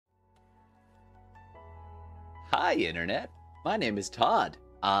Hi, Internet. My name is Todd.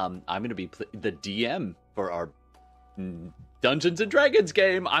 I'm going to be the DM for our Dungeons & Dragons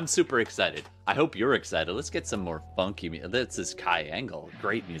game. I'm super excited. I hope you're excited. Let's get some more funky music. This is Kai Angle.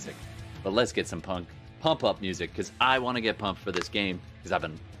 Great music. But let's get some pump-up music, because I want to get pumped for this game, because I've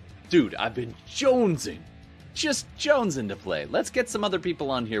been jonesing. Just jonesing to play. Let's get some other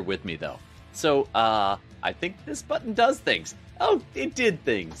people on here with me, though. So, I think this button does things. Oh, it did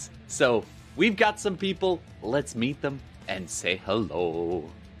things. So, we've got some people. Let's meet them and say hello.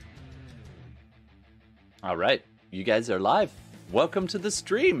 All right. You guys are live. Welcome to the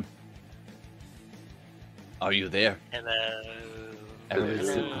stream. Are you there? Hello.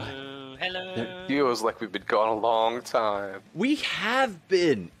 Hello. It feels like we've been gone a long time. We have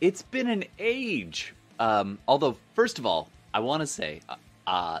been. It's been an age. Although, first of all, I want to say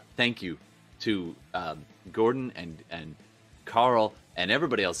thank you to Gordon and Carl and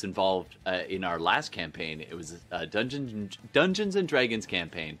everybody else involved in our last campaign. It was a Dungeons and Dragons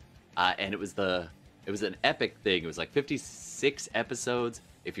campaign, and it was an epic thing. It was like 56 episodes.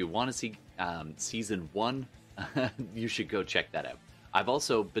 If you want to see season 1, you should go check that out. I've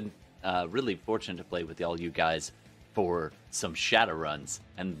also been really fortunate to play with all you guys for some shadow runs,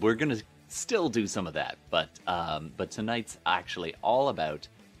 and we're gonna still do some of that. But tonight's actually all about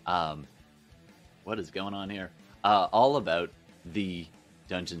what is going on here. All about the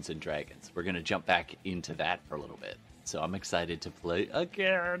Dungeons and Dragons. We're gonna jump back into that for a little bit. So I'm excited to play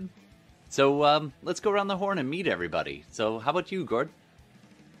again. So let's go around the horn and meet everybody. So how about you, Gord?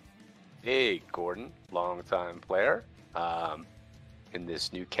 Hey, Gordon, longtime player. In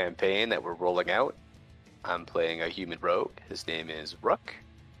this new campaign that we're rolling out, I'm playing a human rogue. His name is Rook,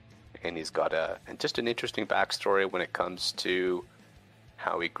 and he's got just an interesting backstory when it comes to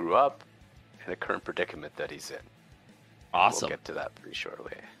how he grew up and the current predicament that he's in. Awesome. We'll get to that pretty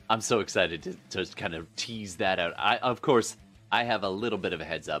shortly. I'm so excited to kind of tease that out. Of course, I have a little bit of a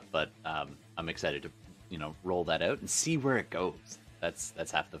heads up, but I'm excited to roll that out and see where it goes. That's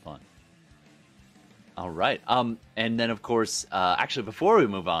half the fun. All right. And then, of course, actually, before we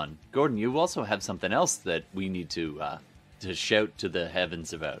move on, Gordon, you also have something else that we need to shout to the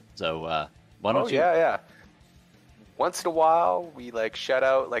heavens about. So why don't you? Yeah. Once in a while, we shout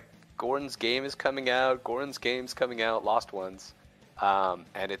out Gordon's game is coming out. Gordon's game's coming out. Lost Ones,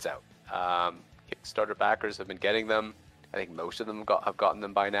 and it's out. Kickstarter backers have been getting them. I think most of them have gotten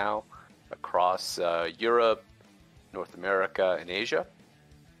them by now across Europe, North America, and Asia.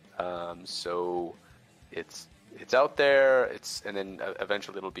 So it's out there. And then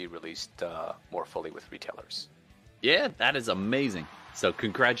eventually it'll be released more fully with retailers. Yeah, that is amazing. So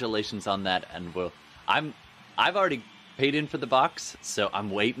congratulations on that. And I've already paid in for the box, so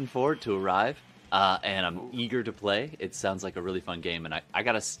I'm waiting for it to arrive. And I'm eager to play. It sounds like a really fun game, and I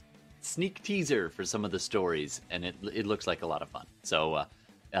got a sneak teaser for some of the stories, and it looks like a lot of fun. So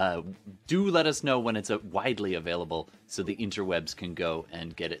do let us know when it's widely available so the interwebs can go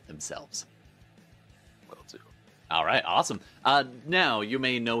and get it themselves. Will do. All right, awesome. Now, you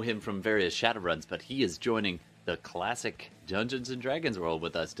may know him from various Shadowruns, but he is joining the classic Dungeons & Dragons world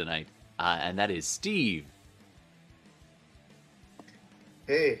with us tonight, and that is Steve.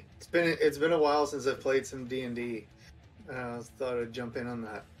 Hey, it's been a while since I've played some D&D. Thought I'd jump in on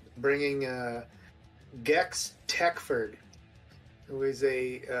that. Bringing Gex Techford, who is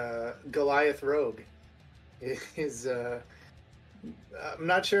a Goliath rogue. I'm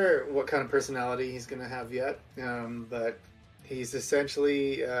not sure what kind of personality he's going to have yet, but he's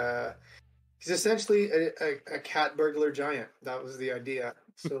essentially a cat burglar giant. That was the idea.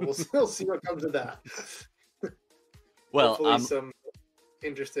 So we'll see what comes of that. Well, hopefully some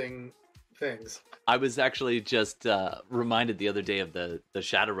interesting things. I was actually just reminded the other day of the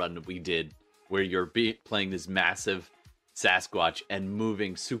Shadowrun we did, where you're playing this massive Sasquatch and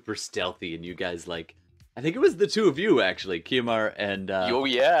moving super stealthy, and you guys I think it was the two of you actually, Kiamar and. Oh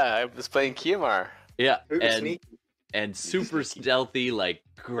yeah, I was playing Kiamar. Yeah, and super stealthy,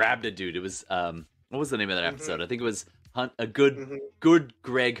 grabbed a dude. It was what was the name of that episode? I think it was good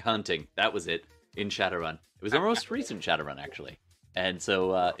Greg hunting. That was it in Shadowrun. It was our most recent Shadowrun actually. And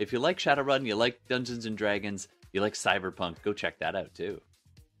so if you like Shadowrun, you like Dungeons and Dragons, you like Cyberpunk, go check that out too.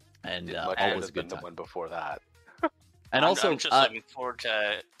 And always a good time. The one before that. And also, I'm just looking forward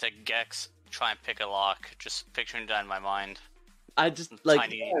to Gex try and pick a lock. Just picturing that in my mind. I just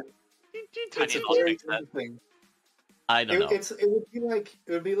tiny thing. I don't know. It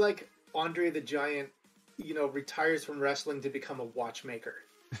would be like Andre the Giant, retires from wrestling to become a watchmaker.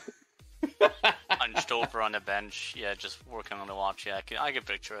 Hunched over on a bench, just working on the watch. I can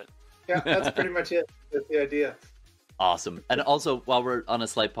picture it. Yeah, that's pretty much it. That's the idea. Awesome. And also, while we're on a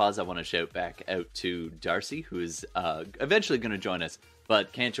slight pause, I want to shout back out to Darcy, who is eventually going to join us,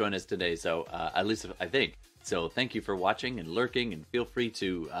 but can't join us today, so at least I think. So thank you for watching and lurking, and feel free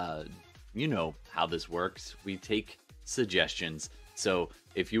to, you know how this works. We take suggestions. So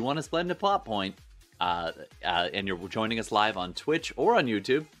if you want to spend a plot point, and you're joining us live on Twitch or on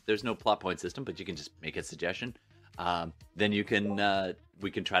YouTube, there's no plot point system, but you can just make a suggestion. Then you can we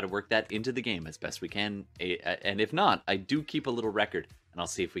can try to work that into the game as best we can. And if not, I do keep a little record, and I'll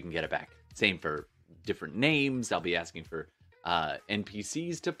see if we can get it back. Same for different names. I'll be asking for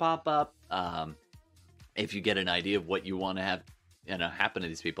NPCs to pop up. If you get an idea of what you want to have happen to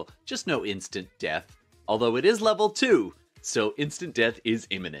these people, just no instant death. Although it is level 2, so instant death is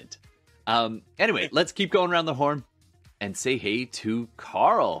imminent. Anyway, let's keep going around the horn and say hey to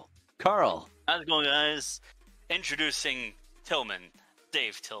Carl. Carl. How's it going, guys? Introducing Tillman,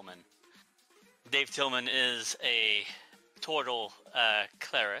 Dave Tillman. Dave Tillman is a Tortle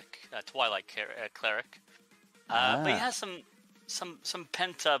cleric, a Twilight cleric. But he has some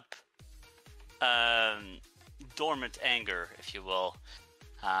pent up, dormant anger, if you will.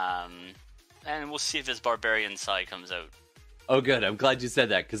 And we'll see if his barbarian side comes out. Oh, good. I'm glad you said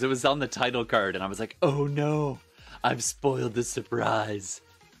that, because it was on the title card, and I was like, oh no, I've spoiled the surprise.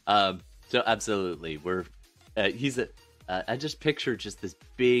 So absolutely, I just picture just this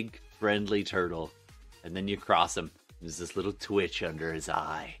big, friendly turtle, and then you cross him, there's this little twitch under his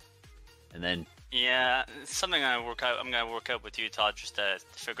eye, and then... Yeah, it's something I'm going to work out with you, Todd, just to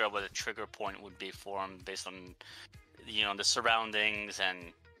figure out what a trigger point would be for him, based on, the surroundings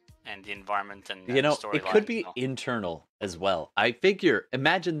and the environment and the storyline. It could be internal as well. I figure,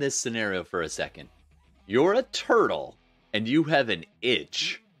 imagine this scenario for a second. You're a turtle, and you have an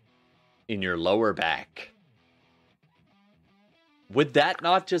itch in your lower back. Would that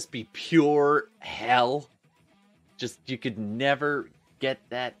not just be pure hell? Just, you could never get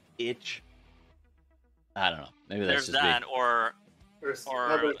that itch? I don't know. Maybe that's There's just that, me. or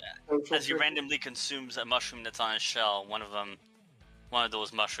as he randomly consumes a mushroom that's on his shell, one of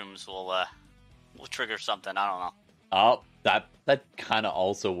those mushrooms will trigger something. I don't know. Oh, that kind of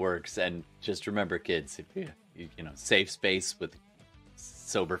also works. And just remember, kids, if you safe space with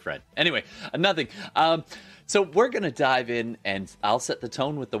sober friend. Anyway, nothing. So we're gonna dive in, and I'll set the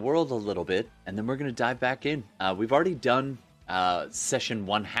tone with the world a little bit, and then we're gonna dive back in. We've already done session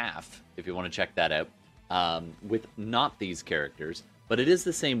 1/2, if you want to check that out, with not these characters, but it is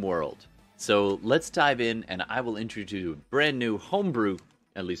the same world. So let's dive in, and I will introduce you to a brand new homebrew,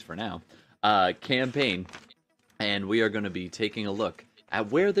 at least for now, campaign, and we are going to be taking a look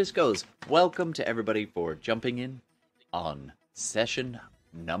at where this goes. Welcome to everybody for jumping in on session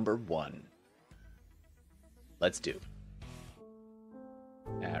number 1. Let's do.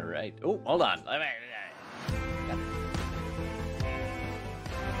 All right. Oh, hold on. All right.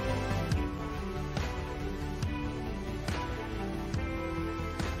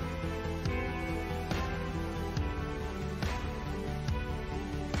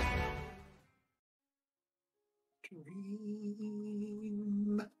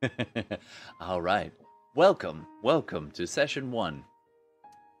 Welcome to session 1.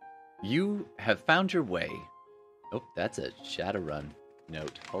 You have found your way. Oh, that's a Shadowrun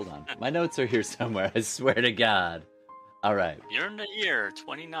note. Hold on. My notes are here somewhere. I swear to God. All right. You're in the year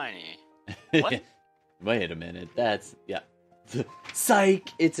 2090. What? Wait a minute. Yeah. Psych!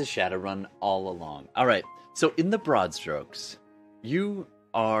 It's a Shadowrun all along. All right. So in the broad strokes, you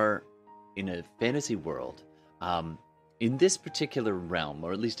are in a fantasy world. In this particular realm,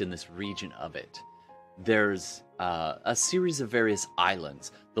 or at least in this region of it, there's a series of various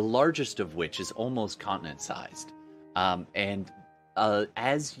islands, the largest of which is almost continent-sized. And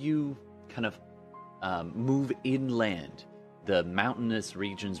as you kind of move inland, the mountainous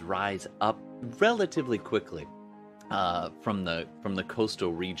regions rise up relatively quickly from the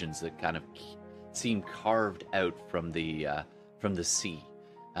coastal regions that kind of seem carved out from the sea.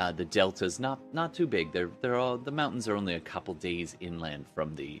 The delta's not too big. The mountains are only a couple days inland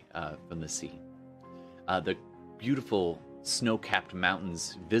from the sea. The beautiful snow-capped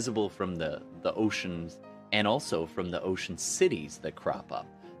mountains visible from the oceans, and also from the ocean cities that crop up.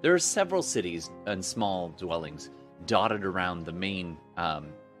 There are several cities and small dwellings dotted around the main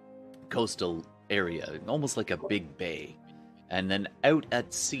coastal area, almost like a big bay. And then out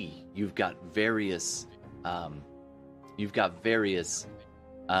at sea, you've got various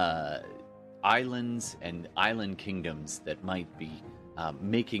islands and island kingdoms that might be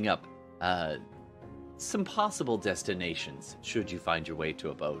making up some possible destinations should you find your way to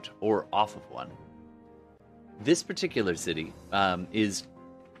a boat or off of one. This particular city is...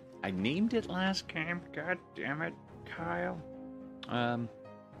 I named it last game, god damn it. Kyle?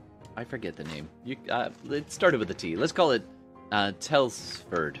 I forget the name. It started with a T. Let's call it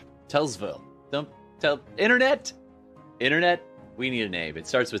Tellsville. Don't tell Internet. We need a name. It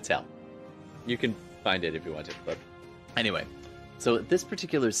starts with Tell. You can find it if you want to. But anyway, so this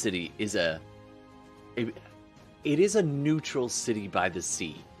particular city is it is a neutral city by the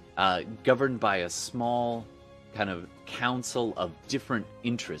sea, governed by a small kind of council of different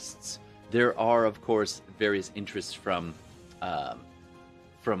interests. There are, of course, various interests from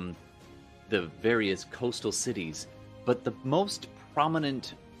the various coastal cities, but the most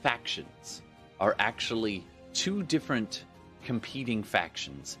prominent factions are actually two different competing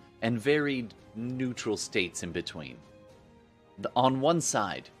factions and varied neutral states in between. On one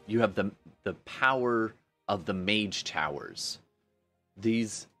side, you have the power of the Mage Towers.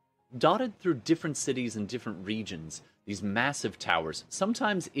 These, dotted through different cities and different regions, these massive towers,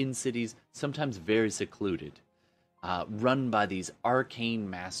 sometimes in cities, sometimes very secluded, run by these arcane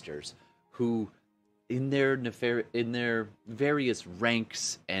masters who, in their various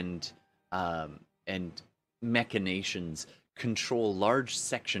ranks and machinations, control large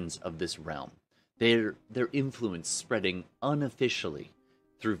sections of this realm. Their influence spreading unofficially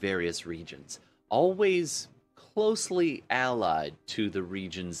through various regions, always closely allied to the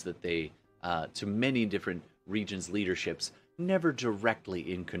regions that they, to many different regions' leaderships, never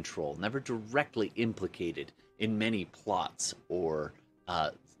directly in control, never directly implicated in many plots or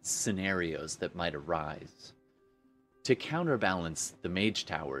scenarios that might arise. To counterbalance the Mage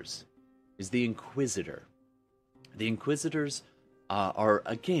Towers is the Inquisitor. The Inquisitors are,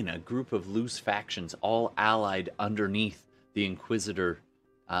 again, a group of loose factions, all allied underneath the Inquisitor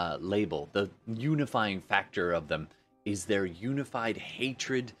label. The unifying factor of them is their unified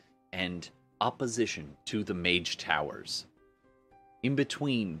hatred and opposition to the Mage Towers. In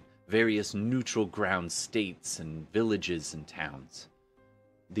between various neutral ground states and villages and towns,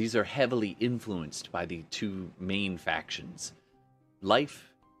 these are heavily influenced by the two main factions.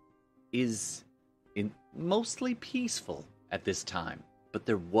 Life is mostly peaceful at this time, but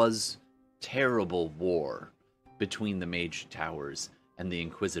there was terrible war between the Mage Towers and the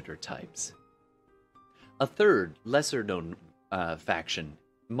Inquisitor types. A third, lesser-known faction,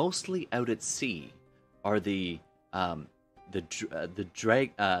 mostly out at sea, are the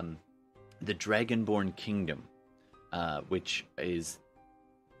Dragonborn Kingdom, which is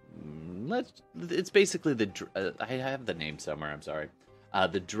it's basically I have the name somewhere. I'm sorry.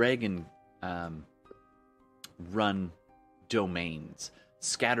 The Dragon run domains,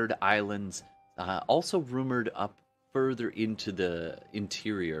 scattered islands, also rumored up further into the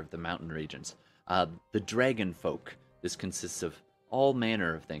interior of the mountain regions. The Dragon Folk. This consists of all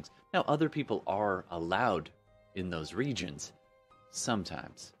manner of things. Now, other people are allowed in those regions,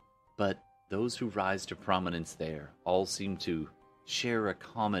 sometimes, but those who rise to prominence there all seem to share a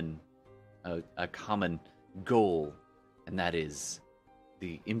common goal, and that is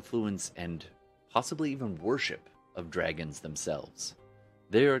the influence and possibly even worship of dragons themselves.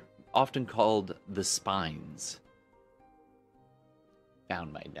 They are often called the Spines.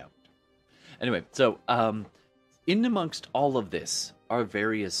 Found my note. Anyway, so in amongst all of this are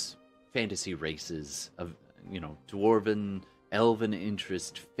various fantasy races of, dwarven, elven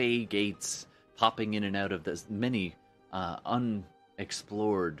interest, fey gates popping in and out of the many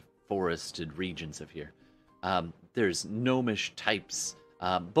unexplored forested regions of here. There's gnomish types,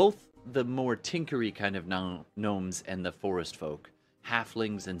 both the more tinkery kind of gnomes and the forest folk,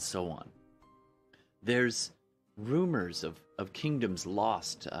 halflings and so on. There's rumors of kingdoms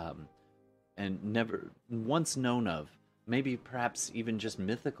lost and never once known of, maybe perhaps even just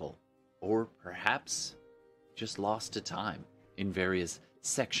mythical, or perhaps just lost to time in various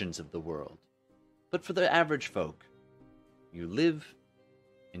sections of the world. But for the average folk, you live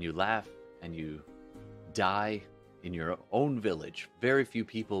and you laugh and you die in your own village. Very few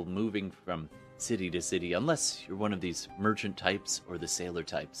people moving from city to city, unless you're one of these merchant types or the sailor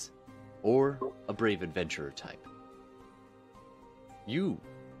types, or a brave adventurer type. You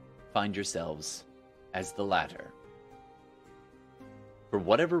find yourselves as the latter. For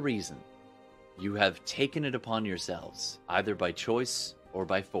whatever reason, you have taken it upon yourselves, either by choice or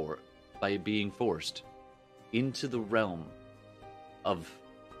by being forced, into the realm of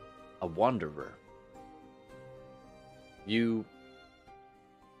a wanderer. You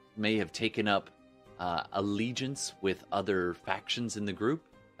may have taken up allegiance with other factions in the group,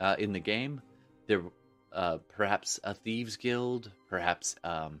 in the game. There, perhaps a thieves guild, perhaps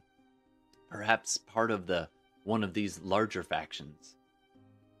part of one of these larger factions.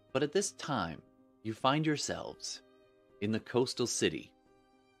 But at this time, you find yourselves in the coastal city.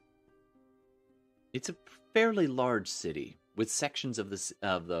 It's a fairly large city with sections of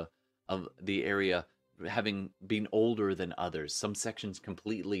the area having been older than others. Some sections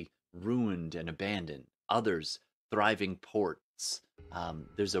completely ruined and abandoned. Others thriving ports.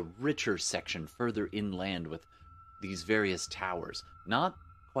 There's a richer section further inland with these various towers. Not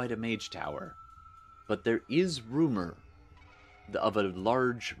quite a mage tower, but there is rumor of a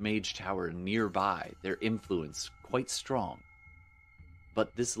large mage tower nearby. Their influence quite strong.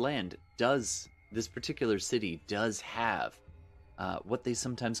 But this particular city does have what they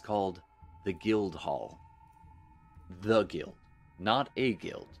sometimes called the Guild Hall. The Guild, not a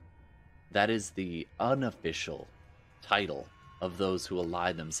guild. That is the unofficial title of those who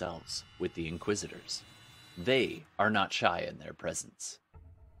ally themselves with the Inquisitors. They are not shy in their presence.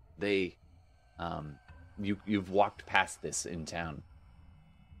 You've walked past this in town.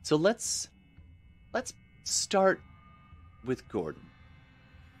 So let's start with Gordon.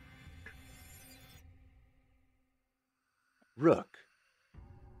 Rook.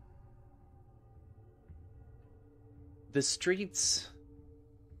 The streets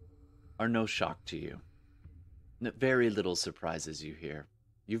are no shock to you. Very little surprises you here.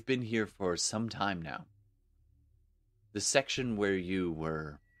 You've been here for some time now. The section where you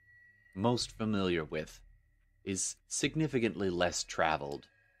were most familiar with is significantly less traveled.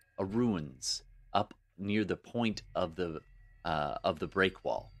 Ruins up near the point of the break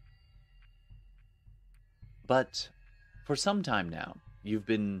wall. But for some time now, you've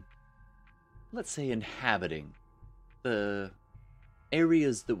been, let's say, inhabiting the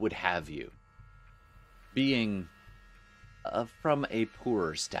areas that would have you. Being from a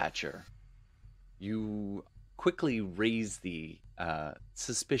poorer stature, you quickly raise the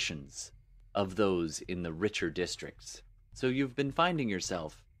suspicions of those in the richer districts. So you've been finding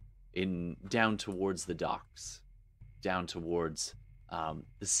yourself down towards the docks, down towards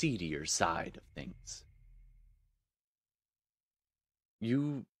the seedier side of things.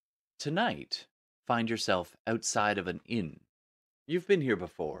 You, tonight, find yourself outside of an inn. You've been here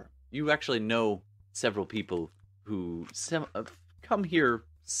before. You actually know several people who come here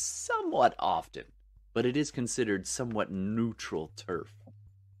somewhat often, but it is considered somewhat neutral turf.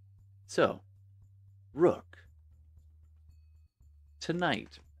 So, Rook,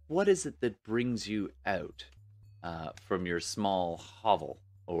 tonight, what is it that brings you out from your small hovel,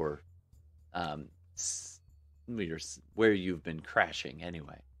 or where you've been crashing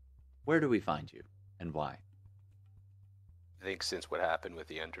anyway? Where do we find you, and why? I think since what happened with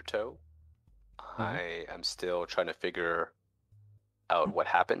the undertow, I am still trying to figure out what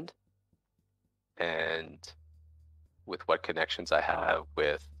happened and with what connections I have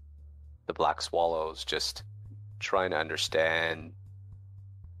with the Black Swallows, just trying to understand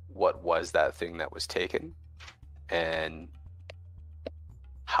what was that thing that was taken and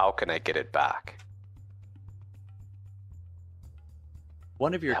how can I get it back.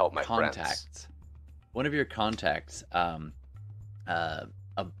 One of your Help my contacts,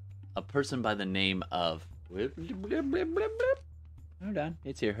 a person by the name of, hold on,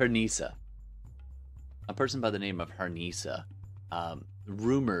 it's here, Hernisa. A person by the name of Hernisa,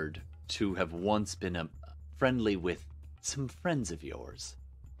 rumored to have once been friendly with some friends of yours,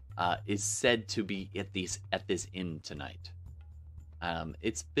 is said to be at this inn tonight.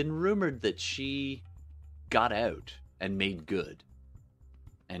 It's been rumored that she got out and made good,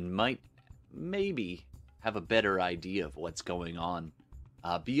 and might maybe have a better idea of what's going on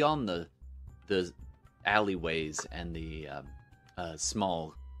beyond the alleyways and the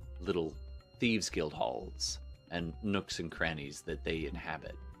small little thieves' guild halls and nooks and crannies that they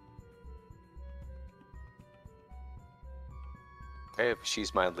inhabit. Okay, if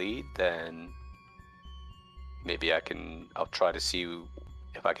she's my lead, then maybe I'll try to see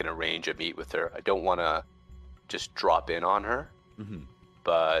if I can arrange a meet with her. I don't want to just drop in on her,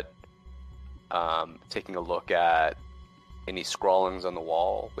 but taking a look at any scrawlings on the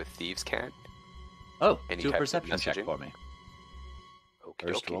wall with thieves' cant. Oh, Any do a types of perception check messaging? for me.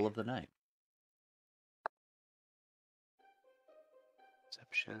 First roll of the night.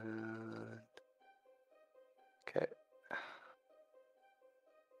 Perception. Okay.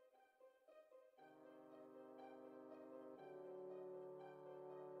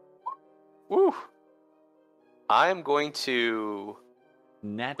 Woo! I'm going to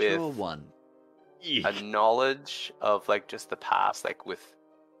Natural with 1. a knowledge of like just the past, like with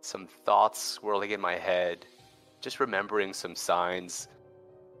some thoughts swirling in my head, just remembering some signs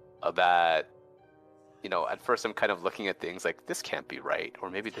of that. You know, at first I'm kind of looking at things like this can't be right, or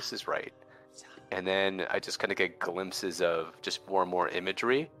maybe this is right. And then I just kind of get glimpses of just more and more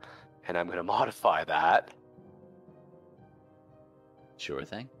imagery, and I'm going to modify that. Sure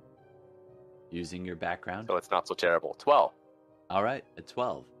thing. using your background. So it's not so terrible. 12. All right, a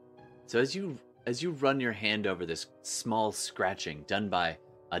 12. So as you run your hand over this small scratching done by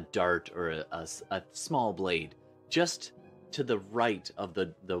a dart or a small blade, just to the right of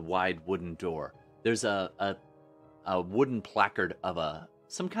the wide wooden door, there's a wooden placard of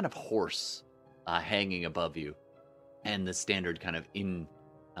some kind of horse hanging above you, and the standard kind of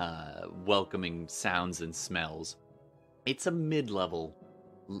welcoming sounds and smells. It's a mid-level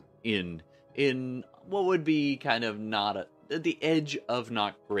inn in what would be kind of not at the edge of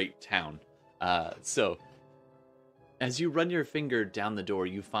not great town. So as you run your finger down the door,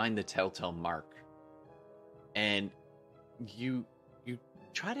 you find the telltale mark, and you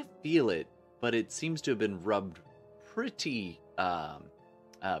try to feel it, but it seems to have been rubbed pretty.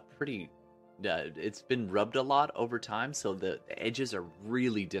 It's been rubbed a lot over time, so the edges are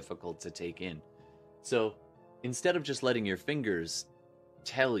really difficult to take in. So instead of just letting your fingers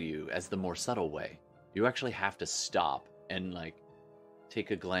tell you as the more subtle way, you actually have to stop and like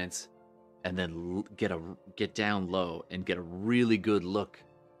take a glance, and then get down low and get a really good look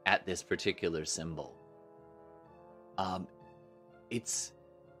at this particular symbol. It's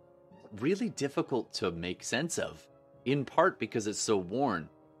really difficult to make sense of, in part because it's so worn,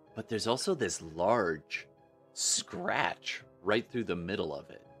 but there's also this large scratch right through the middle of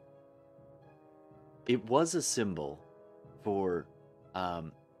it. It was a symbol for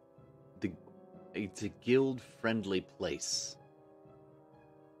it's a guild-friendly place.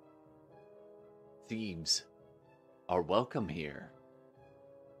 Thieves are welcome here,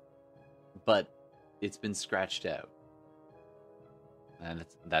 but it's been scratched out, and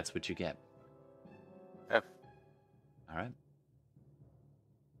that's what you get. Yeah. All right.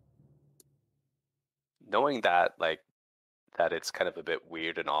 Knowing that, that it's kind of a bit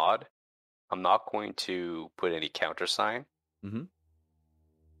weird and odd, I'm not going to put any countersign. Mm-hmm.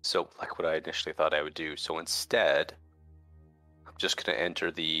 So, like what I initially thought I would do. So instead, I'm just going to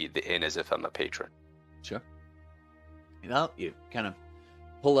enter the inn as if I'm a patron. Sure. Well, you kind of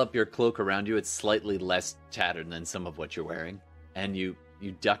pull up your cloak around you. It's slightly less tattered than some of what you're wearing, and you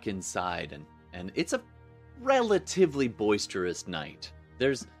duck inside, and it's a relatively boisterous night.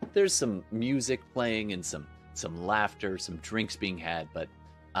 There's some music playing and some laughter, some drinks being had, but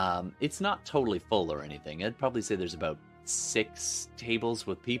it's not totally full or anything. I'd probably say there's about 6 tables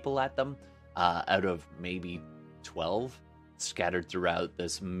with people at them, out of maybe 12 scattered throughout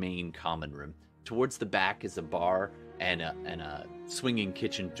this main common room. Towards the back is a bar and a swinging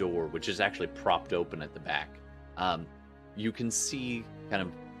kitchen door, which is actually propped open at the back. You can see kind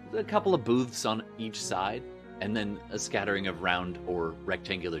of a couple of booths on each side, and then a scattering of round or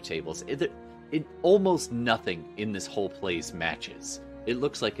rectangular tables. It almost nothing in this whole place matches. It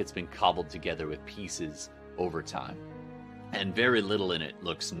looks like it's been cobbled together with pieces over time, and very little in it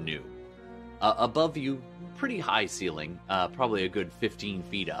looks new. Above you, pretty high ceiling, probably a good 15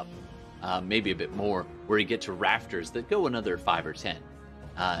 feet up, maybe a bit more, where you get to rafters that go another 5 or 10.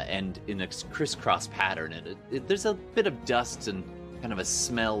 And in a crisscross pattern, there's a bit of dust and kind of a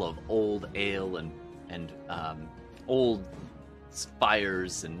smell of old ale and old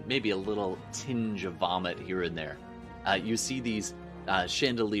fires and maybe a little tinge of vomit here and there. You see these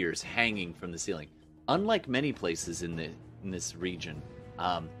chandeliers hanging from the ceiling. Unlike many places in this region,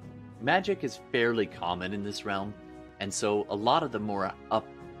 magic is fairly common in this realm, and so a lot of the more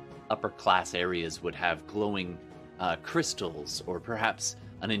upper class areas would have glowing crystals or perhaps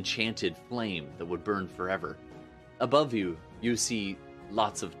an enchanted flame that would burn forever. Above you, you see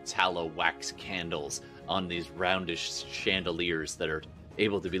lots of tallow wax candles on these roundish chandeliers that are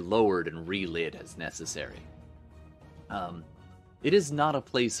able to be lowered and relit as necessary. It is not a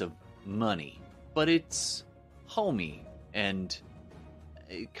place of money, but it's homey and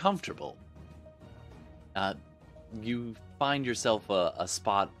comfortable. You find yourself a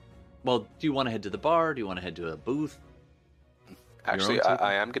spot. Well, do you want to head to the bar? Do you want to head to a booth? Actually,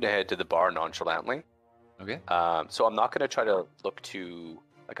 I am going to head to the bar nonchalantly. Okay. So I'm not going to try to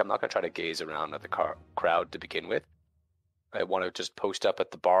I'm not going to try to gaze around at the crowd to begin with. I want to just post up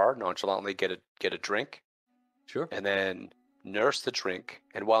at the bar nonchalantly, get a drink. Sure. And then nurse the drink.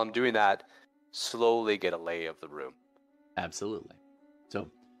 And while I'm doing that, slowly get a lay of the room. Absolutely. So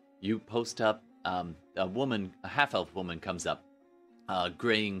you post up. A half-elf woman comes up,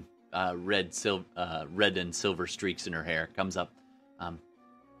 graying red and silver streaks in her hair, comes up,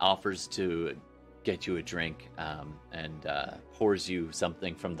 offers to get you a drink, and pours you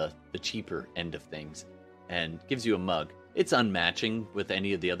something from the cheaper end of things, and gives you a mug. It's unmatching with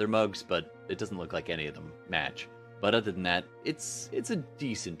any of the other mugs, but it doesn't look like any of them match. But other than that, it's a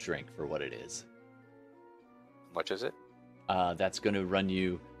decent drink for what it is. How much is it? That's going to run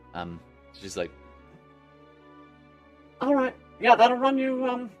you She's like, All right. Yeah, that'll run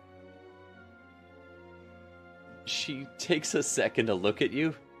you. she takes a second to look at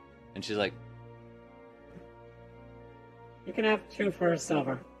you, and she's like, You can have 2 for a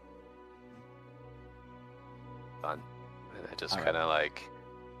silver. Fun. And I just All right. kind of like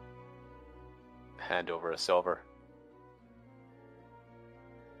hand over a silver.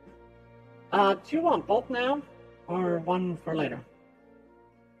 Do you want both now, or one for later?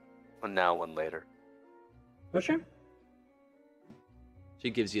 One now, one later. For sure. she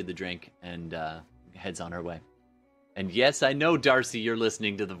gives you the drink and heads on her way. And yes, I know, Darcy, you're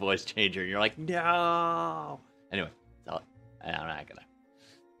listening to the voice changer. You're like, no. Anyway, so I'm not gonna.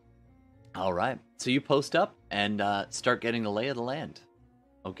 All right, so you post up and start getting the lay of the land.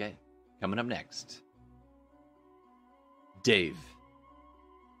 Okay, coming up next, Dave.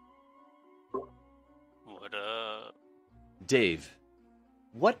 What up? Dave,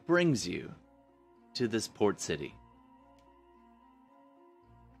 what brings you to this port city?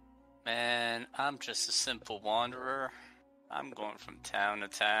 Man, I'm just a simple wanderer. I'm going from town to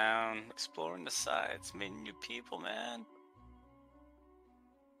town, exploring the sights, meeting new people, man.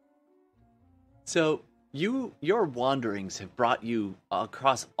 So your wanderings have brought you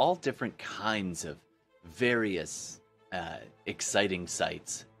across all different kinds of various exciting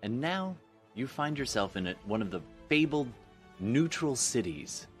sights, and now you find yourself in one of the fabled neutral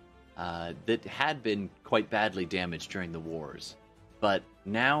cities that had been quite badly damaged during the wars, but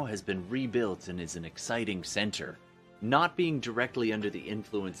now has been rebuilt and is an exciting center. Not being directly under the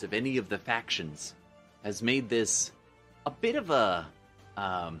influence of any of the factions has made this a bit of a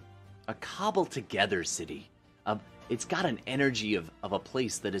cobbled together city. It's got an energy of a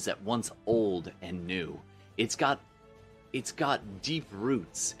place that is at once old and new. It's got deep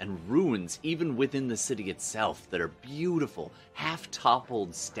roots and ruins even within the city itself that are beautiful,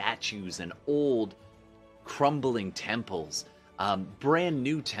 half-toppled statues and old, crumbling temples. Brand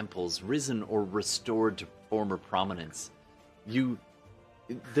new temples risen or restored to former prominence.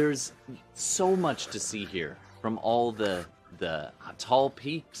 There's so much to see here, from all the tall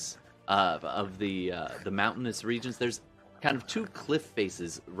peaks of the mountainous regions. There's kind of 2 cliff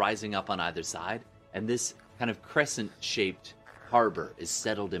faces rising up on either side, and this kind of crescent-shaped harbor is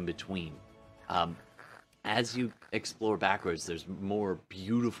settled in between. As you explore backwards, there's more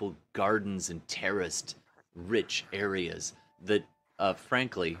beautiful gardens and terraced, rich areas that,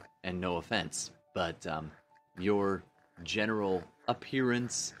 frankly, and no offense, but your general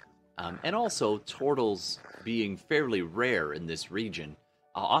appearance, and also turtles being fairly rare in this region,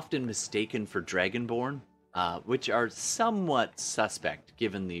 often mistaken for dragonborn, which are somewhat suspect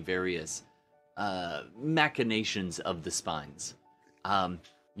given the various machinations of the spines.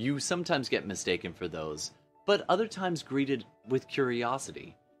 You sometimes get mistaken for those, but other times greeted with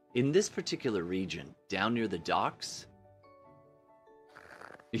curiosity. In this particular region, down near the docks,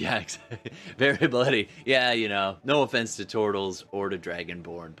 yeah, very bloody. Yeah, no offense to turtles or to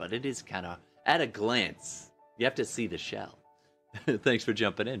dragonborn, but it is kind of, at a glance, you have to see the shell. Thanks for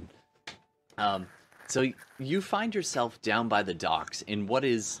jumping in. So you find yourself down by the docks in what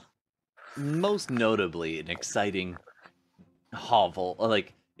is most notably an exciting hovel.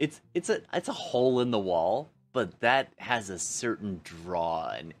 Like it's a hole in the wall, but that has a certain draw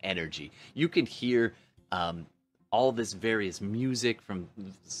and energy. You can hear all this various music from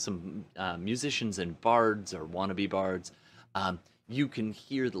some musicians and bards or wannabe bards. You can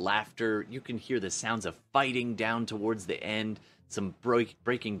hear the laughter. You can hear the sounds of fighting down towards the end. Some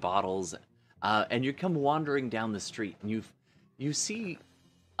breaking bottles, and you come wandering down the street, and you see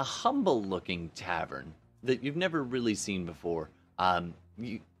a humble-looking tavern that you've never really seen before.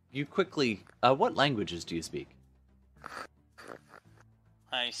 You quickly. What languages do you speak?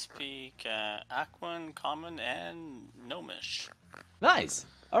 I speak Aquan, Common, and Gnomish. Nice.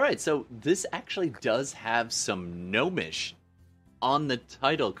 All right, so this actually does have some Gnomish on the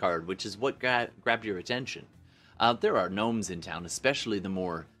title card, which is what grabbed your attention. There are gnomes in town, especially the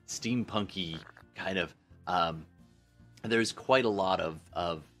more steampunky kind of. There's quite a lot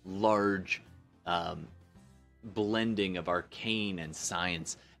of large blending of arcane and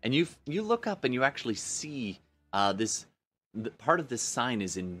science, and you look up and you actually see this. Part of this sign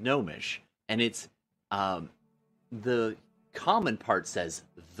is in Gnomish, and it's the common part says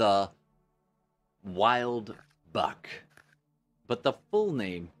the Wild Buck, but the full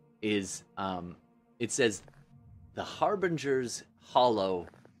name is it says the Harbinger's Hollow,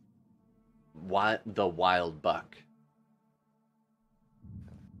 the Wild Buck.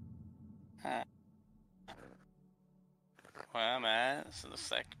 Well, man, this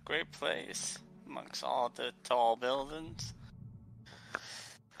looks like a great place amongst all the tall buildings.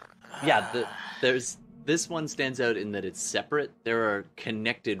 there's this one stands out in that it's separate. There are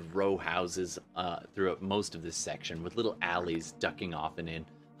connected row houses throughout most of this section with little alleys ducking off and in,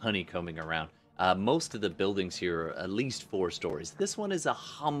 honeycombing around. Most of the buildings here are at least 4 stories. This one is a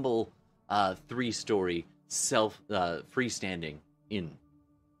humble 3-story freestanding inn.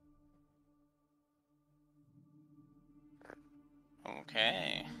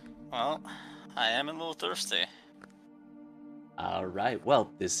 Okay. Well, I am a little thirsty. All right.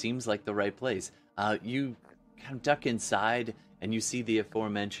 Well, this seems like the right place. You kind of duck inside, and you see the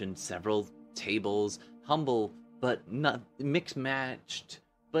aforementioned several tables, humble but not mixed-matched,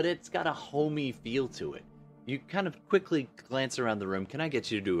 but it's got a homey feel to it. You kind of quickly glance around the room. Can I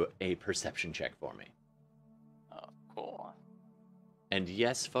get you to do a perception check for me? Oh, cool. And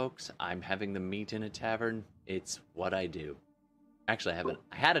yes, folks, I'm having them meet in a tavern. It's what I do. Actually,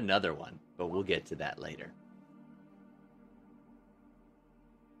 I had another one, but we'll get to that later.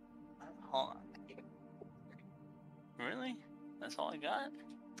 Hold on. Really? That's all I got?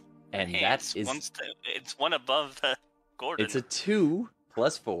 And hey, that is... it's one above Gordon. It's a 2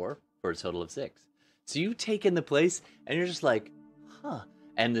 plus 4 for a total of 6. So you take in the place, and you're just like, huh.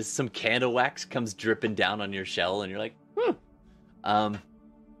 And there's some candle wax comes dripping down on your shell, and you're like,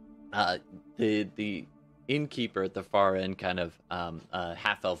 The innkeeper at the far end, kind of a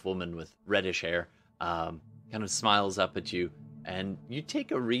half-elf woman with reddish hair, kind of smiles up at you, and you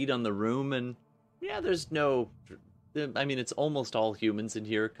take a read on the room, and yeah, there's no... I mean, it's almost all humans in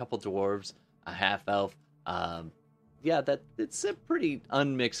here, a couple dwarves, a half-elf. It's a pretty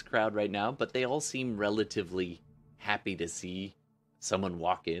unmixed crowd right now, but they all seem relatively happy to see someone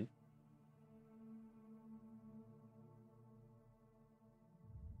walk in.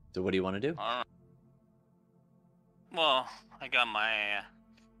 So what do you want to do? Well, I got my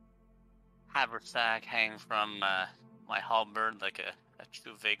haversack hanging from my halberd like a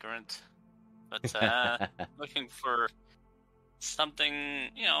true vagrant. But looking for something,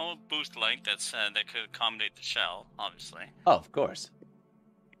 booth-like that could accommodate the shell, obviously. Oh, of course.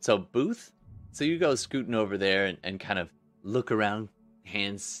 So booth? So you go scooting over there and kind of look around,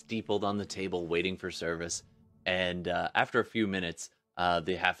 hands steepled on the table, waiting for service. And after a few minutes,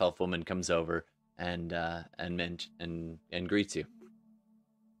 the half-elf woman comes over and greets you.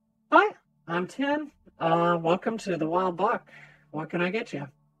 Hi, I'm Tin. Welcome to the Wild Buck. What can I get you?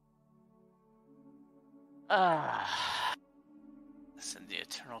 Listen, the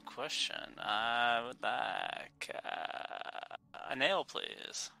eternal question. I would like a nail,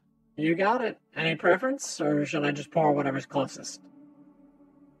 please. You got it. Any preference, or should I just pour whatever's closest?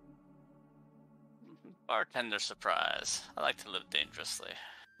 Bartender surprise. I like to live dangerously.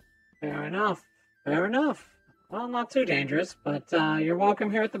 Fair enough. Fair enough. Well, not too dangerous, but you're welcome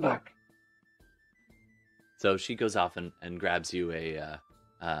here at the Buck. So she goes off and grabs you a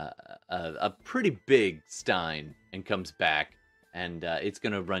pretty big stein and comes back, and it's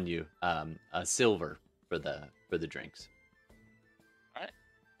gonna run you a silver for the drinks. All right,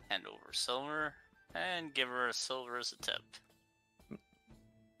 hand over silver and give her a silver as a tip.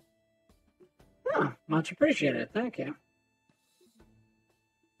 Oh, much appreciated. Thank you.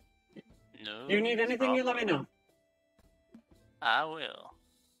 No. You need anything, you let me know. I will.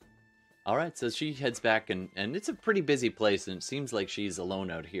 All right, so she heads back, and it's a pretty busy place, and it seems like she's alone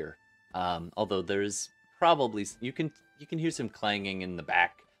out here. Although there's probably you can hear some clanging in the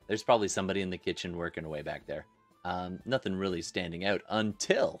back. There's probably somebody in the kitchen working away back there. Nothing really standing out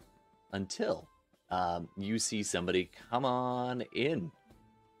until you see somebody come on in.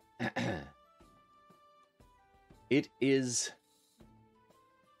 It is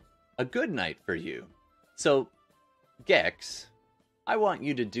a good night for you. So, Gex, I want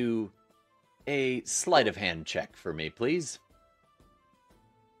you to do a sleight of hand check for me, please.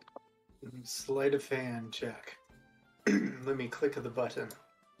 Sleight of hand check. Let me click the button.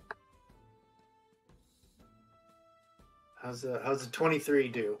 How's a 23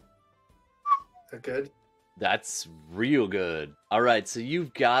 do? Is that good? That's real good. All right, so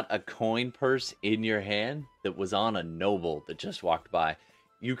you've got a coin purse in your hand that was on a noble that just walked by.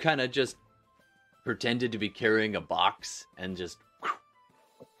 You kind of just pretended to be carrying a box and just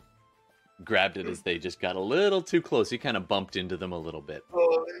grabbed it as they just got a little too close. You kind of bumped into them a little bit.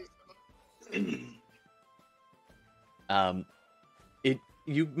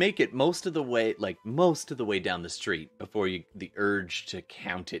 You make it most of the way down the street before the urge to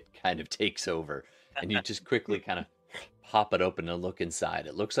count it kind of takes over, and you just quickly kind of pop it open and look inside.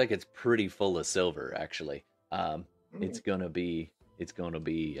 It looks like it's pretty full of silver, actually. It's gonna be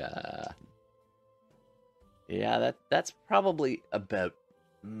that's probably about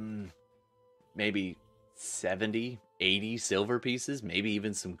maybe 70, 80 silver pieces, maybe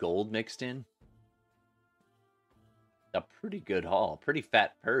even some gold mixed in. A pretty good haul, pretty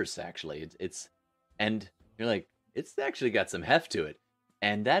fat purse actually. It's and you're like, it's actually got some heft to it,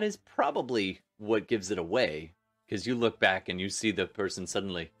 and that is probably what gives it away. Because you look back and you see the person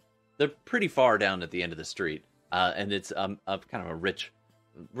suddenly, they're pretty far down at the end of the street, and it's a kind of a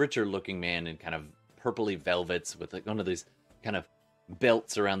richer looking man in kind of purpley velvets with like one of these kind of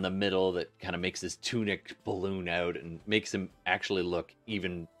belts around the middle that kind of makes his tunic balloon out and makes him actually look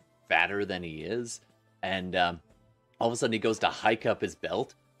even fatter than he is. And all of a sudden he goes to hike up his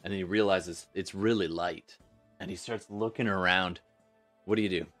belt and then he realizes it's really light and he starts looking around. What do you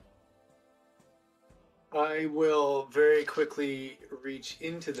do? I will very quickly reach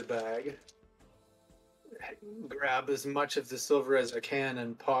into the bag, grab as much of the silver as I can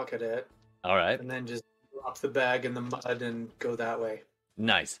and pocket it. All right. And then just drop the bag in the mud and go that way.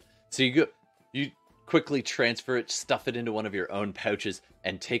 Nice. So you quickly transfer it, stuff it into one of your own pouches,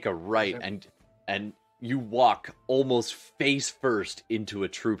 and take a right, and you walk almost face first into a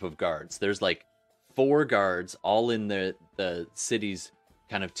troop of guards. There's like 4 guards, all in the city's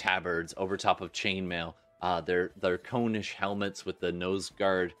kind of tabards over top of chainmail. They're conish helmets with the nose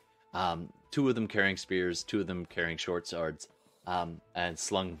guard. 2 of them carrying spears, 2 of them carrying short swords, and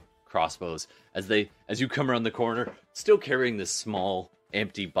slung crossbows. As you come around the corner, still carrying this small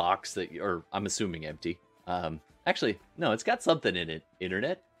empty box or I'm assuming empty. Actually, no, it's got something in it.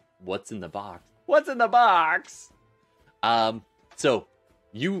 Internet, what's in the box? What's in the box? So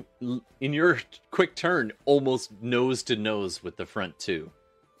you, in your quick turn, almost nose to nose with the front 2.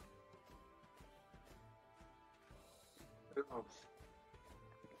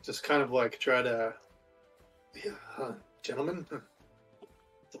 Just kind of like try to, gentlemen,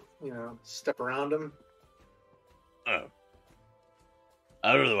 step around him. Oh.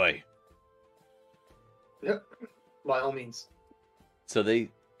 Out of the way. Yep, by all means. So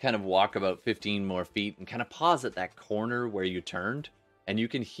they kind of walk about 15 more feet and kind of pause at that corner where you turned, and you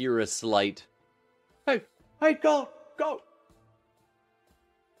can hear a slight, hey, go!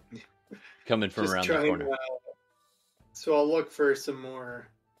 Coming from Just around the corner. So I'll look for some more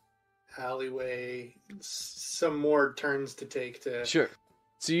alleyway, some more turns to take to... Sure.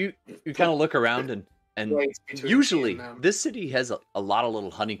 So you kind of look around and usually this city has a lot of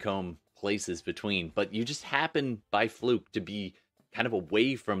little honeycomb places between, but you just happen by fluke to be kind of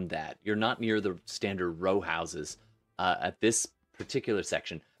away from that. You're not near the standard row houses at this particular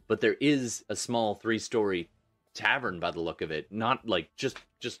section, but there is a small 3-story tavern by the look of it, not like just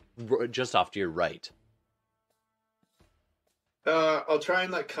off to your right. I'll try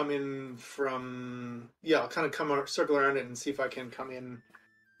and come in from... Yeah, I'll kind of circle around it and see if I can come in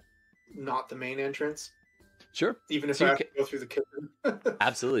not the main entrance. Sure. Even if I have to go through the kitchen.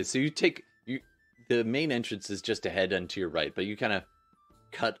 Absolutely. So the main entrance is just ahead and to your right, but you kind of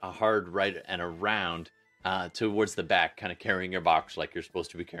cut a hard right and around towards the back, kind of carrying your box like you're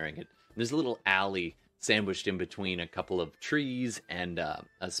supposed to be carrying it. And there's a little alley sandwiched in between a couple of trees and a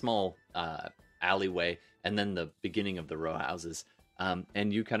small alleyway, and then the beginning of the row houses.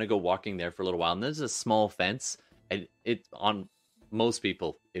 And you kind of go walking there for a little while, and there's a small fence, and on most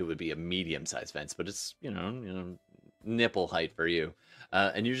people it would be a medium-sized fence, but it's nipple height for you,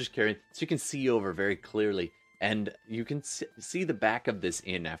 and you're just carrying, so you can see over very clearly, and you can see the back of this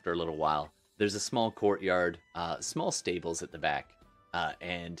inn after a little while. There's a small courtyard, small stables at the back,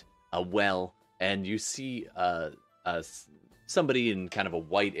 and a well, and you see somebody in kind of a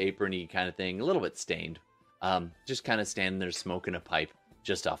white apron-y kind of thing, a little bit stained, just kind of standing there smoking a pipe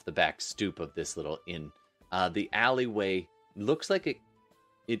just off the back stoop of this little inn. The alleyway looks like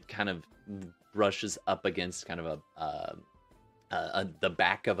it kind of brushes up against kind of the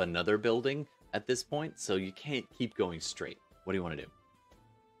back of another building at this point, so you can't keep going straight. What do you want to do?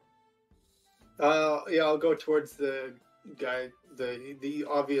 Yeah, I'll go towards the guy, the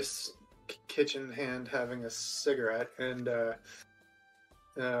obvious kitchen hand having a cigarette and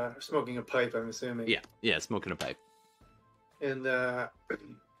smoking a pipe, I'm assuming. Yeah, smoking a pipe. And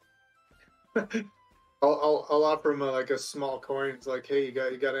I'll offer him a small coin. It's like, hey, you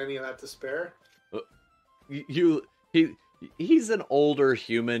got any of that to spare? He's an older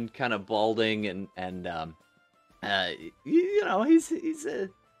human, kind of balding, and he's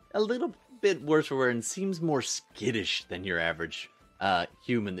a little bit worse for wear and seems more skittish than your average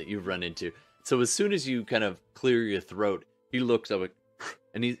human that you've run into. So as soon as you kind of clear your throat, he looks up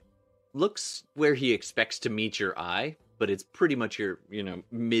and he looks where he expects to meet your eye, but it's pretty much your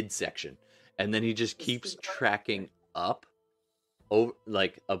midsection. And then he just keeps tracking up, over,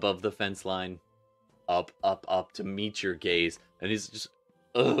 like above the fence line, up to meet your gaze. And he's just,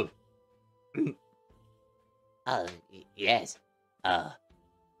 ugh. Yes.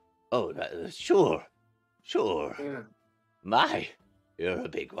 Sure. Sure. Yeah. My, you're a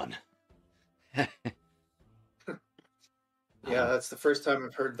big one. Yeah, that's the first time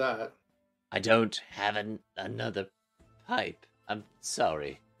I've heard that. I don't have another pipe. I'm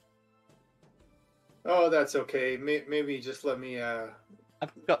sorry. Oh, that's okay. Maybe just let me I've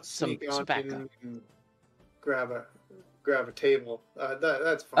got some sneak on tobacco. and grab a table.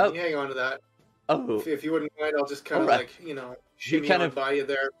 That's fine. Oh. You hang on to that. Oh, If you wouldn't mind, I'll just kind of Alright. shimmy kind on of- by you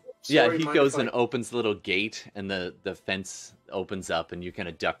there. yeah, Sorry, he mind goes if I- and opens the little gate, and the fence opens up, and you kind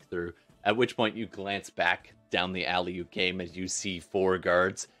of duck through. At which point you glance back down the alley you came, as you see 4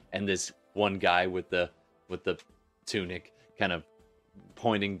 guards and this one guy with the tunic kind of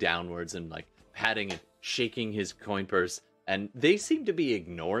pointing downwards and like patting and shaking his coin purse, and they seem to be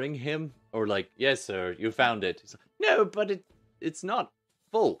ignoring him, or like, yes sir, you found it. He's like, no, but it's not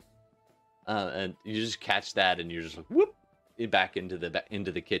full. And you just catch that, and you're just like, whoop, back into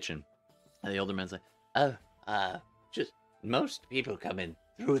the kitchen. And the older man's like, just most people come in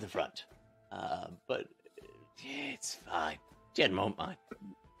through the front, but yeah, it's fine. Jen won't mind.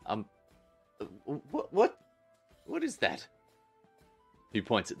 What is that? He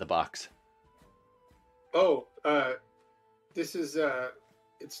points at the box. Oh, this is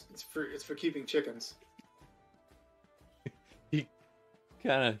it's for keeping chickens. He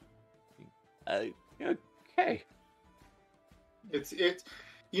kind of, okay. It's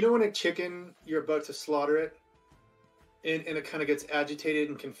when a chicken, you're about to slaughter it, and it kind of gets agitated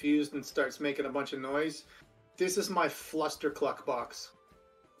and confused and starts making a bunch of noise. This is my flustercluck box.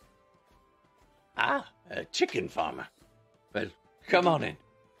 A chicken farmer. Well, come on in.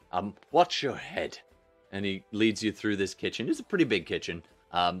 Watch your head. And he leads you through this kitchen. It's a pretty big kitchen,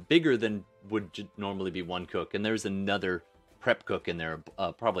 bigger than would normally be one cook. And there's another prep cook in there,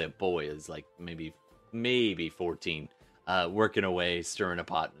 probably a boy, is like maybe 14, working away, stirring a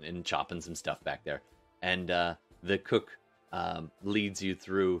pot and chopping some stuff back there. And the cook leads you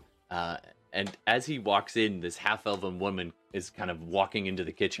through. And as he walks in, this half-elven woman is kind of walking into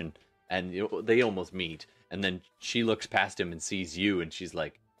the kitchen, and they almost meet. And then she looks past him and sees you, and she's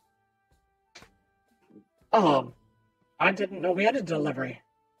like, I didn't know we had a delivery.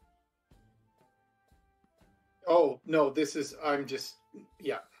 Oh no, this is my Okay.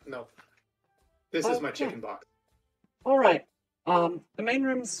 chicken box. All right. The main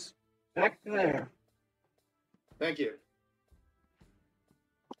room's back there. Thank you.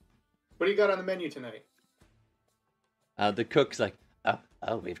 What do you got on the menu tonight? the cook's like,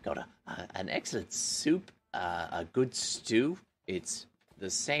 we've got an excellent soup, a good stew. It's the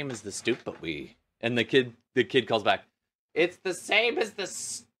same as the stew, but and the kid calls back, it's the same as the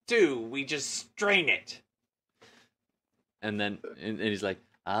stew, we just strain it. And then and he's like,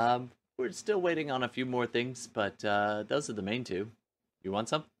 we're still waiting on a few more things, but those are the main 2. You want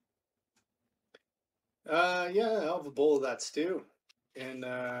some? Yeah, I'll have a bowl of that stew, and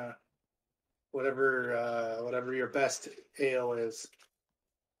whatever your best ale is.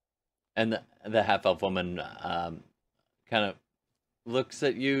 And the half-elf woman kind of looks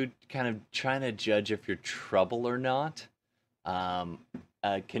at you, kind of trying to judge if you're trouble or not.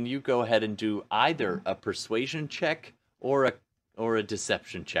 Can you go ahead and do either a persuasion check or a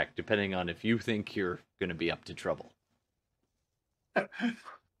deception check, depending on if you think you're going to be up to trouble?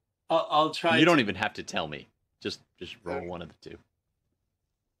 I'll try. You don't even have to tell me. Just roll one of the 2.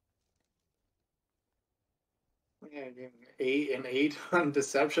 Yeah, an 8 on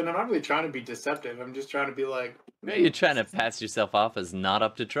deception. I'm not really trying to be deceptive. I'm just trying to be like, Maybe you're trying to pass yourself off as not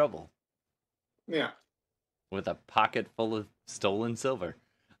up to trouble yeah. with a pocket full of stolen silver.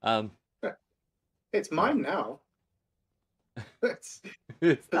 It's mine now. It's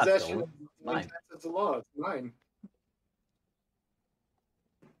It's not possession. stolen. It's mine. It's a law. It's mine.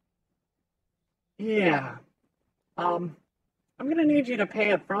 Yeah. I'm gonna need you to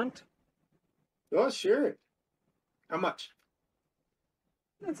pay up front. Oh, sure. How much?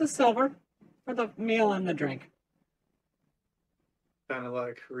 It's a silver for the meal and the drink. Kind of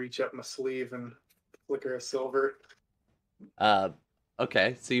like reach up my sleeve and flicker a silver.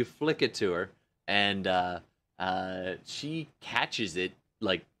 Okay, so you flick it to her, and she catches it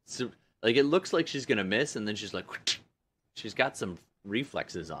like it looks like she's gonna miss, and then she's like, she's got some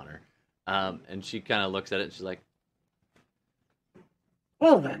reflexes on her, and she kind of looks at it, and she's like,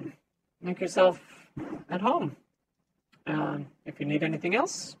 Well then, make yourself at home. If you need anything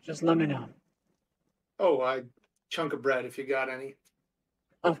else, just let me know. Oh, a chunk of bread if you got any.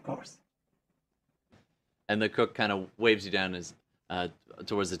 Of course. and the cook kind of waves you down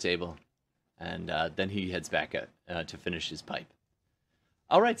towards the table, and then he heads back to finish his pipe.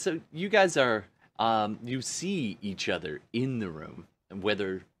 All right, so you guys are you see each other in the room, and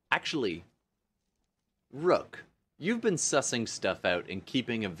whether actually, Rook, you've been sussing stuff out and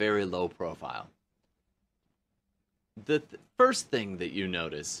keeping a very low profile. The first thing that you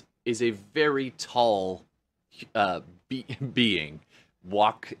notice is a very tall being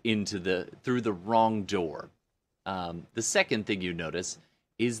walk through the wrong door. The second thing you notice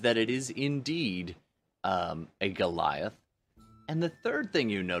is that it is indeed a Goliath. And the third thing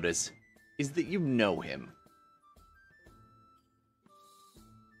you notice is that you know him.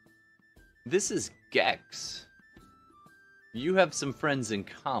 This is Gex. You have some friends in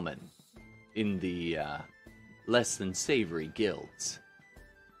common in the less than savory guilds.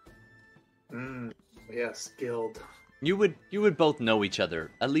 Yes, guild. You would both know each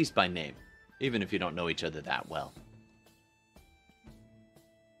other, at least by name, even if you don't know each other that well.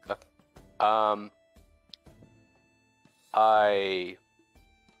 I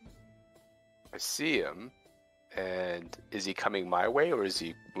see him, and is he coming my way or is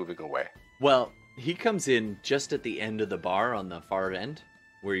he moving away? Well, he comes in just at the end of the bar on the far end,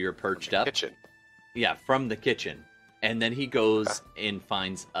 where you're perched up. Kitchen. Yeah, from the kitchen. And then he goes and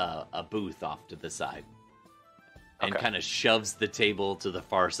finds a booth off to the side. And kind of shoves the table to the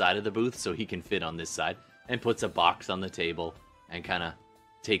far side of the booth so he can fit on this side. And puts a box on the table and kind of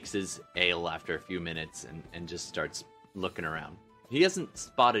takes his ale after a few minutes and just starts looking around. He hasn't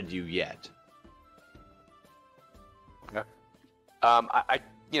spotted you yet. Okay. I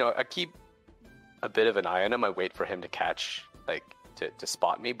keep a bit of an eye on him. I wait for him to catch, to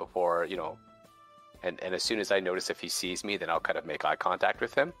spot me before, and as soon as I notice if he sees me, then I'll kind of make eye contact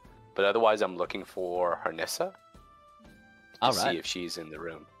with him. But otherwise, I'm looking for Harnissa to see if she's in the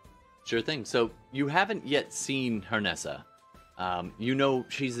room. Sure thing. So you haven't yet seen Harnissa. You know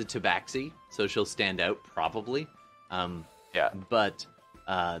she's a tabaxi, so she'll stand out probably. Yeah. But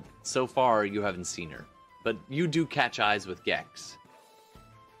so far you haven't seen her. But you do catch eyes with Gex.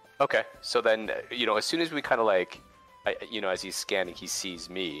 Okay. So then, as soon as we kind of as he's scanning, he sees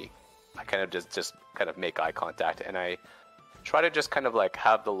me. I kind of just kind of make eye contact, and I try to just kind of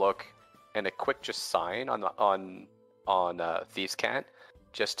have the look and a quick just sign on Thieves' Cant,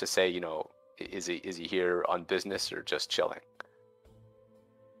 just to say, is he here on business or just chilling?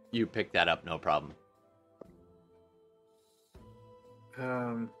 You pick that up, no problem.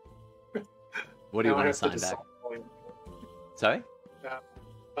 What do you want to sign back? Sorry?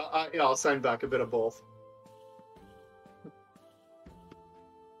 I'll sign back a bit of both.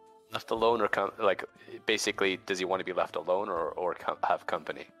 Left alone or basically, does he want to be left alone or have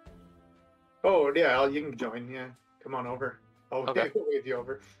company? Oh yeah, you can join. Yeah, come on over. I'll wave you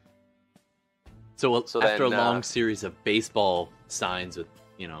over. So after a long series of baseball signs with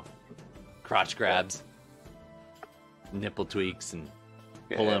crotch grabs, nipple tweaks, and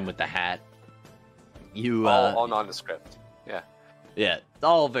pulling with the hat, you all nondescript. Yeah. Yeah, it's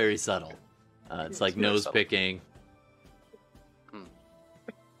all very subtle. It's like nose picking.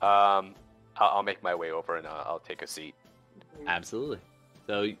 I'll make my way over and I'll take a seat. Absolutely.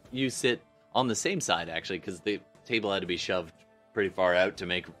 So you sit on the same side, actually, because the table had to be shoved pretty far out to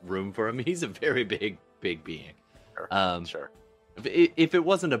make room for him. He's a very big being. Sure. If it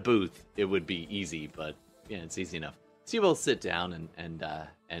wasn't a booth, it would be easy, but yeah, it's easy enough. So you both sit down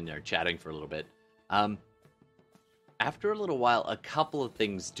and are chatting for a little bit. After a little while, a couple of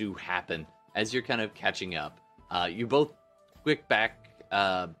things do happen as you're kind of catching up. You both, quick back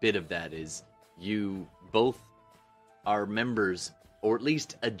bit of that is you both are members, or at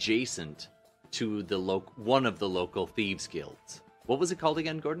least adjacent to one of the local thieves guilds. What was it called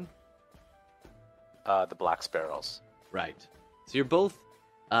again, Gordon? The Black Sparrows. Right. So you're both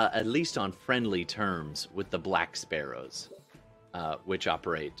at least on friendly terms with the Black Sparrows, which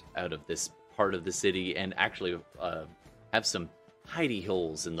operate out of this part of the city and actually have some hidey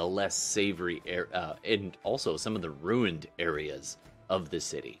holes in the less savory and also some of the ruined areas of the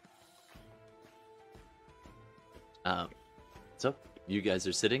city. So you guys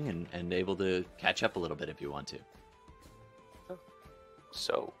are sitting and able to catch up a little bit if you want to.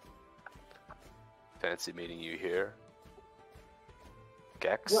 So, fancy meeting you here,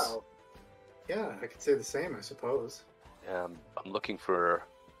 Gex. Well, yeah, I could say the same, I suppose. I'm looking for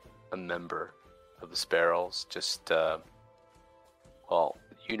a member of the Sparrows. Just, you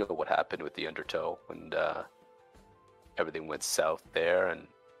know what happened with the Undertow and everything went south there, and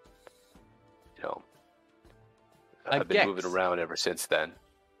I've been moving around ever since then.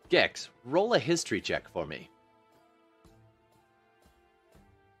 Gex, roll a history check for me.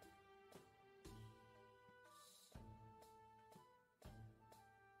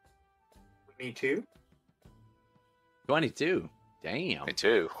 Me too. 22. Damn. Me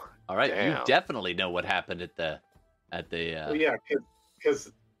too. All right, you Damn. definitely know what happened at the Well, yeah,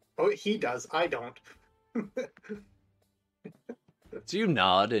 because he does. I don't. So you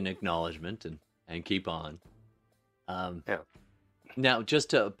nod in acknowledgement and keep on. Yeah. Now,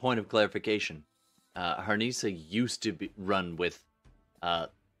 just a point of clarification, Harnisa used to run with,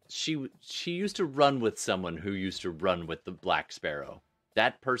 she used to run with someone who used to run with the Black Sparrow.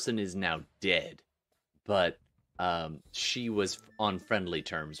 That person is now dead, but she was on friendly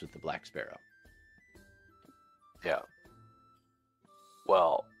terms with the Black Sparrow. Yeah.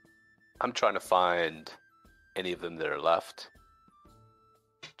 Well, I'm trying to find any of them that are left.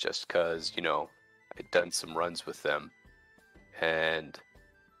 Just because, I'd done some runs with them. And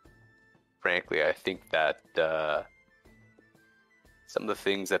frankly, I think that some of the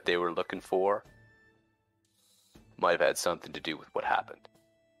things that they were looking for might have had something to do with what happened.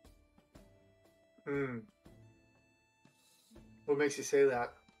 What makes you say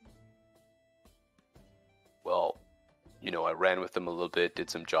that? Well, I ran with them a little bit, did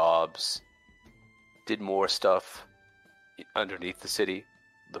some jobs, did more stuff underneath the city,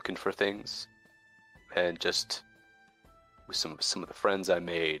 looking for things, and just with some of the friends I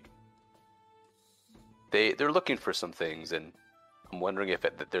made, they're looking for some things, and I'm wondering if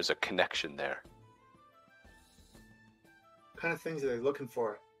that there's a connection there. What kind of things are they looking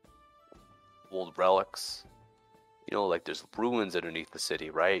for? Old relics. Like there's ruins underneath the city,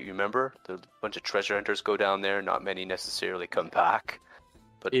 right? You remember? There's a bunch of treasure hunters go down there. Not many necessarily come back.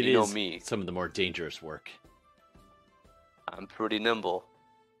 But It you know is me. some of the more dangerous work. I'm pretty nimble.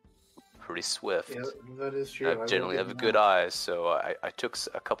 Pretty swift. Yeah, that is true. I generally have a good eye, so I took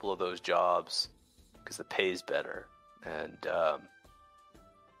a couple of those jobs because the pay's better. And,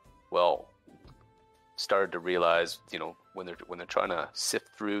 started to realize, when they're trying to sift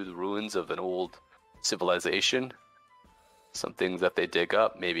through the ruins of an old civilization, some things that they dig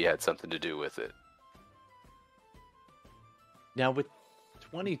up maybe had something to do with it. Now, with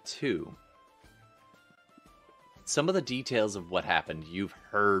 22, some of the details of what happened you've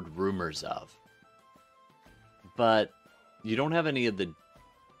heard rumors of, but you don't have any of the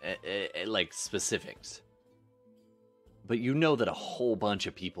specifics. But you know that a whole bunch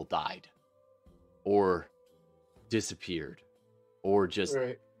of people died, or disappeared, or just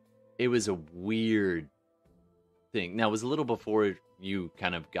Right. It was a weird thing. Now, it was a little before you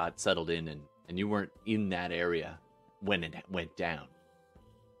kind of got settled in, and you weren't in that area when it went down.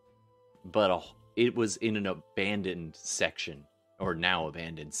 But it was in an abandoned section, or now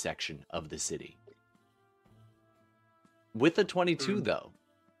abandoned section of the city. With the 22, though,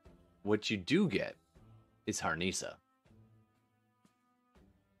 what you do get is Harnisa.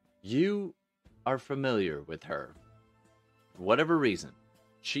 You are familiar with her. For whatever reason,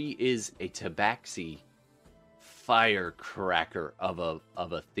 she is a tabaxi firecracker of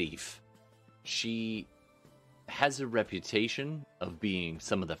a thief. She has a reputation of being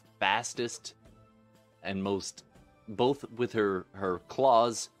some of the fastest and most, both with her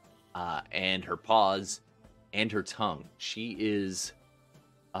claws and her paws and her tongue. She is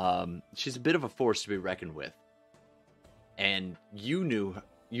she's a bit of a force to be reckoned with. And you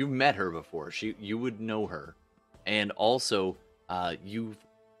met her before. You would know her. And also you've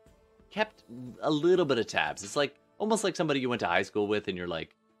kept a little bit of tabs. It's like almost like somebody you went to high school with and you're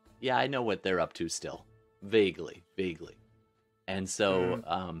like, yeah, I know what they're up to still. Vaguely. And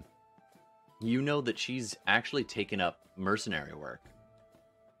so you know that she's actually taken up mercenary work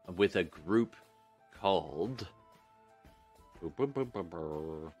with a group called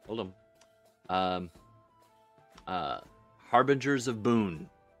hold on. Harbingers of Boon.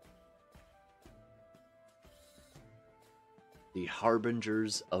 The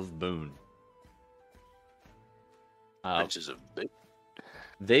Harbingers of Boon. Branches of big.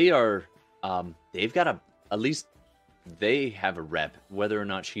 They are, they've got at least they have a rep, whether or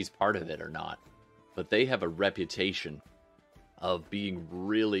not she's part of it or not, but they have a reputation of being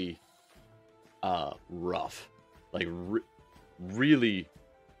really, rough, like really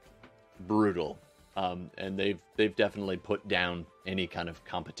brutal. And they've definitely put down any kind of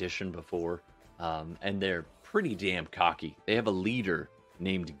competition before, and they're pretty damn cocky. They have a leader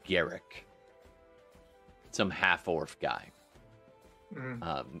named Garrick, some half-orc guy.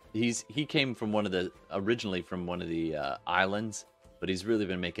 He came from originally from one of the islands, but he's really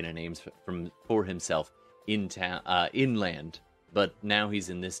been making a name for himself inland. But now he's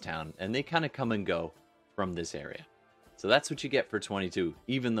in this town, and they kind of come and go from this area. So that's what you get for 22.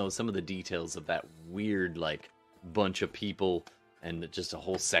 Even though some of the details of that weird bunch of people and just a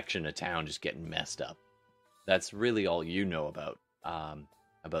whole section of town just getting messed up, that's really all you know about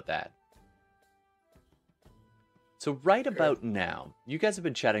that. So right about now, you guys have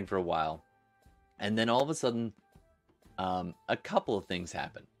been chatting for a while, and then all of a sudden, a couple of things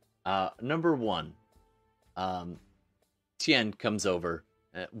happen. Number one, Tien comes over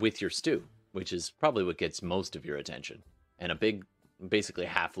with your stew, which is probably what gets most of your attention, and a big, basically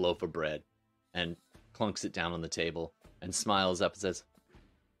half loaf of bread, and clunks it down on the table, and smiles up and says,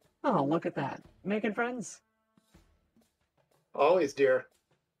 Oh, look at that. Making friends? Always, dear.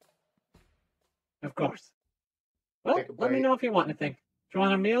 Of course. Well, Take a let me bite. know if you want anything. Do you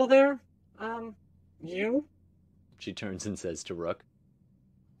want a meal there? You? she turns and says to Rook,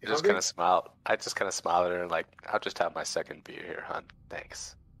 You I just hungry? kind of smile. I just kind of smile at her and like, I'll just have my second beer here, hon.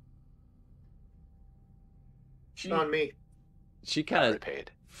 Thanks. It's on me. she kind Already of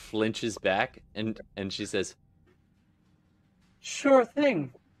paid. flinches back, and she says, Sure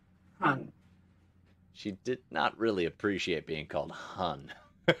thing, hon. she did not really appreciate being called hun,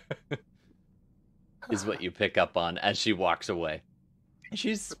 is what you pick up on as she walks away.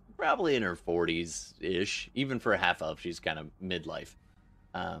 She's probably in her 40s-ish. Even for a half-elf, she's kind of midlife.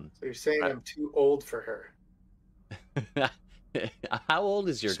 So you're saying Right. I'm too old for her? How old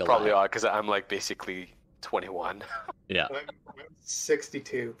is your It's Goliath? probably odd because I'm like basically 21. Yeah. I'm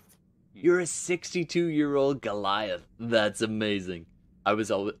 62. You're a 62-year-old Goliath. That's amazing. I was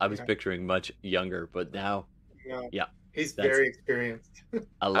Yeah. picturing much younger, but now No, Yeah, he's that's- very experienced. I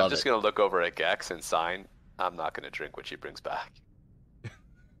I'm love just it. gonna look over at Gex and sign. I'm not gonna drink what she brings back.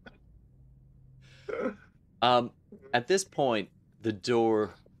 At this point, the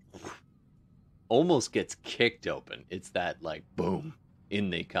door almost gets kicked open. It's that like boom, in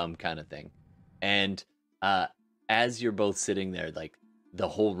they come kind of thing. And as you're both sitting there, like the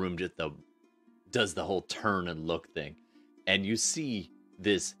whole room just does the whole turn and look thing, and you see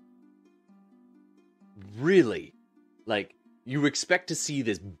this really, like, you expect to see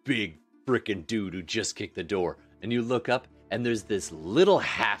this big freaking dude who just kicked the door, and you look up and there's this little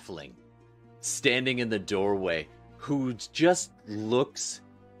halfling standing in the doorway who just looks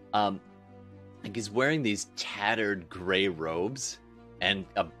like he's wearing these tattered gray robes and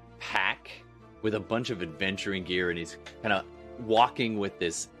a pack with a bunch of adventuring gear, and he's kind of walking with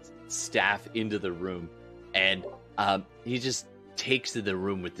this staff into the room, and he just takes to the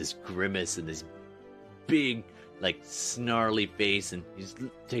room with this grimace and this big, like, snarly face, and he just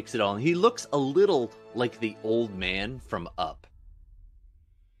takes it all. And he looks a little like the old man from Up.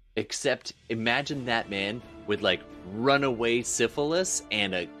 Except imagine that man with like runaway syphilis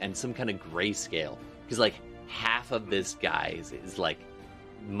and some kind of grayscale, because like half of this guy is like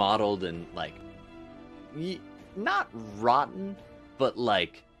modeled and like not rotten, but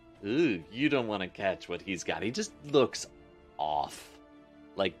like, ooh, you don't want to catch what he's got. He just looks off,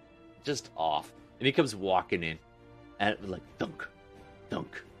 like just off. And he comes walking in, and like thunk,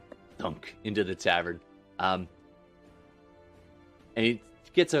 thunk, thunk into the tavern, and he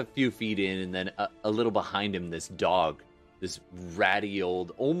gets a few feet in, and then a little behind him, this dog, this ratty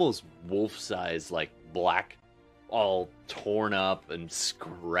old, almost wolf-sized, like black, all torn up and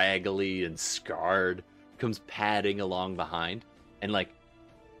scraggly and scarred, comes padding along behind, and like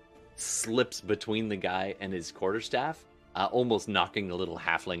slips between the guy and his quarterstaff, almost knocking the little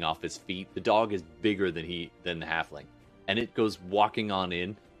halfling off his feet. The dog is bigger than the halfling, and it goes walking on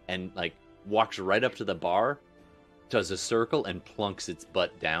in and like walks right up to the bar, does a circle, and plunks its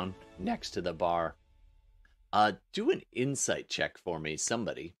butt down next to the bar. Do an insight check for me,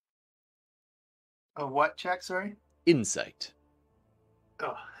 somebody. A what check, sorry? Insight.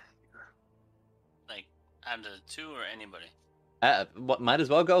 Oh, Like, out of the two or anybody? Might as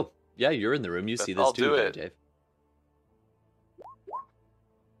well go. Yeah, you're in the room. You see this I'll too, do there, it. Dave.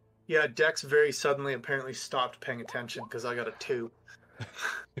 yeah, Dex very suddenly apparently stopped paying attention because I got a 2.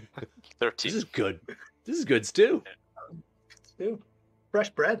 13. This is good. This is good stew. 2. Fresh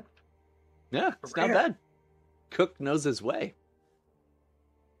bread. Yeah, it's not Rare. bad. Cook knows his way.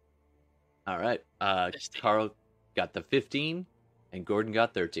 All right. 15. Carl got the 15, and Gordon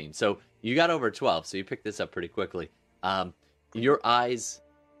got 13. So you got over 12, so you picked this up pretty quickly. Your eyes,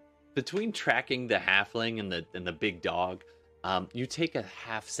 between tracking the halfling and the big dog, you take a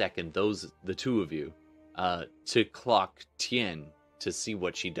half second, the two of you, to clock Tien to see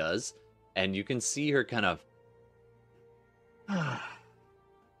what she does, and you can see her kind of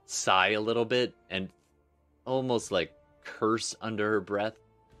sigh a little bit and almost like curse under her breath.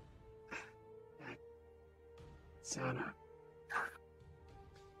 Sana.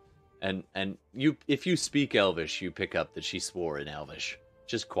 And you, if you speak Elvish, you pick up that she swore in Elvish,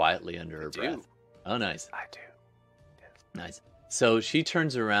 just quietly under her do. breath. Oh, nice. I do. Nice. So she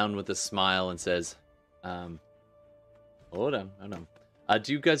turns around with a smile and says, hold on.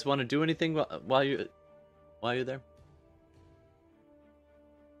 Do you guys want to do anything while you're there?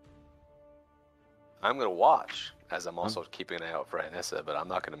 I'm going to watch, as I'm also keeping an eye out for Anissa, but I'm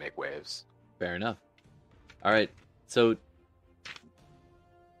not going to make waves. Fair enough. All right, so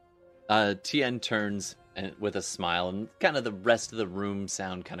Tien turns and with a smile, and kind of the rest of the room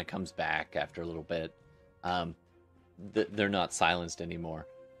sound kind of comes back after a little bit. They're not silenced anymore,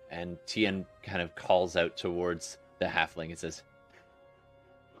 and Tien kind of calls out towards the halfling and says,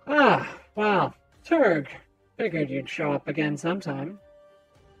 Ah, well, Turg. Figured you'd show up again sometime.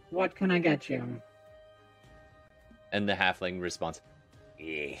 What can I get you? and the halfling responds,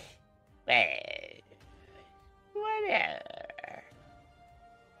 whatever.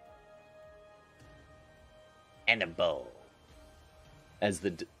 And a bowl. As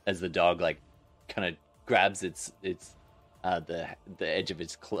the dog like kind of grabs its the edge of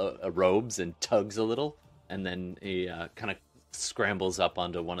its robes and tugs a little, and then he kind of scrambles up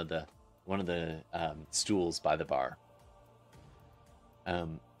onto one of the stools by the bar.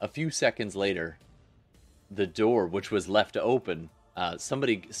 A few seconds later, the door, which was left open,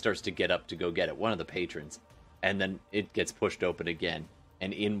 somebody starts to get up to go get it, one of the patrons, and then it gets pushed open again,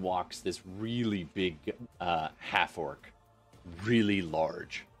 and in walks this really big half-orc, really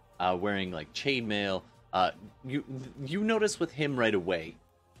large, wearing like chainmail. You notice with him right away,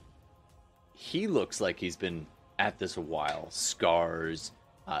 he looks like he's been at this a while. Scars,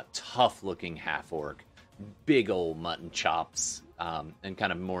 tough-looking half-orc, big old mutton chops, and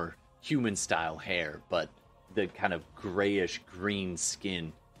kind of more human-style hair, but the kind of grayish-green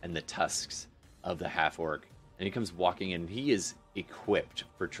skin and the tusks of the half-orc. And he comes walking in. He is equipped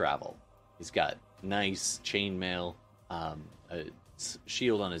for travel. He's got nice chainmail, a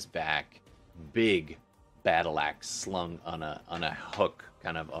shield on his back, big battle axe slung on a hook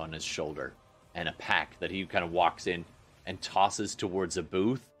kind of on his shoulder, and a pack that he kind of walks in and tosses towards a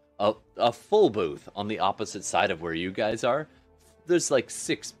booth, a full booth on the opposite side of where you guys are. There's like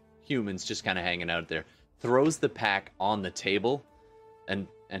 6 humans just kind of hanging out there. Throws the pack on the table and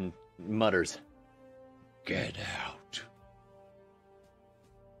mutters, "Get out."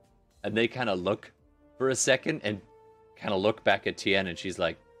 And they kind of look for a second and kind of look back at Tien, and she's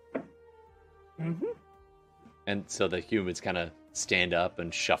like, Mm-hmm. And so the humans kind of stand up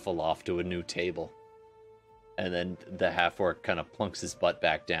and shuffle off to a new table. And then the half-orc kind of plunks his butt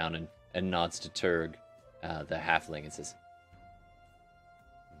back down and nods to Turg, the halfling, and says,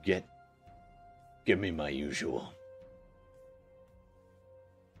 Give me my usual.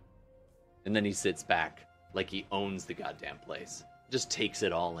 And then he sits back like he owns the goddamn place. Just takes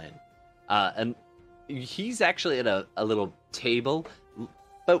it all in. And he's actually at a little table,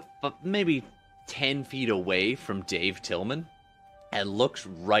 but maybe 10 feet away from Dave Tillman, and looks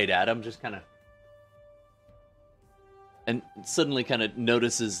right at him, just kind of, and suddenly kind of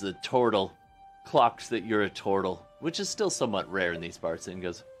notices the Tortle, clocks that you're a Tortle, which is still somewhat rare in these parts, and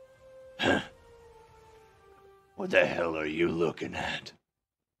goes, "Huh. What the hell are you looking at?"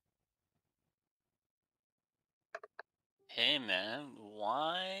 Hey man,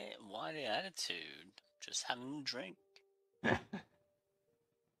 why the attitude? Just having a drink.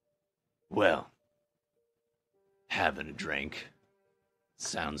 Well, having a drink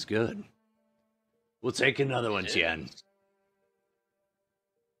sounds good. We'll take another one, Tien.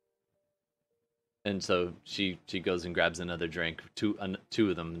 And so she goes and grabs another drink, two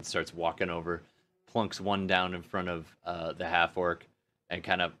of them, and starts walking over, plunks one down in front of the half-orc, and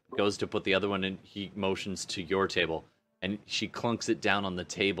kind of goes to put the other one in. He motions to your table, and she clunks it down on the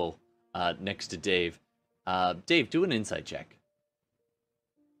table next to Dave. Dave, do an insight check.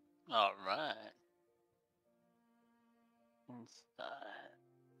 All right. Inside.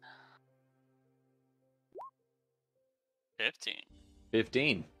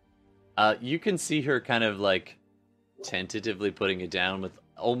 15. You can see her kind of like tentatively putting it down with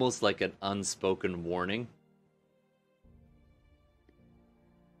almost like an unspoken warning.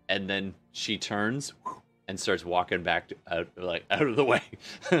 And then she turns and starts walking back out of the way,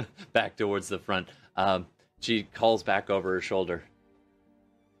 back towards the front. She calls back over her shoulder.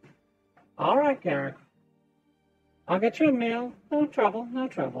 All right, Garrick. I'll get you a meal. No trouble, no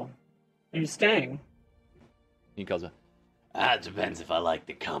trouble. Are you staying? He calls her. It depends if I like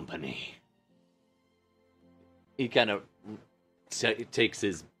the company. He kind of takes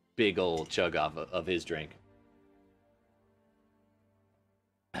his big old chug off of his drink.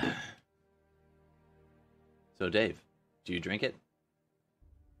 So, Dave, do you drink it?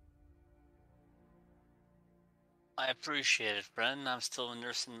 I appreciate it, Brendan. I'm still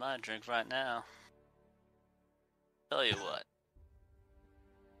nursing my drink right now. Tell you what.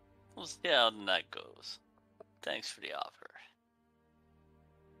 We'll see how the night goes. Thanks for the offer.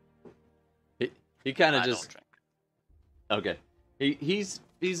 He kind of I just... don't drink. Okay. He's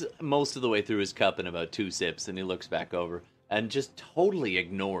he's most of the way through his cup in about 2 sips, and he looks back over and just totally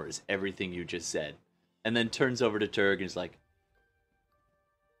ignores everything you just said, and then turns over to Turg and is like,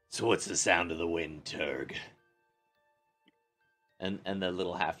 "So what's the sound of the wind, Turg?" And the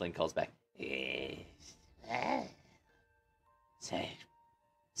little halfling calls back,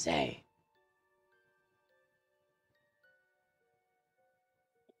 Say.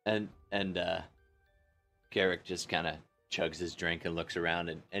 And Garrick just kind of chugs his drink and looks around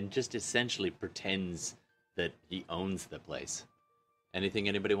and just essentially pretends that he owns the place. Anything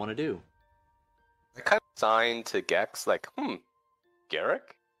anybody want to do? I kind of signed to Gex, like,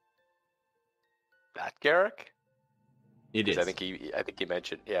 Garrick? That Garrick? It is. I think he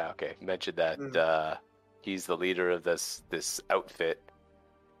mentioned, he mentioned that he's the leader of this outfit,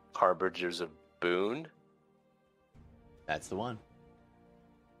 Harbingers of Boon. That's the one.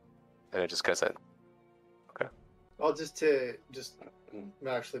 And I just kind of said, okay. Well, just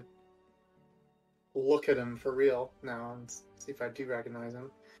actually look at him for real now and see if I do recognize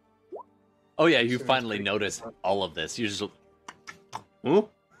him. Oh yeah, you finally notice all of this. You just, and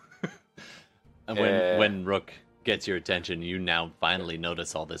when Rook gets your attention, you now finally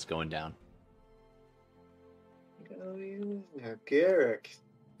notice all this going down. Oh yeah, Garrick.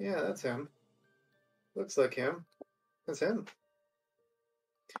 Yeah, that's him. Looks like him. That's him.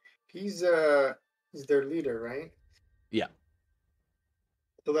 He's their leader, right? Yeah.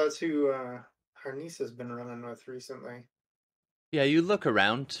 So that's who Harnisa's been running with recently. Yeah, you look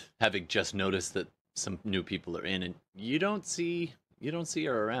around, having just noticed that some new people are in, and you don't see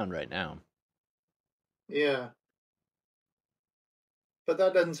her around right now. Yeah. But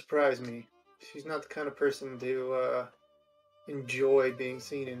that doesn't surprise me. She's not the kind of person to enjoy being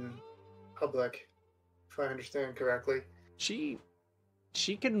seen in public, if I understand correctly. She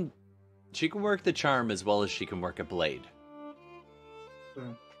can work the charm as well as she can work a blade.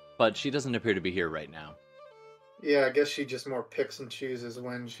 But she doesn't appear to be here right now. Yeah, I guess she just more picks and chooses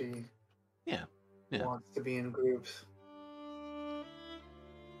when she wants to be in groups.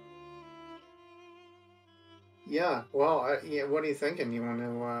 Yeah, well, what are you thinking? You want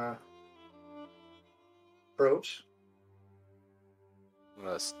to approach?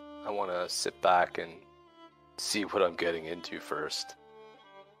 I want to sit back and see what I'm getting into first.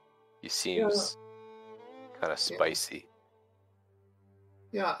 He seems kind of spicy.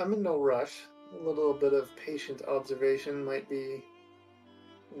 Yeah, I'm in no rush. A little bit of patient observation might be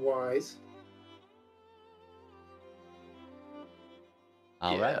wise.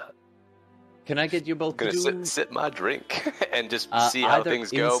 All right. Can I get you both to do... sip my drink and just see how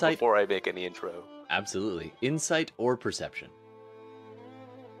things go before I make any intro? Absolutely. Insight or perception?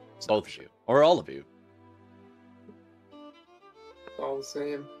 Both of you. Or all of you. All the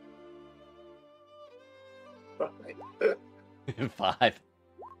same. 5.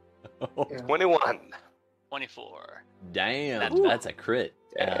 21. 24. Damn, that's a crit.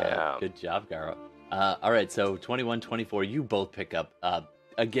 Damn. Good job, Garo. All right, so 21, 24, you both pick up.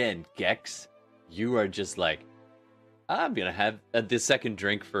 Again, Gex, you are just like, I'm going to have the second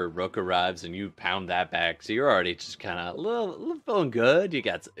drink for Rook arrives, and you pound that back. So you're already just kind of a little feeling good. You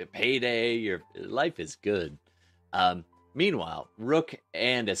got a payday. Your life is good. Meanwhile, Rook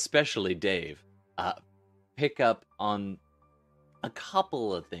and especially Dave pick up on a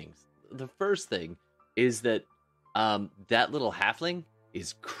couple of things. The first thing is that that little halfling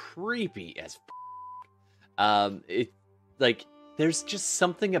is creepy as there's just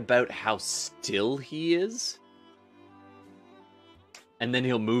something about how still he is, and then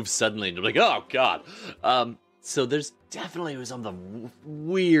he'll move suddenly and you're like, oh god. So there's definitely something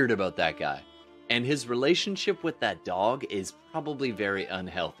weird about that guy, and his relationship with that dog is probably very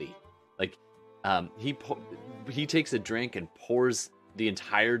unhealthy. Like he takes a drink and pours the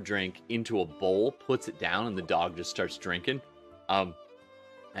entire drink into a bowl, puts it down, and the dog just starts drinking. And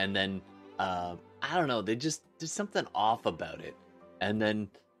then I don't know, there's something off about it. And then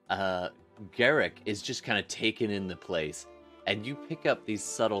Garrick is just kind of taken in the place, and you pick up these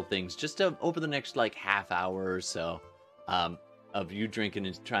subtle things just over the next like half hour or so of you drinking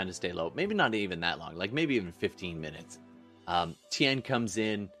and trying to stay low. Maybe not even that long, like maybe even 15 minutes. Tien comes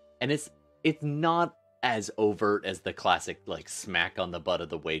in, and it's not as overt as the classic like smack on the butt of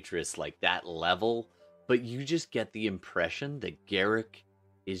the waitress, like that level, but you just get the impression that Garrick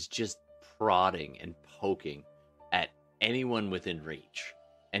is just prodding and poking at anyone within reach,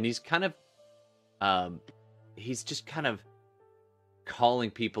 and he's kind of he's just kind of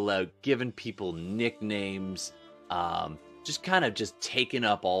calling people out, giving people nicknames, just taking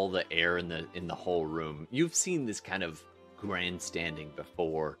up all the air in the whole room. You've seen this kind of grandstanding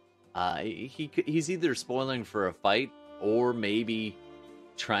before. He's either spoiling for a fight or maybe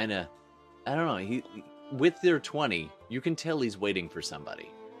trying to, I don't know, he with their 20, you can tell he's waiting for somebody,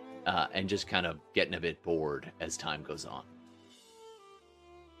 and just kind of getting a bit bored as time goes on.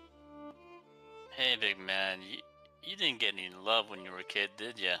 Hey, big man, you didn't get any love when you were a kid,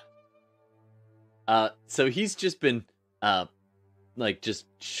 did ya? So he's just been, like, just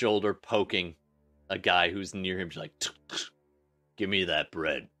shoulder poking a guy who's near him, just like, give me that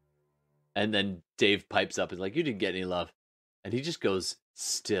bread. And then Dave pipes up and is like, you didn't get any love. And he just goes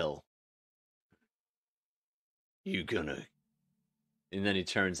still. You gonna... And then he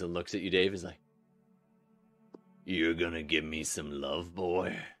turns and looks at you, Dave, is like, you're gonna give me some love,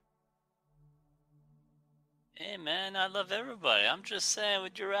 boy? Hey, man, I love everybody. I'm just saying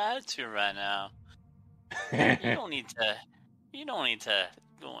with your attitude right now. You don't need to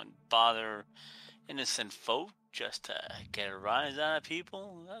go and bother innocent folk just to get a rise out of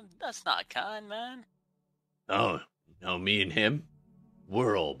people. That's not kind, man. Oh, no, me and him,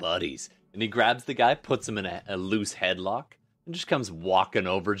 we're all buddies. And he grabs the guy, puts him in a loose headlock, and just comes walking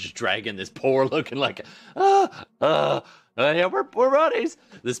over, just dragging this poor looking like, yeah, we're buddies.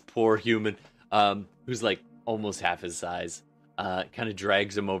 This poor human, who's like almost half his size, kind of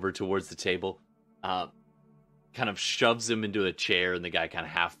drags him over towards the table, kind of shoves him into a chair, and the guy kind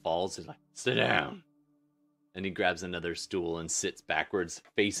of half falls. He's like, sit down. And he grabs another stool and sits backwards,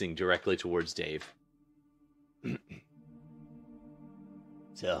 facing directly towards Dave.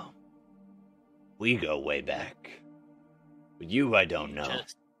 So, we go way back. With you, I don't know.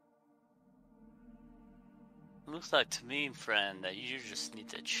 Looks like to me, friend, that you just need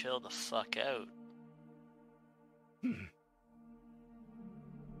to chill the fuck out.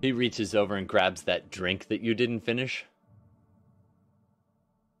 He reaches over and grabs that drink that you didn't finish.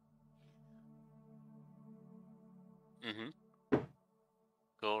 Mm-hmm.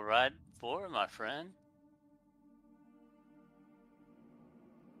 Go right for it, my friend.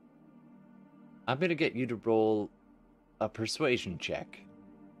 I'm gonna get you to roll a persuasion check.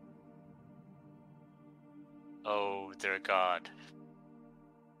 Oh, dear God.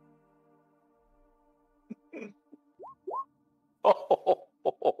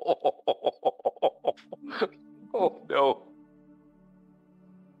 Oh no.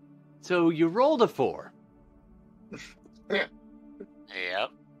 So you rolled a 4. Yep.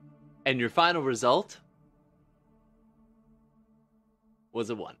 And your final result was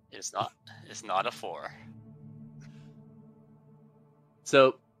a 1. It's not a 4.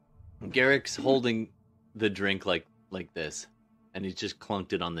 So Garrick's holding the drink like this, and he's just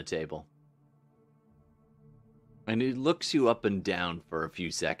clunked it on the table. And he looks you up and down for a few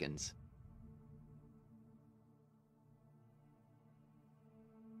seconds.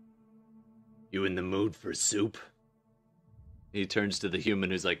 You in the mood for soup? He turns to the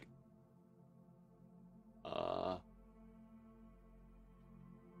human who's like,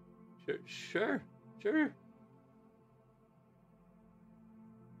 Sure.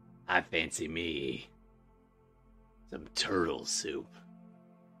 I fancy me some turtle soup.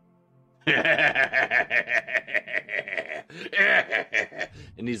 And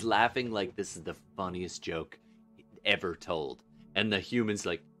he's laughing like this is the funniest joke ever told. And the human's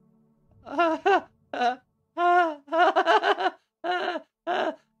like,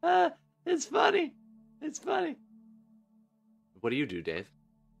 it's funny. What do you do, Dave?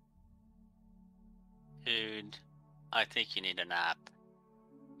 Dude, I think you need a nap.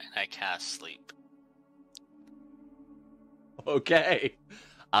 And I cast sleep. Okay.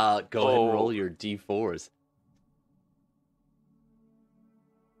 Go ahead and roll your d4s.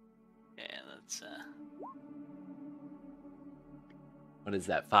 Yeah, let's What is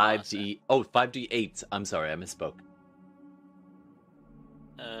that? 5d8s. I'm sorry, I misspoke.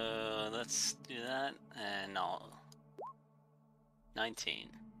 Let's do that. And no. 19.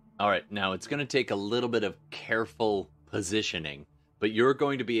 All right, now it's going to take a little bit of careful positioning, but you're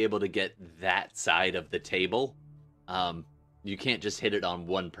going to be able to get that side of the table. You can't just hit it on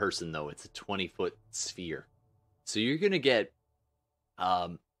one person, though. It's a 20-foot sphere. So you're going to get,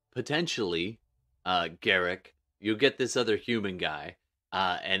 potentially, Garrick, you'll get this other human guy,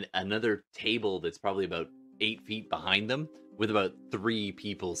 and another table that's probably about 8 feet behind them, with about 3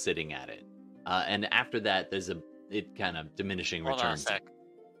 people sitting at it. And after that, there's it kind of diminishing returns. Hold on a sec.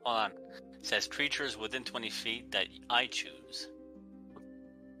 Hold on. It says creatures within 20 feet that I choose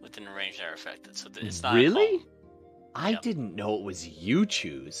within the range that are affected. So it's not really? I Yep. didn't know it was you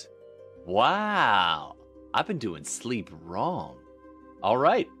choose. Wow. I've been doing sleep wrong. All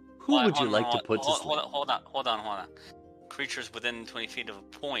right. Who would you like to put to sleep? Hold on. Creatures within 20 feet of a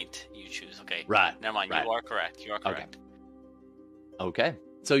point you choose. Okay. Right. Never mind. right. You are correct. Okay.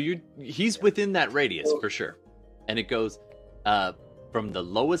 So he's within that radius for sure. And it goes, from the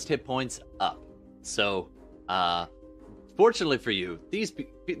lowest hit points up. So, fortunately for you,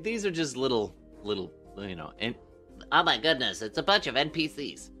 these are just little, and oh my goodness, it's a bunch of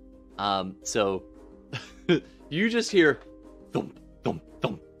NPCs. So you just hear thump, thump,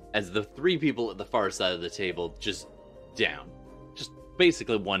 thump as the three people at the far side of the table just down. Just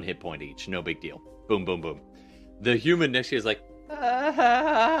basically 1 hit point each, no big deal. Boom, boom, boom. The human next to you is like,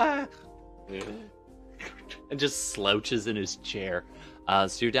 and just slouches in his chair.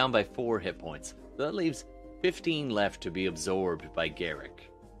 So you're down by 4 hit points. That leaves 15 left to be absorbed by Garrick.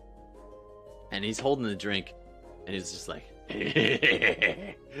 And he's holding the drink, and he's just like,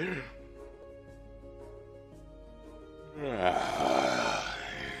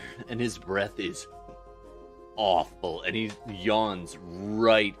 and his breath is awful, and he yawns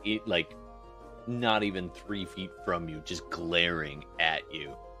right, like, not even 3 feet from you, just glaring at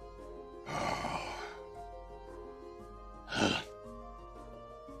you.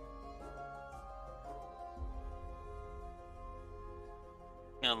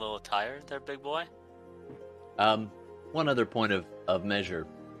 You a little tired there, big boy? One other point of measure.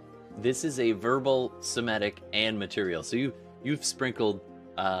 This is a verbal, somatic, and material. So you've sprinkled,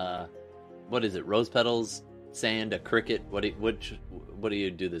 what is it? Rose petals, sand, a cricket. What do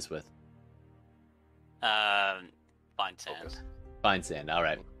you do this with? Fine sand. Focus. Fine sand. All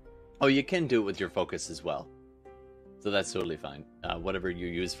right. Oh, you can do it with your focus as well. So that's totally fine. Whatever you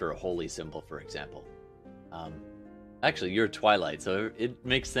use for a holy symbol, for example. Actually, you're Twilight, so it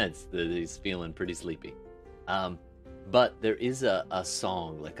makes sense that he's feeling pretty sleepy. But there is a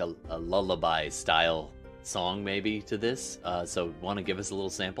song, like a lullaby style song maybe to this. So want to give us a little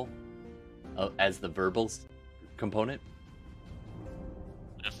sample as the verbal component?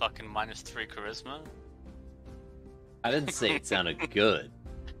 A fucking -3 charisma. I didn't say it sounded good.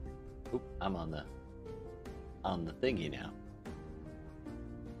 Oop, I'm on the thingy now.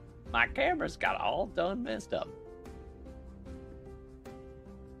 My camera's got all done messed up.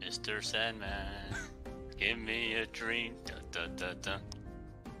 Mr. Sandman, give me a dream. Dun, dun, dun, dun.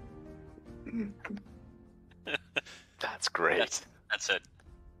 That's great. That's it.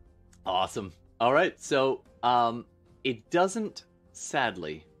 Awesome. All right, so it doesn't.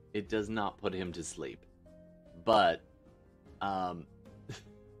 Sadly, it does not put him to sleep, but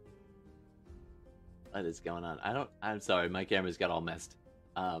what is going on? I'm sorry, my camera's got all messed.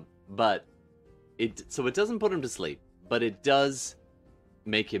 But it doesn't put him to sleep, but it does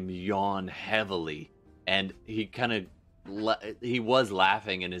make him yawn heavily, and he kind of he was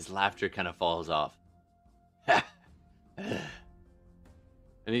laughing, and his laughter kind of falls off. And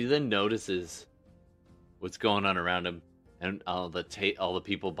he then notices what's going on around him, and all the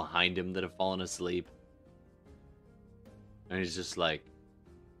people behind him that have fallen asleep, and he's just like,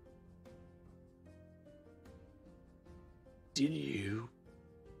 "Did you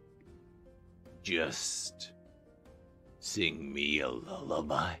just sing me a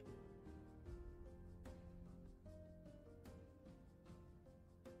lullaby?"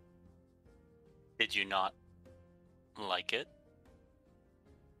 Did you not like it?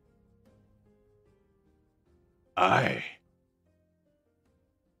 I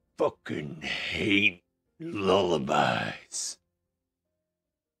fucking hate lullabies.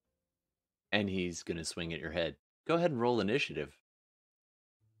 And he's gonna swing at your head. Go ahead and roll initiative.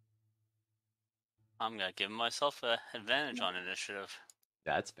 I'm gonna give myself an advantage on initiative.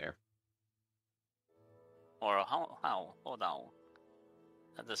 That's fair. Or how? Hold on.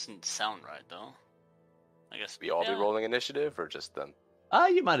 That doesn't sound right, though. I guess We all be rolling initiative, or just them?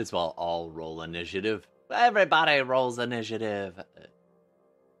 You might as well all roll initiative. Everybody rolls initiative.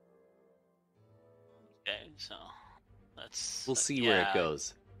 Okay, so We'll see where it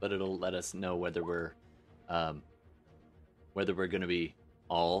goes, but it'll let us know whether we're going to be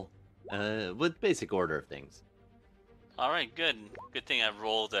all with basic order of things. All right, good. Good thing I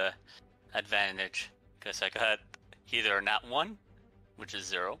rolled a advantage, because I got either a nat 1, which is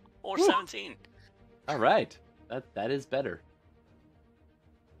 0, or 17. All right, that is better.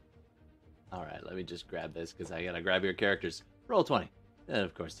 All right, let me just grab this because I gotta grab your characters. Roll 20. That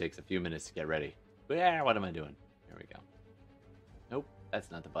of course takes a few minutes to get ready. But yeah, what am I doing? Here we go. Nope,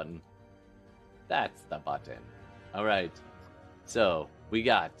 that's not the button. That's the button. All right, so we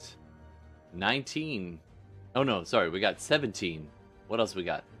got 19. Oh no, sorry, we got 17. What else we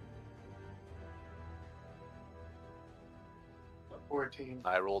got? 14.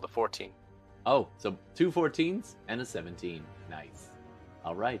 I rolled a 14. Oh, so 2 14s and a 17. Nice.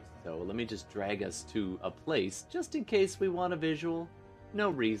 All right, so let me just drag us to a place just in case we want a visual.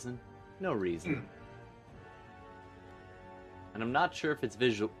 No reason. And I'm not sure if it's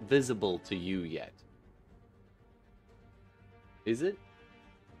visible to you yet. Is it?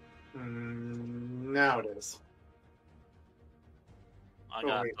 Now it is. I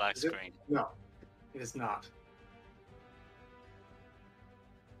got wait, a black is it? screen. No, it is not.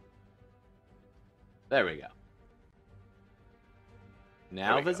 There we go. There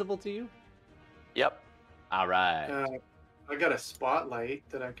Now we go. visible to you? Yep. All right. I got a spotlight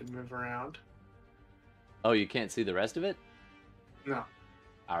that I can move around. Oh, you can't see the rest of it? No.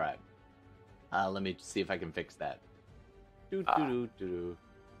 All right. Let me see if I can fix that. Do.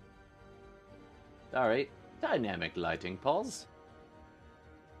 All right. Dynamic lighting pause.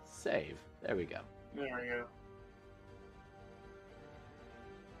 Save. There we go. There we go.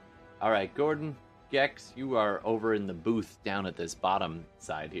 All right, Gordon, Gex, you are over in the booth down at this bottom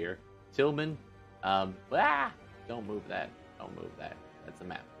side here. Tillman, don't move that. Don't move that. That's a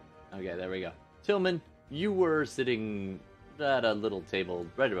map. Okay, there we go. Tillman, you were sitting at a little table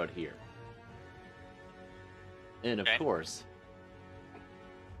right about here. And of Okay. course,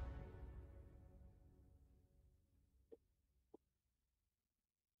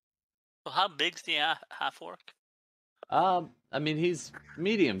 So how big's the half orc? I mean, he's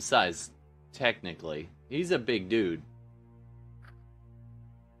medium-sized, technically. He's a big dude.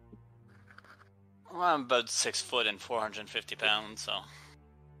 Well, I'm about 6 foot and 450 pounds, so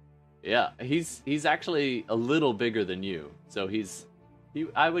Yeah, he's actually a little bigger than you. So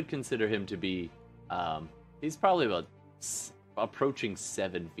I would consider him to be, he's probably about approaching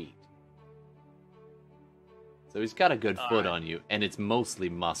 7 feet. So he's got a good foot on you, and it's mostly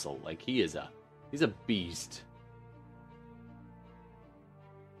muscle. Like he's a beast.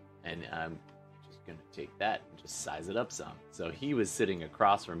 And I'm just gonna take that and just size it up some. So he was sitting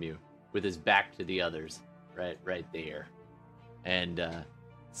across from you with his back to the others, right there. And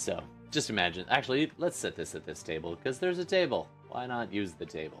so just imagine. Actually, let's set this at this table because there's a table. Why not use the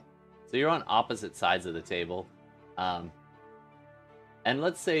table? So you're on opposite sides of the table. And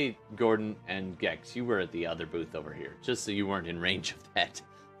let's say Gordon and Gex, you were at the other booth over here, just so you weren't in range of that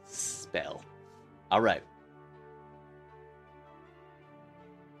spell. All right.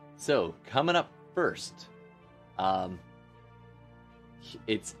 So coming up first,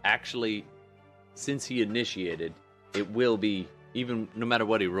 it's actually, since he initiated, it will be, even no matter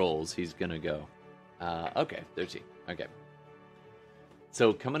what he rolls, he's gonna go. Okay, 13. Okay.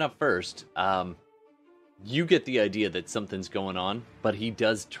 So coming up first, you get the idea that something's going on, but he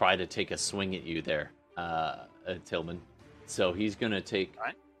does try to take a swing at you there, Tillman. So he's gonna take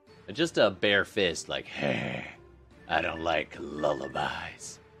just a bare fist, like, hey, I don't like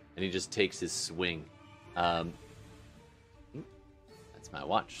lullabies. And he just takes his swing. That's my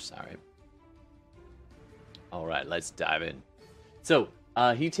watch, sorry. All right, let's dive in. So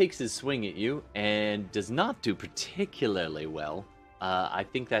he takes his swing at you and does not do particularly well. I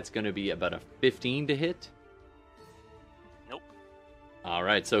think that's going to be about a 15 to hit. nope. All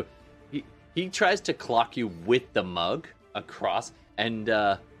right, so he tries to clock you with the mug across, and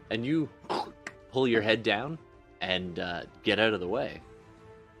you pull your head down and get out of the way.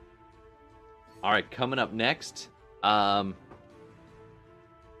 All right, coming up next, all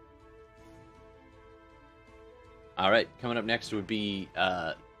right, coming up next would be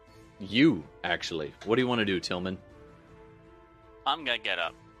you, actually. What do you want to do, Tillman? I'm gonna get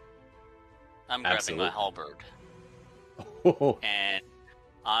up. I'm grabbing Absolutely. my halberd, and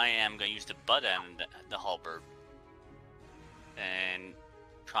I am gonna use the butt end of the halberd and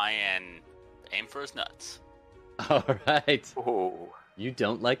try and aim for his nuts. All right. Oh. You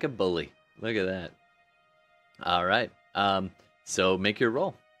don't like a bully. Look at that. All right. So make your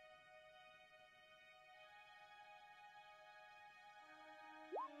roll.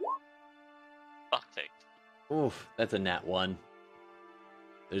 Fuck sake. Oof, that's a nat 1.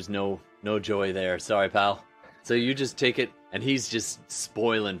 There's no joy there. Sorry, pal. So you just take it, and he's just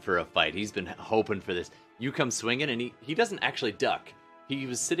spoiling for a fight. He's been hoping for this. You come swinging, and he doesn't actually duck. He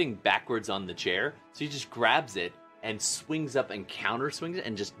was sitting backwards on the chair, so he just grabs it and swings up and counter swings it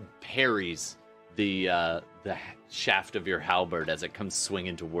and just parries the shaft of your halberd as it comes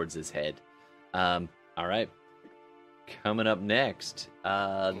swinging towards his head. All right. Coming up next,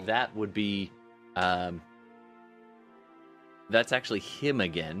 that would be... that's actually him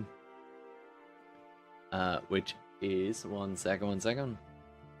again. Which is... One second.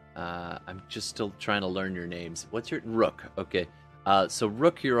 I'm just still trying to learn your names. What's your... Rook. Okay. So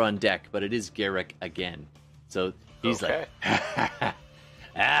Rook, you're on deck, but it is Garrick again. So he's Okay. like...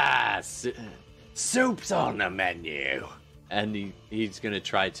 soup's on the menu. And he's going to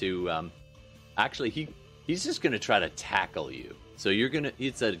try to... actually, he's just going to try to tackle you. So you're going to...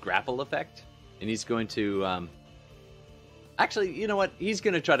 It's a grapple effect. And he's going to... actually, you know what? He's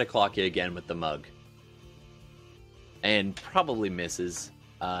going to try to clock you again with the mug. and probably misses.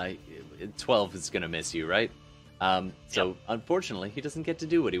 12 is going to miss you, right? So unfortunately, he doesn't get to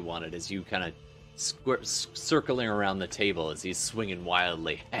do what he wanted as you kind of circling around the table as he's swinging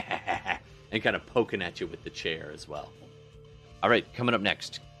wildly and kind of poking at you with the chair as well. All right, coming up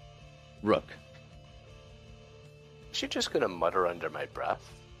next, Rook. She's just going to mutter under my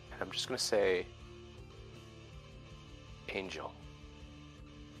breath. And I'm just going to say, Angel,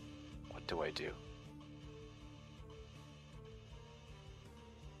 what do I do?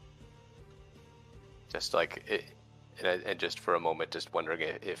 Just like it, and just for a moment, just wondering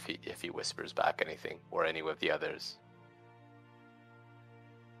if he whispers back anything or any of the others.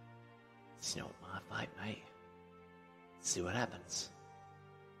 It's not my fight, mate. See what happens.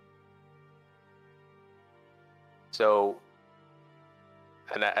 So,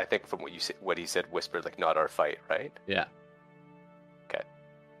 and I think from what he said, whispered, like, not our fight, right? Yeah. Okay.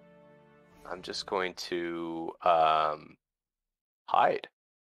 I'm just going to hide.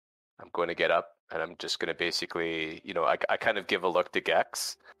 I'm going to get up, and I'm just going to basically, I kind of give a look to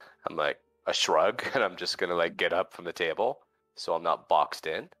Gex. I'm like, a shrug, and I'm just going to, like, get up from the table so I'm not boxed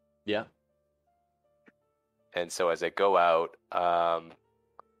in. Yeah. And so as I go out, I'm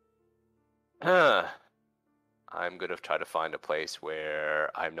going to try to find a place where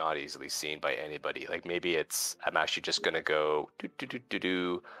I'm not easily seen by anybody. Like, maybe I'm actually just going to go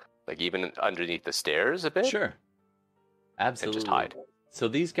like even underneath the stairs a bit. Sure. Absolutely. And just hide. So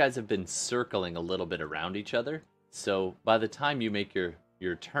these guys have been circling a little bit around each other. So by the time you make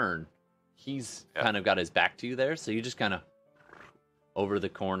your turn, he's kind of got his back to you there. So you just kind of over the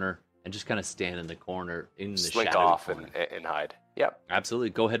corner and just kind of stand in the corner in the slink shadow off corner. and hide. Yep.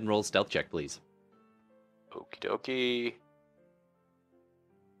 Absolutely. Go ahead and roll a stealth check, please. Okie dokie.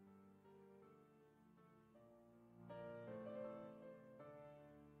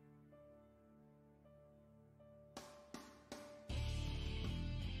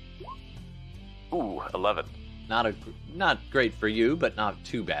 Ooh, 11. Not great for you, but not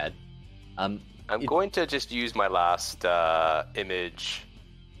too bad. I'm going to just use my last image,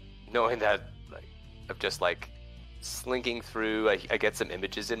 knowing that of just like slinking through. I get some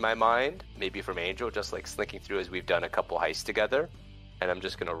images in my mind, maybe from Angel, just like slinking through as we've done a couple heists together, and I'm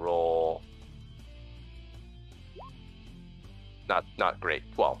just gonna roll. Not great.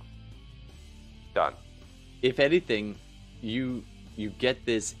 Well, done. If anything, you get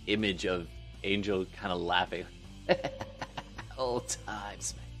this image of Angel kind of laughing. Old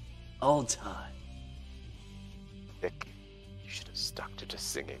times, man. Old time. Nick, you should have stuck to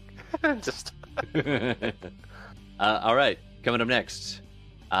just singing. Just. All right, coming up next.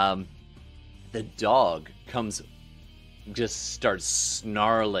 The dog just starts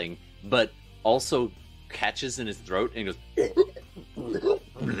snarling, but also catches in his throat and goes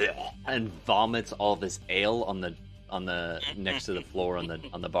and vomits all this ale on the next to the floor on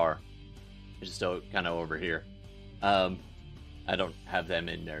the bar. Just kind of over here. I don't have them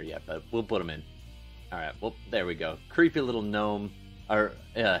in there yet, but we'll put them in. All right, well, there we go. Creepy little gnome or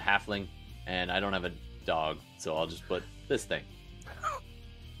halfling, and I don't have a dog, so I'll just put this thing.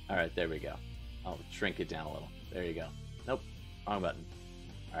 All right, there we go. I'll shrink it down a little. There you go. Nope, wrong button.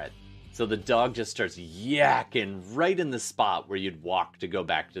 All right, so the dog just starts yakking right in the spot where you'd walk to go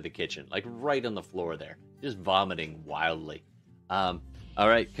back to the kitchen, like right on the floor there, just vomiting wildly. All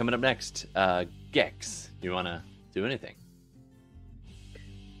right, coming up next, Gex, you want to do anything?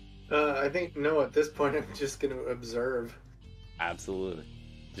 I think no. At this point, I'm just going to observe. Absolutely.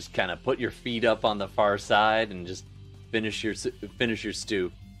 Just kind of put your feet up on the far side and just finish your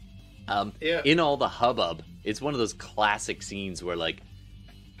stew. In all the hubbub, it's one of those classic scenes where like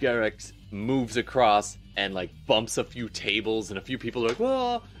Garrix moves across and like bumps a few tables and a few people are like,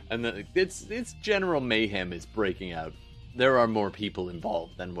 whoa, and then it's general mayhem is breaking out. There are more people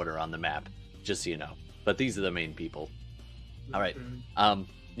involved than what are on the map, just so you know. But these are the main people. All right.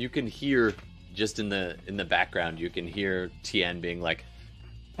 You can hear just in the background, you can hear Tien being like,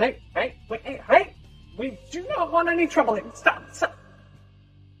 Hey! We do not want any trouble here. Stop!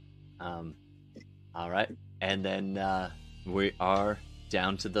 All right. And then we are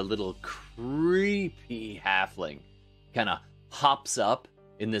down to the little creepy halfling. Kind of hops up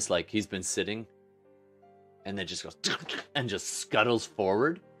in this, like, he's been sitting, and then just goes, and just scuttles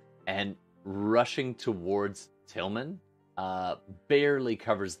forward, and rushing towards Tillman, barely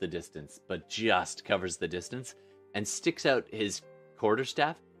covers the distance, but just covers the distance, and sticks out his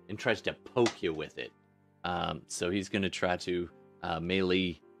quarterstaff and tries to poke you with it. So he's going to try to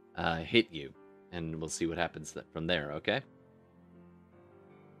melee hit you, and we'll see what happens from there, okay?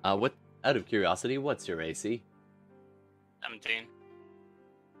 What? Out of curiosity, what's your AC? 17.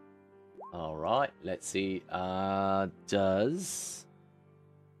 All right, let's see. Does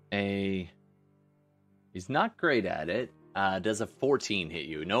a... He's not great at it. Does a 14 hit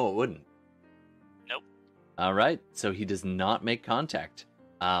you? No, it wouldn't. Nope. All right, so he does not make contact.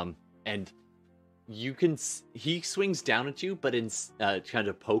 And you can... He swings down at you, but trying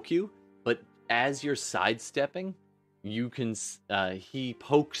to poke you. But as you're sidestepping, you can... he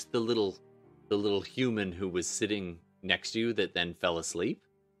pokes the little human who was sitting next to you that then fell asleep.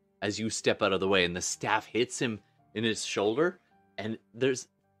 As you step out of the way, and the staff hits him in his shoulder, and there's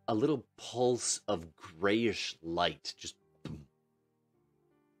a little pulse of grayish light, just boom.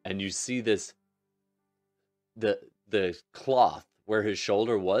 And you see this, the cloth where his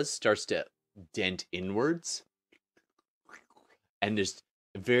shoulder was starts to dent inwards, and just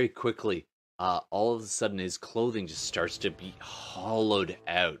very quickly, all of a sudden his clothing just starts to be hollowed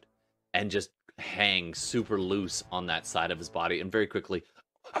out and just hang super loose on that side of his body, and very quickly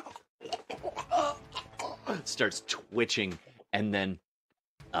starts twitching, and then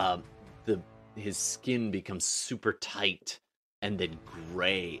his skin becomes super tight and then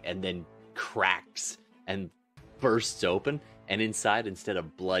gray and then cracks and bursts open, and inside, instead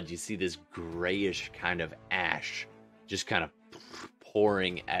of blood, you see this grayish kind of ash just kind of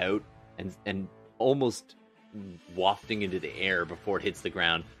pouring out and almost wafting into the air before it hits the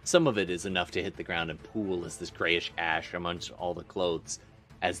ground. Some of it is enough to hit the ground and pool as this grayish ash amongst all the clothes,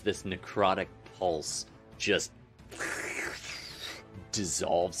 as this necrotic pulse just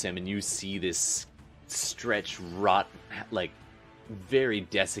dissolves him, and you see this stretched, rot, like very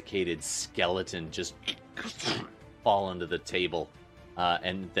desiccated skeleton just fall onto the table,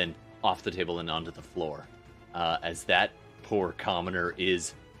 and then off the table and onto the floor, as that poor commoner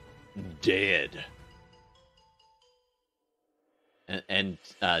is dead. And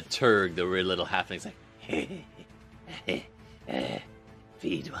Turg, the weird little halfling's like,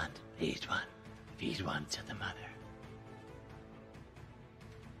 feed one to the mother.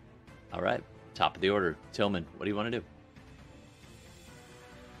 All right, top of the order. Tillman, what do you want to do?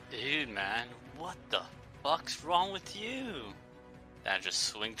 Dude, man, what the fuck's wrong with you? I just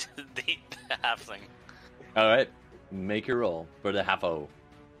swing to the halfling. All right, make your roll for the half-o.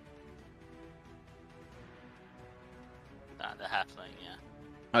 The halfling,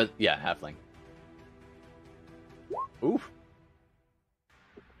 yeah. Yeah, halfling. Oof.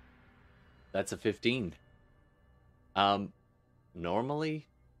 That's a 15. Normally,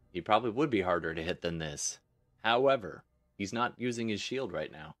 he probably would be harder to hit than this. However, he's not using his shield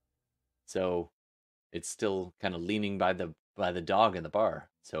right now. So, it's still kind of leaning by the dog in the bar.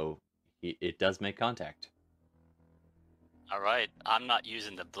 So, it does make contact. Alright, I'm not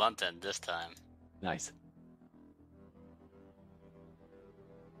using the blunt end this time. Nice.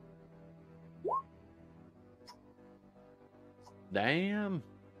 Damn.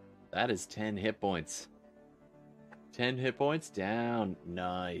 That is 10 hit points. 10 hit points down.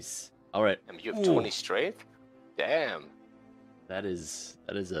 Nice. All right. You have 20 strength? Damn. That is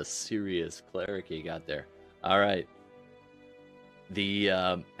a serious cleric you got there. All right. The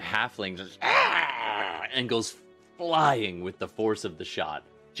halfling just and goes flying with the force of the shot.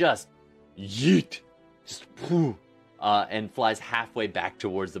 Just yeet. Just and flies halfway back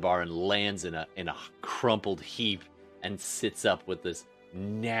towards the bar and lands in a crumpled heap and sits up with this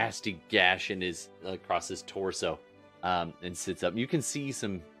nasty gash in across his torso, and sits up. You can see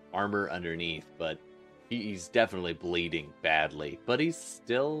some armor underneath, but he's definitely bleeding badly, but he's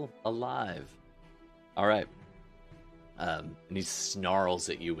still alive. All right. And he snarls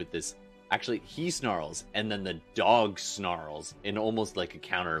at you with this. Actually, he snarls, and then the dog snarls in almost like a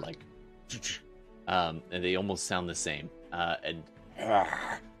counter, like, and they almost sound the same. And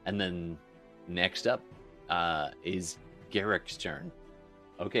then next up is Garrick's turn.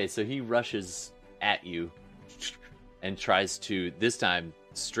 Okay, so he rushes at you and tries to, this time,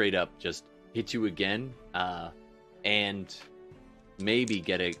 straight up just hit you again, and maybe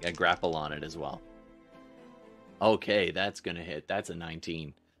get a grapple on it as well. Okay, that's going to hit. That's a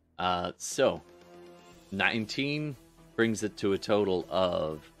 19. So, 19 brings it to a total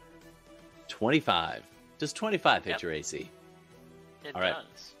of 25. Does 25 hit your AC? It All right.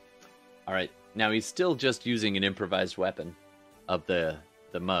 does. All right. Now, he's still just using an improvised weapon of the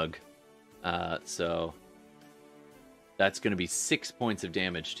mug. So, that's going to be 6 points of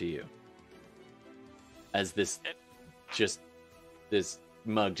damage to you. As this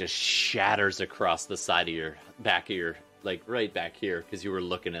mug just shatters across the side of your back of your, like right back here, because you were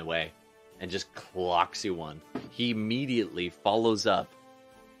looking away, and just clocks you one. He immediately follows up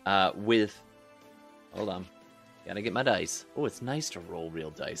with, hold on, gotta get my dice. Oh, it's nice to roll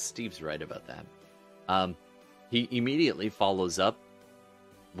real dice. Steve's right about that. He immediately follows up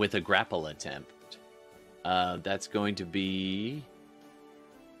with a grapple attempt. That's going to be...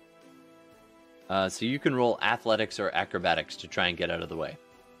 so you can roll athletics or acrobatics to try and get out of the way.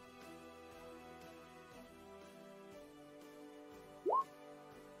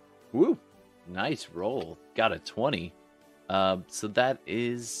 Woo! Nice roll. Got a 20. So that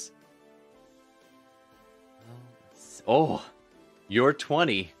is... Oh! Your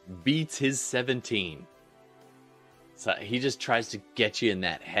 20 beats his 17. So he just tries to get you in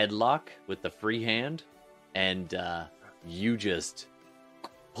that headlock with the free hand, and you just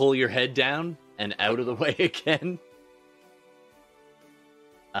pull your head down and out of the way again.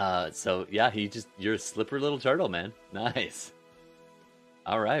 So yeah, you're a slippery little turtle, man. Nice.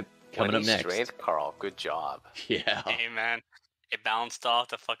 All right, coming up next. Strength, Carl. Good job. Yeah. Hey, man. It balanced off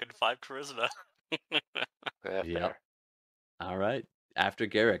the fucking 5 charisma. Yeah, Yep. fair. All right. After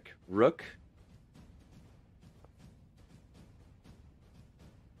Garrick, Rook.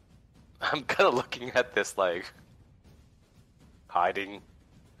 I'm kind of looking at this, like, hiding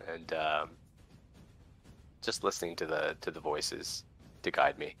and just listening to the voices to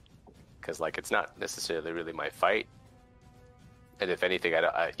guide me, because like it's not necessarily really my fight, and if anything,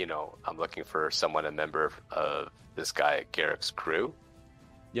 I'm looking for someone, a member of this guy Garrick's crew.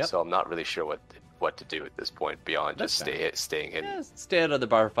 Yep. So I'm not really sure what to do at this point beyond That's just staying hidden. Yeah, stay out of the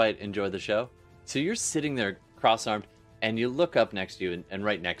bar fight, enjoy the show. So you're sitting there cross-armed, and you look up next to you, and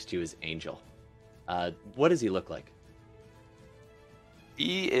right next to you is Angel. What does he look like?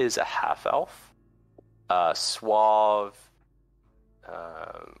 He is a half-elf, suave,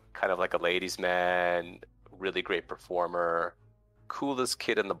 kind of like a ladies' man, really great performer, coolest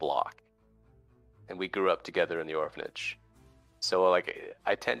kid in the block. And we grew up together in the orphanage. So like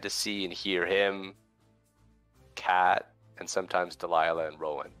I tend to see and hear him, Kat, and sometimes Delilah and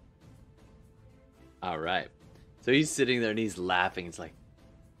Rowan. All right. So he's sitting there and he's laughing. It's like,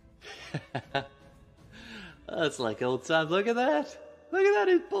 that's like old times. Look at that. Look at that.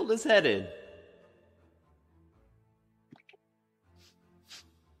 He pulled his head in.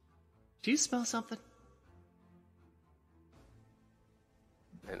 Do you smell something?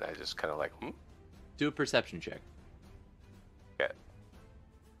 And I just kind of like, Do a perception check. Yeah.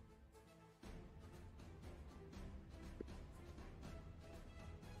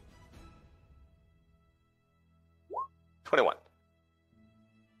 $21.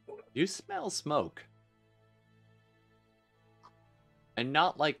 You smell smoke. And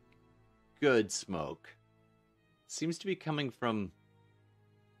not like good smoke. Seems to be coming from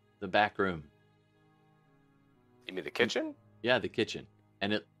the back room. You mean the kitchen? Yeah, the kitchen.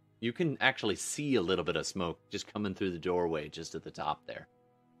 And you can actually see a little bit of smoke just coming through the doorway just at the top there.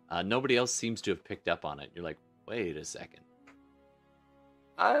 Nobody else seems to have picked up on it. You're like, wait a second.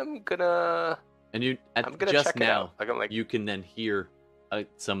 I'm gonna Just check it now, out. Like, I'm like, you can then hear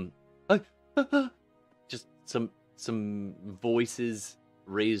some just some voices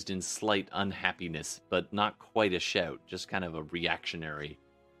raised in slight unhappiness, but not quite a shout, just kind of a reactionary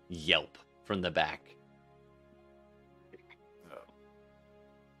yelp from the back.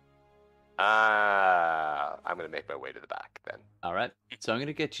 I'm gonna make my way to the back then. All right, so I'm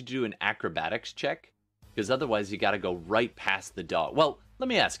gonna get you to do an acrobatics check, because otherwise you got to go right past the dog. Well, let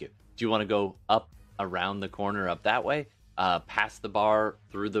me ask you: do you want to go up around the corner, up that way, past the bar,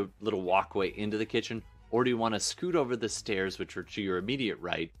 through the little walkway into the kitchen, or do you want to scoot over the stairs, which are to your immediate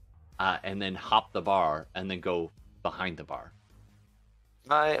right, and then hop the bar and then go behind the bar?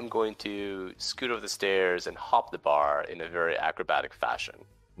 I am going to scoot over the stairs and hop the bar in a very acrobatic fashion.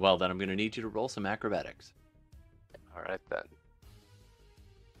 Well, then I'm going to need you to roll some acrobatics. All right, then.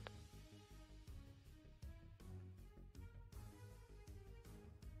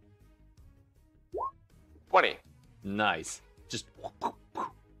 $20. Nice. Just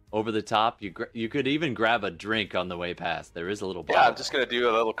over the top. You could even grab a drink on the way past. There is a little bar. Yeah, I'm just going to do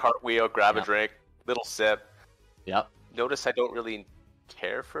a little cartwheel, grab a drink, little sip. Yep. Notice I don't really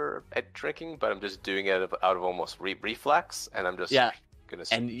care for drinking, but I'm just doing it out of almost reflex, and I'm just gonna.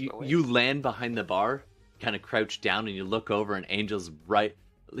 And you land behind the bar, kind of crouch down, and you look over, and Angel's right.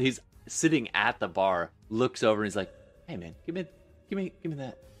 He's sitting at the bar, looks over, and he's like, "Hey, man, give me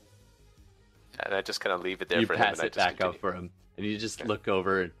that." And I just kind of leave it there you for him, pass and I it just back continue. out for him, and you just look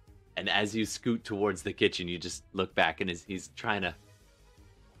over, and as you scoot towards the kitchen, you just look back, and he's trying to,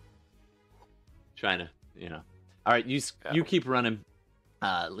 All right, you keep running,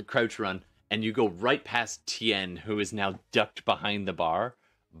 crouch run, and you go right past Tien, who is now ducked behind the bar,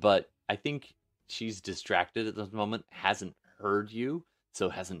 but I think she's distracted at this moment, hasn't heard you, so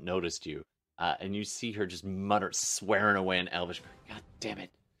hasn't noticed you, and you see her just mutter, swearing away in Elvish. God damn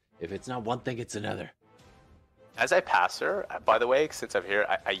it! If it's not one thing, it's another. As I pass her, by the way, since I'm here,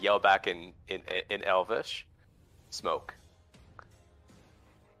 I yell back in Elvish, smoke.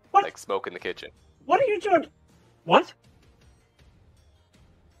 What? Like smoke in the kitchen. What are you doing? What?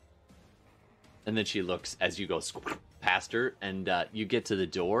 And then she looks as you go past her, and you get to the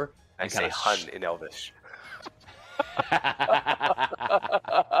door. I And say kinda hun in Elvish.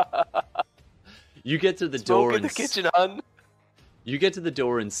 You get to the Smoke door in the kitchen, hun. You get to the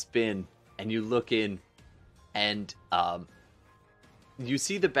door and spin, and you look in, and you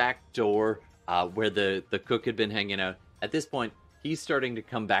see the back door where the cook had been hanging out. At this point, he's starting to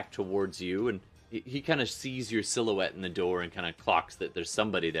come back towards you, and he kind of sees your silhouette in the door and kind of clocks that there's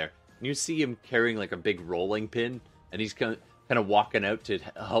somebody there. And you see him carrying like a big rolling pin, and he's kind of walking out to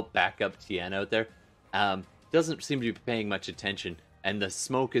help back up Tien out there. Doesn't seem to be paying much attention, and the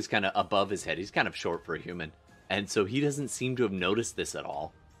smoke is kind of above his head. He's kind of short for a human, and so he doesn't seem to have noticed this at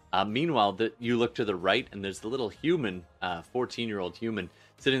all. Meanwhile, you look to the right, and there's the little human, 14-year-old human,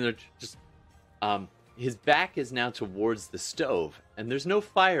 sitting there just... his back is now towards the stove, and there's no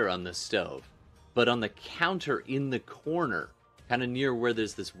fire on the stove. But on the counter in the corner, kind of near where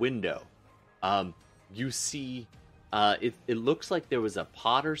there's this window, you see... it looks like there was a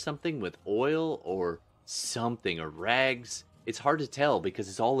pot or something with oil or something, or rags. It's hard to tell because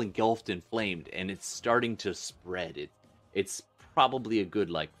it's all engulfed and flamed, and it's starting to spread. It's probably a good,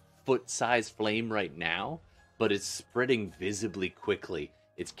 like, foot-size flame right now, but it's spreading visibly quickly.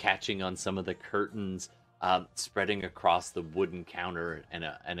 It's catching on some of the curtains, spreading across the wooden counter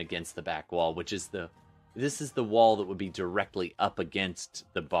and against the back wall, which is this is the wall that would be directly up against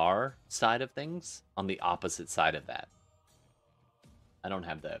the bar side of things, on the opposite side of that. I don't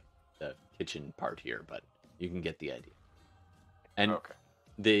have the kitchen part here, but you can get the idea. And Okay.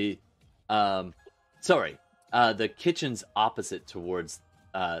 the kitchen's opposite towards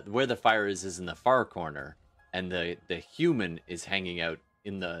where the fire is in the far corner, and the human is hanging out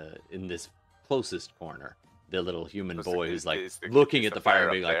in this closest corner. The little human boy who's like looking at the fire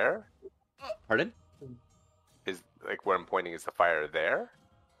and being like, there? "Pardon?" Is like where I'm pointing, is the fire there?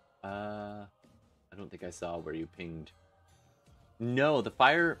 I don't think I saw where you pinged. No, the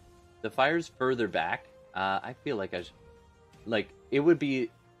fire's further back. I feel like it would be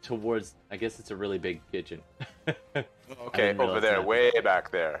towards. I guess it's a really big kitchen. Okay, over there, way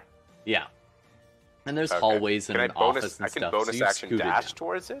back there. Yeah, and there's Okay. hallways and Can I an bonus? office and I can stuff. bonus so you action scoot it dash down.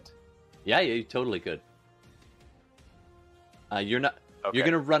 towards it. Yeah, you totally could. You're not. Okay. You're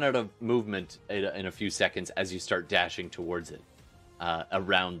gonna run out of movement in a few seconds as you start dashing towards it,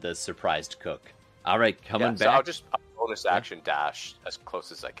 around the surprised cook. All right, coming So back. I'll just bonus action dash as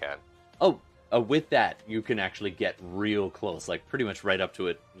close as I can. Oh, with that, you can actually get real close, like pretty much right up to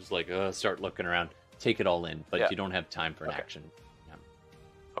it. Just like start looking around, take it all in, but Yeah. you don't have time for an Okay. action. Yeah.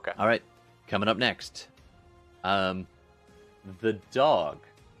 Okay. All right, coming up next, the dog.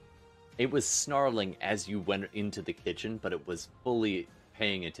 It was snarling as you went into the kitchen, but it was fully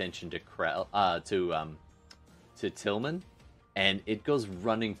paying attention to Tillman, and it goes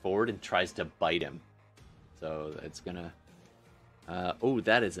running forward and tries to bite him. So it's gonna.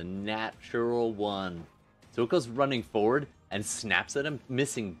 That is a natural one. So it goes running forward and snaps at him,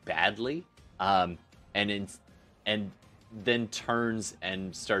 missing badly, and then turns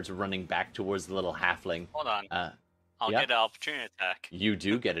and starts running back towards the little halfling. Hold on. I'll yeah. get an opportunity attack. You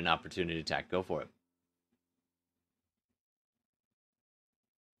do get an opportunity attack. Go for it.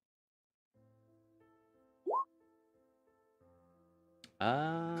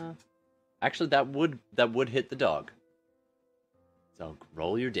 Actually, that would hit the dog. So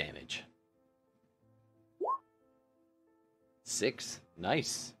roll your damage. 6.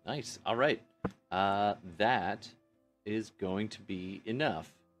 Nice. All right. That is going to be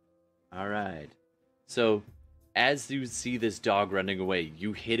enough. All right. So, as you see this dog running away,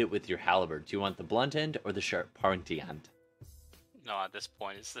 you hit it with your halberd. Do you want the blunt end or the sharp pointy end? No, at this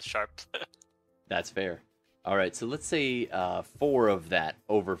point, it's the sharp. That's fair. All right, so let's say 4 of that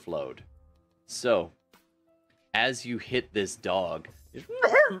overflowed. So, as you hit this dog,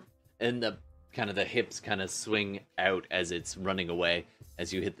 and the hips kind of swing out as it's running away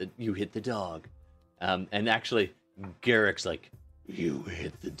as you hit the dog. And actually, Garrick's like, "You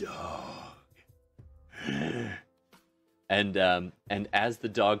hit the dog." And as the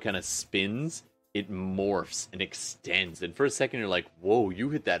dog kind of spins, it morphs and extends. And for a second, you're like, "Whoa, you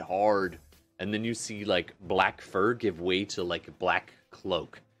hit that hard." And then you see like black fur give way to like a black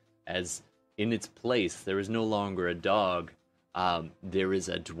cloak, as in its place there is no longer a dog. There is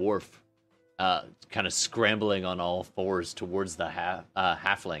a dwarf, kind of scrambling on all fours towards the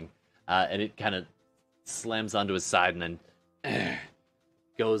halfling, and it kind of slams onto his side and then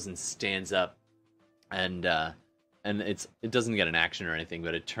goes and stands up, and and it doesn't get an action or anything,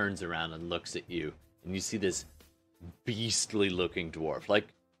 but it turns around and looks at you, and you see this beastly looking dwarf. Like,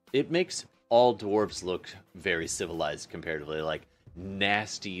 it makes all dwarves look very civilized comparatively, like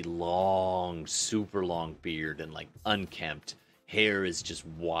nasty, long, super long beard and like unkempt. Hair is just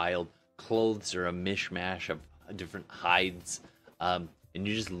wild. Clothes are a mishmash of different hides. And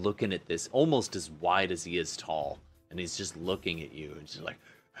you're just looking at this, almost as wide as he is tall. And he's just looking at you and just like,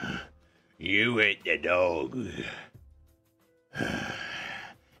 you ate the dog. And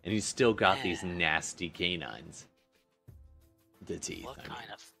he's still got these nasty canines. The teeth. What kind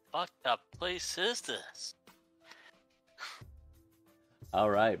of fucked up place is this? All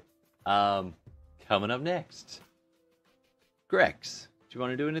right. Coming up next, Grex. Do you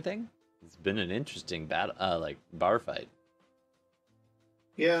want to do anything? It's been an interesting battle, bar fight.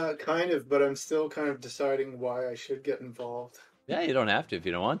 Yeah, kind of, but I'm still kind of deciding why I should get involved. Yeah, you don't have to if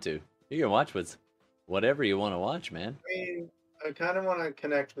you don't want to. You can watch whatever you want to watch, man. I mean, I kind of want to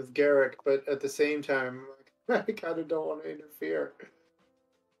connect with Garrick, but at the same time, I kind of don't want to interfere.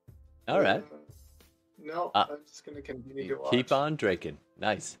 All right. No, I'm just going to continue to watch. Keep on drinking.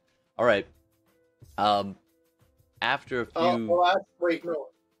 Nice. All right. After a few... wait, no.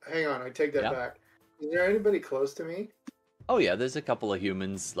 Hang on, I take that back. Is there anybody close to me? Oh, yeah, there's a couple of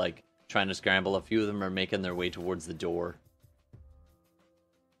humans, like, trying to scramble. A few of them are making their way towards the door.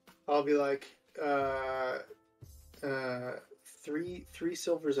 I'll be like, three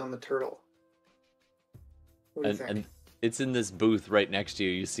silvers on the turtle. What do you think? And it's in this booth right next to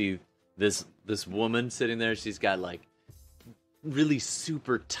you. You see this woman sitting there. She's got, like, really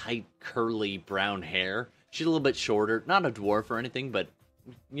super tight, curly brown hair. She's a little bit shorter. Not a dwarf or anything, but,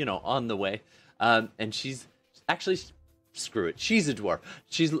 you know, on the way. And she's actually... Screw it. She's a dwarf.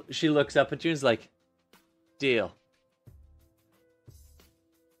 She looks up at you and is like, deal.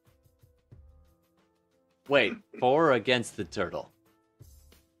 Wait, for or against the turtle?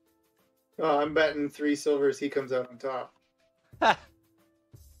 Oh, I'm betting 3 silvers he comes out on top. Ha!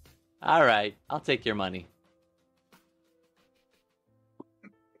 All right, I'll take your money.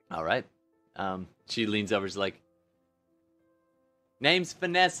 All right. She leans over. She's like, name's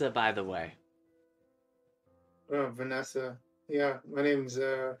Vanessa, by the way. Oh, Vanessa. Yeah, my name's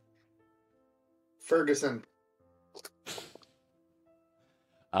Ferguson.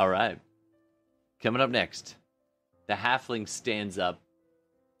 All right. Coming up next, the halfling stands up,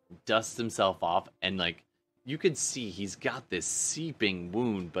 dusts himself off, and like you could see he's got this seeping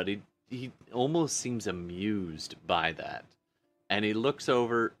wound, but he almost seems amused by that. And he looks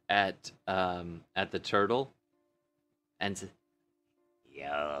over at the turtle and says,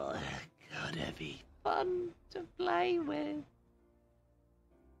 "You're gonna be fun to play with."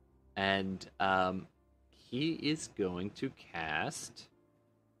 And he is going to cast,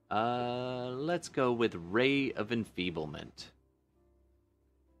 let's go with Ray of Enfeeblement.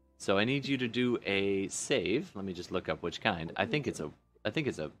 So I need you to do a save. Let me just look up which kind. I think it's a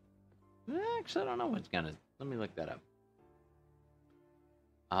actually I don't know what kind of, let me look that up.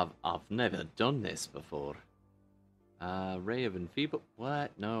 I've never done this before. Ray of Enfeeblement.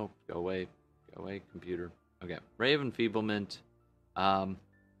 What? No, go away, computer. Okay, Ray of Enfeeblement.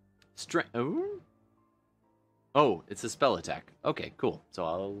 Strength. Oh, it's a spell attack. Okay, cool. So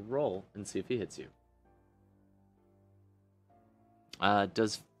I'll roll and see if he hits you.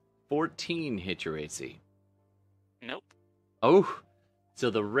 Does 14 hit your AC? Nope. Oh, so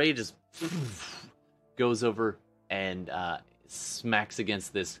the ray just goes over and smacks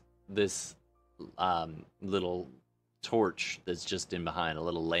against this little torch that's just in behind, a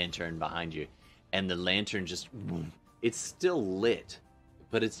little lantern behind you, and the lantern just, it's still lit,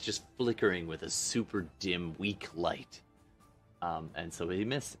 but it's just flickering with a super dim, weak light. And so he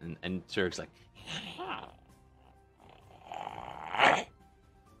missed, and Turk's like,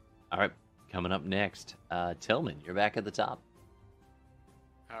 all right, coming up next, Tillman, you're back at the top.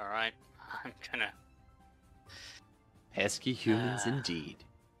 All right, I'm gonna... Pesky humans indeed.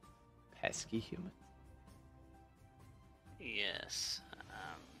 Pesky humans. Yes.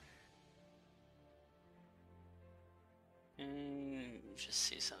 Just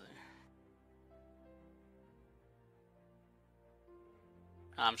see something.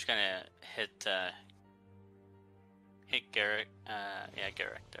 I'm just gonna hit Garrick. Yeah,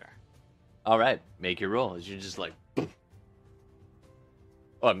 Garrick there. All right, make your roll. As you're just like,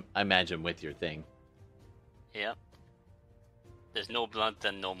 oh, I imagine with your thing. Yep. There's no blunt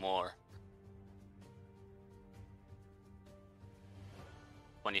and no more.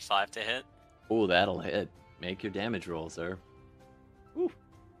 25 to hit. Oh, that'll hit. Make your damage roll, sir. Woo.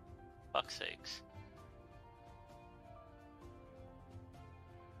 Fuck's sakes.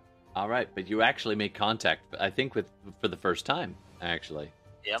 All right, but you actually make contact, I think, for the first time, actually.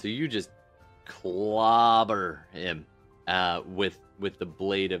 Yep. So you just clobber him with the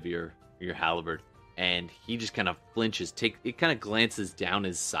blade of your halberd, and he just kind of flinches. It kind of glances down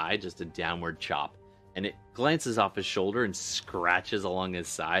his side, just a downward chop, and it glances off his shoulder and scratches along his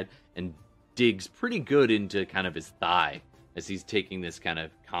side and digs pretty good into kind of his thigh as he's taking this kind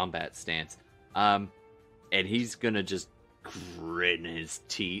of combat stance. And he's gonna just grin his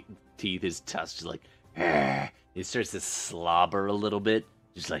teeth, his tusks, just like, ah. He starts to slobber a little bit,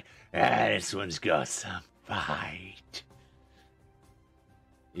 just like, this one's got some fight.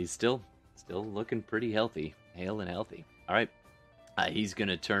 He's still looking pretty healthy, hale and healthy. All right, he's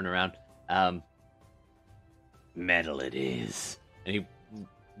gonna turn around. Metal it is, and he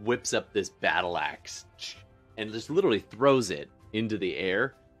whips up this battle axe and just literally throws it into the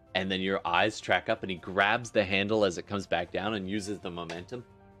air. And then your eyes track up, and he grabs the handle as it comes back down and uses the momentum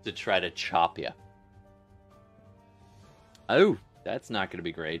to try to chop you. Oh, that's not going to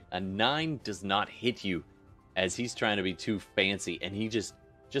be great. A 9 does not hit you as he's trying to be too fancy, and he just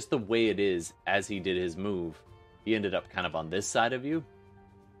the way it is, as he did his move, he ended up kind of on this side of you,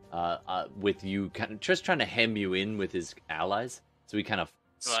 with you kind of just trying to hem you in with his allies. So he kind of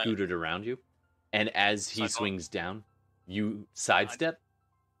scooted around you, and as he swings down, you sidestep.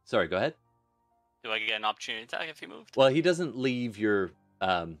 Sorry, go ahead. Do I get an opportunity attack if he moved? Well, he doesn't leave your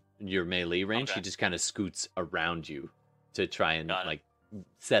melee range. Okay. He just kind of scoots around you to try and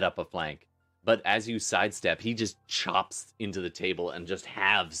set up a flank. But as you sidestep, he just chops into the table and just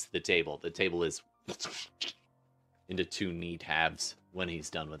halves the table. The table is into 2 neat halves when he's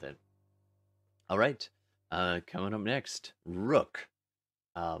done with it. All right. Coming up next, Rook.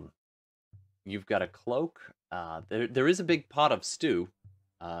 You've got a cloak. There is a big pot of stew.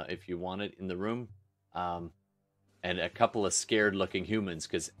 If you want it in the room, and a couple of scared-looking humans,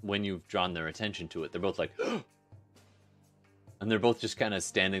 because when you've drawn their attention to it, they're both like, and they're both just kind of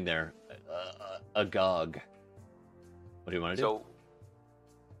standing there, agog. What do you want to do? So,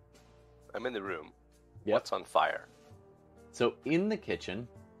 I'm in the room. Yep. What's on fire? So in the kitchen,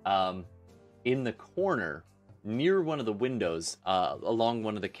 in the corner, near one of the windows, along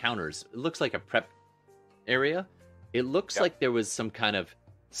one of the counters, it looks like a prep area. It looks like there was some kind of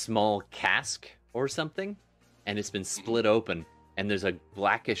small cask or something, and it's been split open, and there's a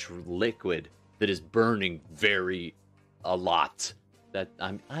blackish liquid that is burning a lot. That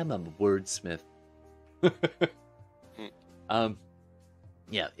I'm a wordsmith.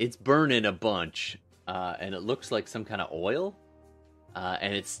 Yeah, it's burning a bunch, and it looks like some kind of oil,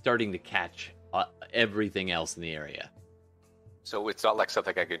 and it's starting to catch everything else in the area. So it's not like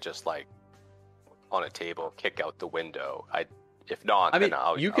something I could just on a table kick out the window. If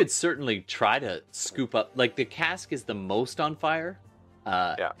not, you could certainly try to scoop up. Like, the cask is the most on fire,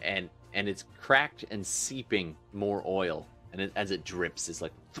 and it's cracked and seeping more oil, and as it drips, it's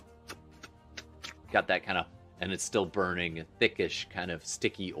like got that kind of, and it's still burning, a thickish kind of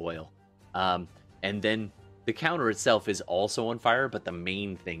sticky oil. And then the counter itself is also on fire, but the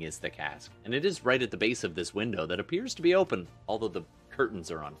main thing is the cask, and it is right at the base of this window that appears to be open, although the curtains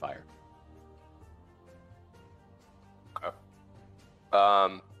are on fire.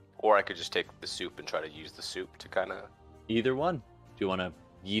 Or I could just take the soup and try to use the soup to kind of... Either one. Do you want to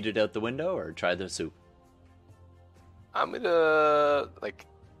yeet it out the window or try the soup? I'm gonna,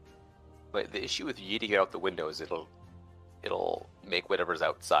 the issue with yeeting it out the window is it'll make whatever's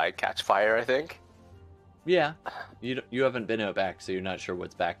outside catch fire, I think. Yeah. You haven't been out back, so you're not sure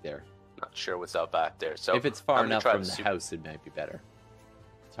what's back there. Not sure what's out back there. So if it's far enough from the house, it might be better.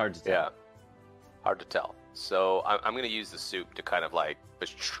 It's hard to tell. Yeah. Hard to tell. So I'm going to use the soup to kind of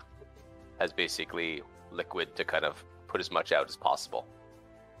as basically liquid to kind of put as much out as possible.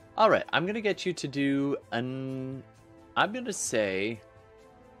 All right, I'm going to get you to do I'm going to say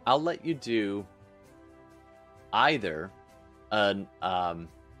I'll let you do either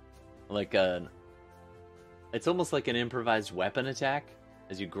it's almost like an improvised weapon attack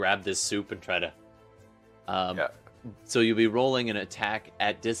as you grab this soup and try to so you'll be rolling an attack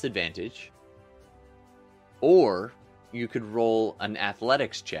at disadvantage. Or you could roll an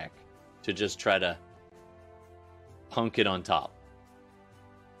athletics check to just try to punk it on top.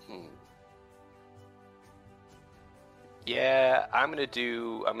 Yeah, I'm gonna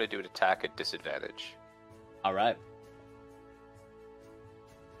do an attack at disadvantage. All right.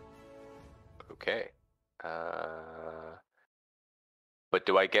 Okay. But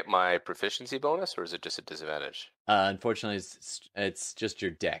do I get my proficiency bonus, or is it just a disadvantage? Unfortunately, it's just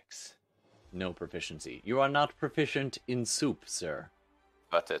your dex. No proficiency. You are not proficient in soup, sir.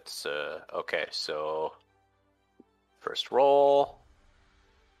 But it's, okay, so... First roll...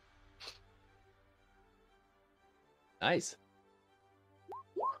 Nice.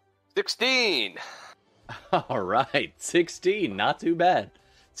 16. All right, 16, not too bad.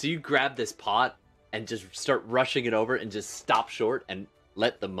 So you grab this pot and just start rushing it over and just stop short and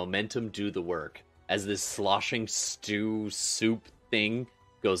let the momentum do the work as this sloshing stew soup thing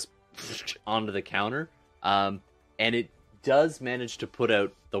goes onto the counter. And it does manage to put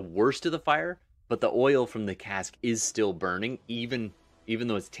out the worst of the fire, but the oil from the cask is still burning. Even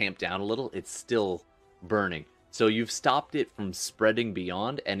though it's tamped down a little, it's still burning. So you've stopped it from spreading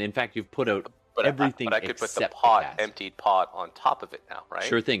beyond, and in fact, you've put out everything but I could put the except pot, cask. emptied pot, on top of it now, right?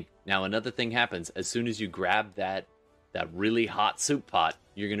 Sure thing. Now, another thing happens. As soon as you grab that really hot soup pot,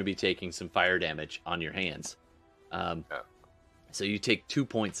 you're going to be taking some fire damage on your hands. So you take 2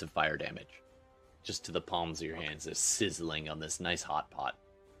 points of fire damage, just to the palms of your hands, just sizzling on this nice hot pot.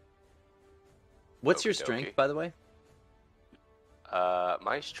 What's your strength, by the way?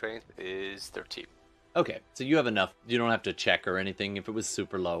 My strength is 13. Okay, so you have enough. You don't have to check or anything. If it was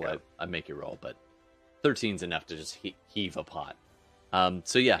super low, I'd make you roll, but 13's enough to just heave a pot.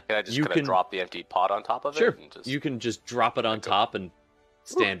 So yeah, Can I just kind of drop the empty pot on top of it? Sure, And just, you can just drop it on top and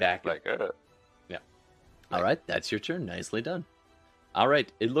stand back. Like, yeah. All right, that's your turn. Nicely done. All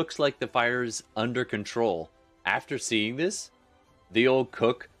right, it looks like the fire's under control. After seeing this, the old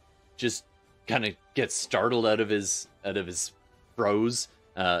cook just kind of gets startled out of his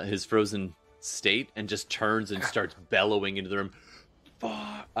frozen state, and just turns and starts bellowing into the room.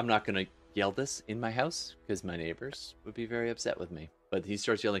 I'm not going to yell this in my house because my neighbors would be very upset with me. But he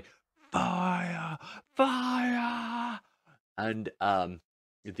starts yelling, "Fire! Fire!" And a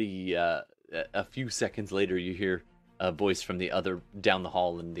few seconds later, you hear a voice from down the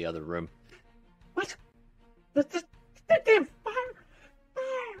hall in the other room. What? The damn fire!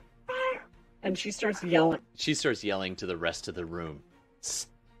 Fire! Fire! And she starts yelling. She starts yelling to the rest of the room.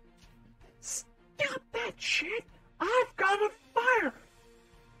 Stop that shit! I've got a fire!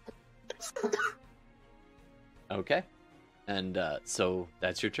 Okay. And so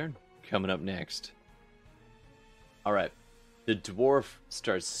that's your turn. Coming up next. All right. The dwarf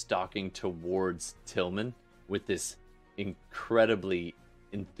starts stalking towards Tillman with this incredibly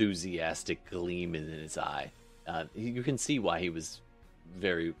enthusiastic gleam in his eye. You can see why he was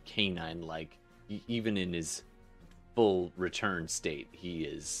very canine-like. Even in his full return state, he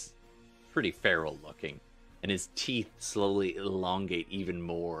is pretty feral looking. And his teeth slowly elongate even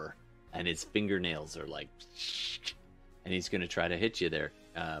more. And his fingernails are like... And he's going to try to hit you there.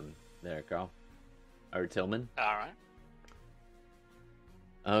 There, Carl. Or Tillman. All right.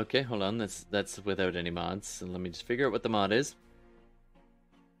 Okay, hold on. That's without any mods. And let me just figure out what the mod is.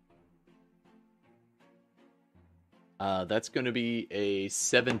 That's going to be a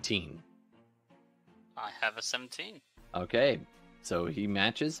 17. I have a 17. Okay, so he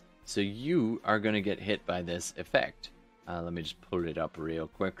matches. So you are going to get hit by this effect. Let me just pull it up real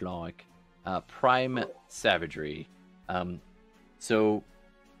quick, like Prime Savagery. So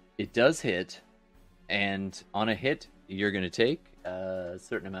it does hit, and on a hit, you're going to take a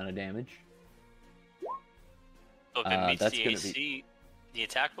certain amount of damage. So if it meets that's the gonna AC, the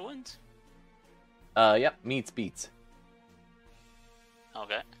attack wins? Yep, meets beats.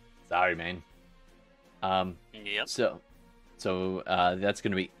 Okay. Sorry, man. Yep. So that's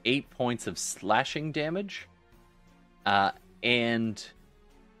going to be 8 points of slashing damage, and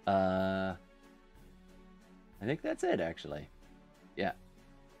I think that's it, actually. Yeah.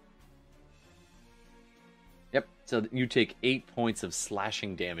 Yep. So you take 8 points of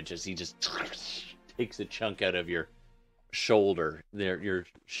slashing damage as he just takes a chunk out of your shoulder. There, your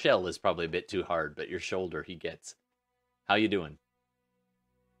shell is probably a bit too hard, but your shoulder he gets. How you doing?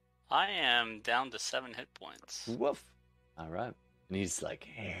 I am down to 7 hit points. Woof. All right. And he's like,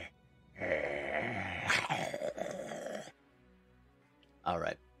 all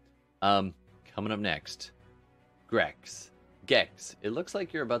right. Coming up next, Gex. It looks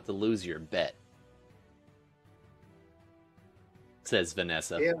like you're about to lose your bet, says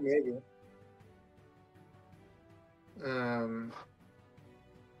Vanessa. Yeah, maybe.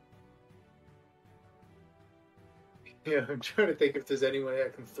 Yeah, I'm trying to think if there's any way I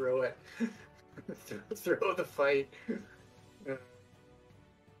can throw it. throw the fight.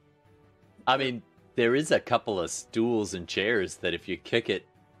 I mean, there is a couple of stools and chairs that if you kick it,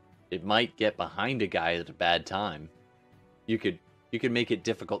 it might get behind a guy at a bad time. You could make it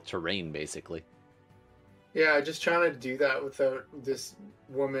difficult terrain, basically. Yeah, just trying to do that without this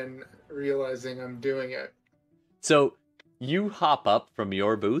woman realizing I'm doing it. So you hop up from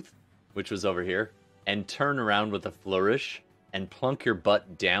your booth, which was over here, and turn around with a flourish and plunk your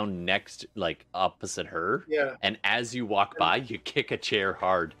butt down next, like opposite her. Yeah. And as you walk by, you kick a chair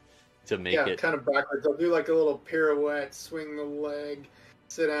hard. to make it. kind of backwards. I'll do like a little pirouette, swing the leg,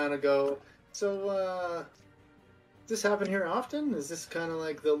 sit down and go. So, does this happen here often? Is this kind of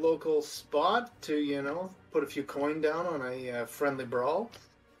like the local spot to, put a few coin down on a friendly brawl?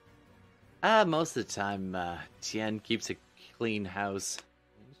 Most of the time, Tien keeps a clean house.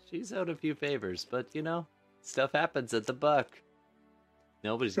 She's out a few favors, but stuff happens at the Buck.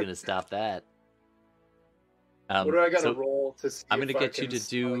 Nobody's gonna stop that. What do I gotta roll to see? I'm gonna get you to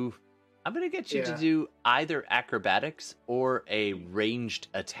do. I'm gonna get you to do either acrobatics or a ranged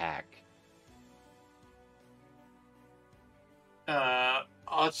attack. I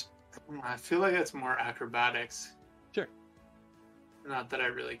feel like it's more acrobatics. Sure. Not that I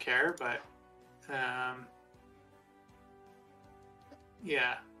really care, but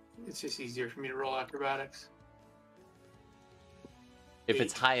yeah, it's just easier for me to roll acrobatics. If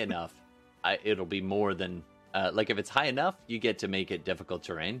it's high enough, it'll be more than if it's high enough, you get to make it difficult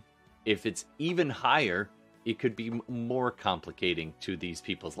terrain. If it's even higher, it could be more complicating to these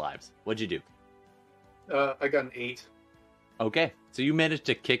people's lives. What'd you do? I got an 8. Okay, so you managed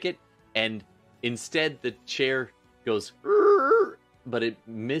to kick it, and instead the chair goes, but it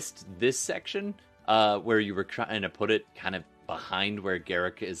missed this section where you were trying to put it kind of behind where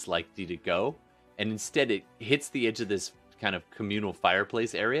Garrick is likely to go, and instead it hits the edge of this kind of communal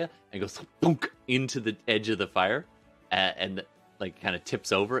fireplace area and goes thunk into the edge of the fire, and kind of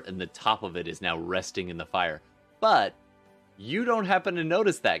tips over, and the top of it is now resting in the fire. But you don't happen to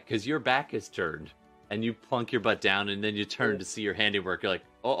notice that because your back is turned. And you plunk your butt down, and then you turn to see your handiwork. You're like,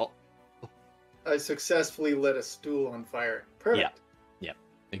 oh. I successfully lit a stool on fire. Perfect. Yeah,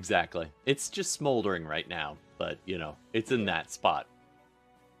 exactly. It's just smoldering right now, but, it's in that spot.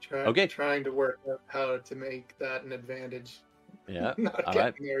 Trying to work out how to make that an advantage. Yeah. Not all getting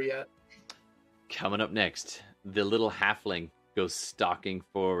right. there yet. Coming up next, the little halfling goes stalking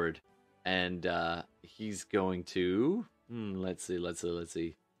forward, and he's going to... Let's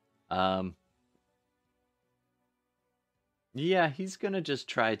see. Yeah, he's gonna just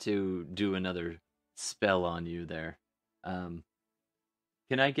try to do another spell on you there. Can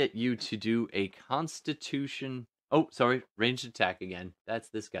I get you to do a Constitution... Oh, sorry, ranged attack again. That's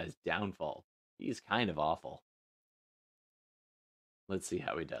this guy's downfall. He's kind of awful. Let's see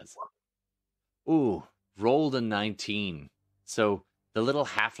how he does. Ooh, rolled a 19. So the little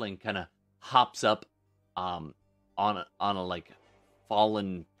halfling kind of hops up on a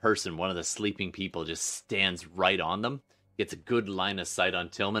fallen person. One of the sleeping people just stands right on them. Gets a good line of sight on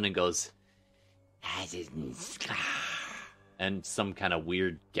Tillman and goes, and some kind of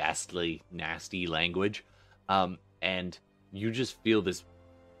weird, ghastly, nasty language. And you just feel this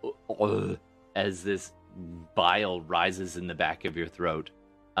as this bile rises in the back of your throat.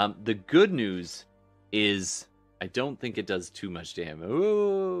 The good news is I don't think it does too much damage.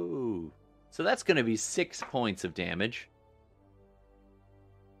 Ooh. So that's going to be 6 points of damage.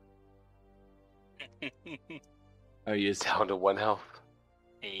 Are you Down to 1 health.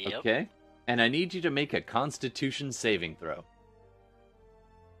 Yep. okay? And I need you to make a Constitution saving throw.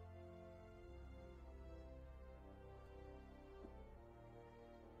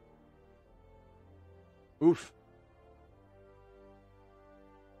 Oof.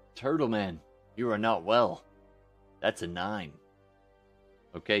 Turtle Man, you are not well. That's a 9.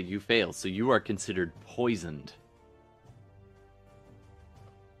 Okay, you fail, so you are considered poisoned.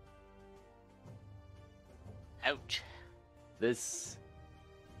 Ouch. This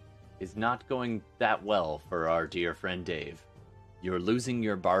is not going that well for our dear friend Dave. You're losing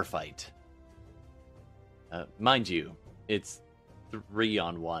your bar fight. Mind you, it's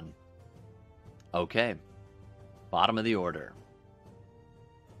 3-on-1. Okay. Bottom of the order.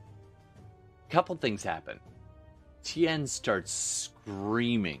 Couple things happen. Tien starts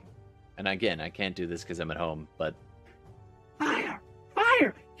screaming. And again, I can't do this because I'm at home, but... Fire!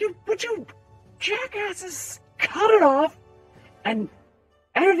 Fire! Would you jackasses cut it off? And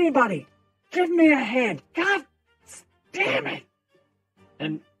anybody, give me a hand. God damn it!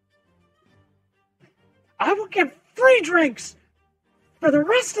 And I will give free drinks for the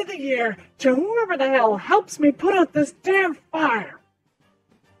rest of the year to whoever the hell helps me put out this damn fire.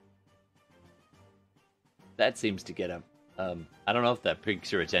 That seems to get him. I don't know if that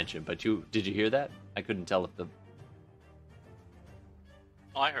piques your attention, but did you hear that? I couldn't tell if the...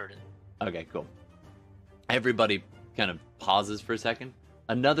 Oh, I heard it. Okay, cool. Everybody kind of pauses for a second.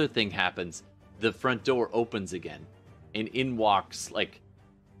 Another thing happens. The front door opens again, and in walks,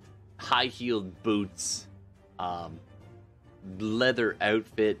 high-heeled boots, leather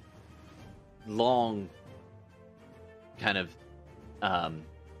outfit, long, kind of,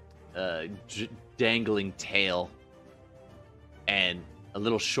 dangling tail, and a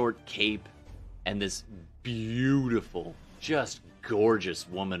little short cape, and this beautiful, just gorgeous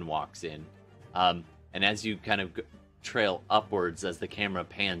woman walks in. And as you kind of trail upwards, as the camera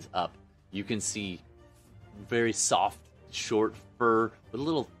pans up, you can see very soft, short fur with a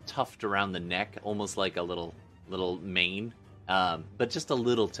little tuft around the neck, almost like a little mane, but just a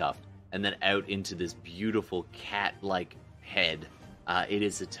little tuft, and then out into this beautiful cat-like head. It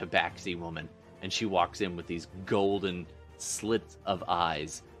is a tabaxi woman, and she walks in with these golden slits of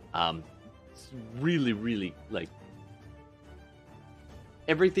eyes. It's really, really like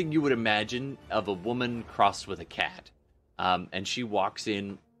everything you would imagine of a woman crossed with a cat. And she walks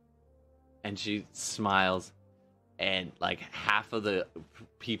in, and she smiles, and like half of the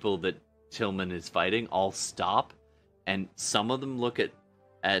people that Tillman is fighting all stop, and some of them look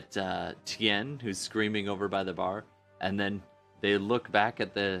at Tien, who's screaming over by the bar, and then they look back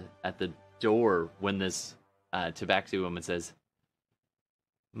at the door when this tabaxi woman says,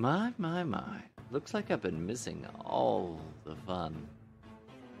 My, looks like I've been missing all the fun.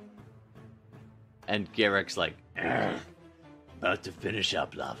 And Garrick's like, about to finish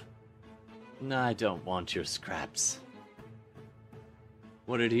up, love. No, I don't want your scraps.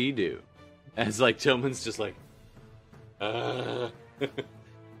 What did he do? And it's like Tillman's just like,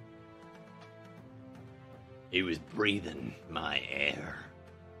 He was breathing my air.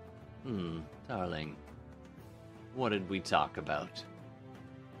 Darling, what did we talk about?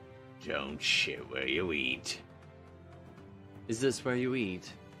 Don't shit where you eat. Is this where you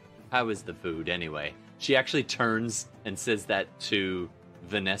eat? How is the food, anyway? She actually turns and says that to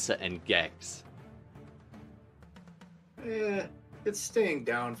Vanessa and Gex. It's staying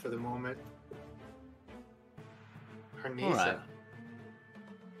down for the moment. Harnisa. All right.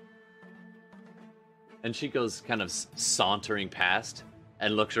 And she goes kind of sauntering past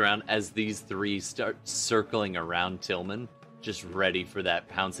and looks around as these three start circling around Tillman, just ready for that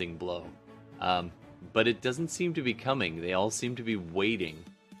pouncing blow. But it doesn't seem to be coming. They all seem to be waiting.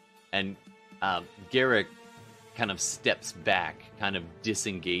 And Garrick kind of steps back, kind of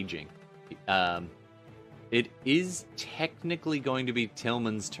disengaging. It is technically going to be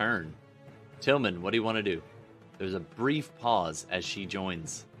Tillman's turn. Tillman, what do you want to do? There's a brief pause as she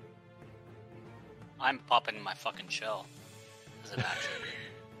joins. I'm popping my fucking shell as an action.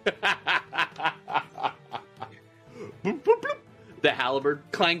 Boop, boop, boop. The halberd,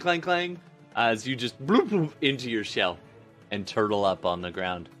 clang, clang, clang, as you just bloop, bloop into your shell and turtle up on the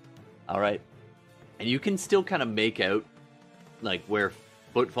ground. All right. And you can still kind of make out like where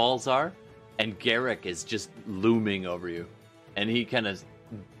footfalls are, and Garrick is just looming over you. And he's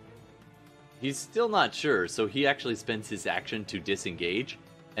still not sure, so he actually spends his action to disengage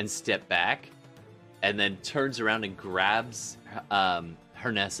and step back, and then turns around and grabs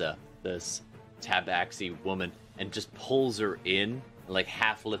Hernessa, this tabaxi woman, and just pulls her in, like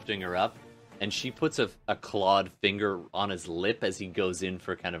half lifting her up, and she puts a clawed finger on his lip as he goes in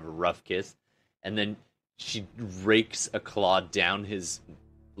for kind of a rough kiss, and then she rakes a claw down his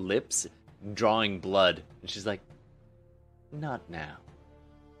lips, drawing blood, and she's like, not now.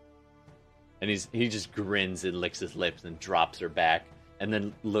 And he just grins and licks his lips and drops her back, and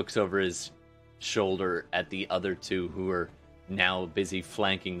then looks over his shoulder at the other two who are now busy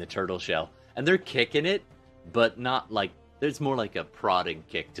flanking the turtle shell. And they're kicking it, but not like, there's more like a prodding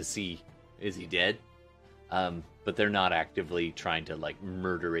kick to see, is he dead? But they're not actively trying to like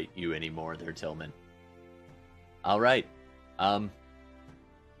murderate you anymore. They're Tillman. All right.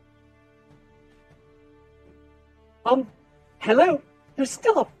 Hello? There's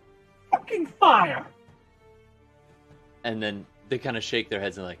still a fucking fire. And then they kind of shake their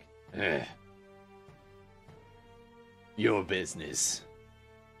heads and like, your business.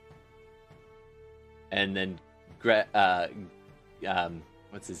 And then,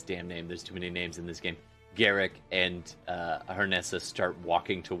 what's his damn name? There's too many names in this game. Garrick and Hernessa start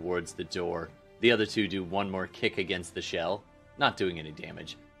walking towards the door. The other two do one more kick against the shell, not doing any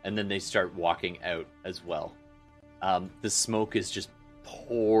damage. And then they start walking out as well. The smoke is just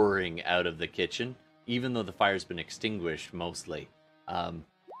pouring out of the kitchen, even though the fire's been extinguished mostly.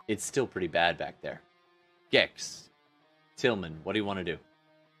 It's still pretty bad back there. Gex, Tillman, what do you want to do?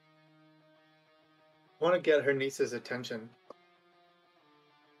 I want to get her niece's attention.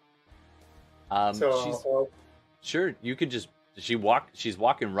 Sure, you could just... She's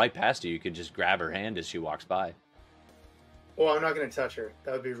walking right past you. You could just grab her hand as she walks by. Well, I'm not going to touch her.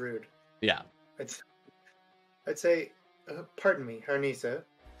 That would be rude. Yeah. I'd say, pardon me, Harnisa,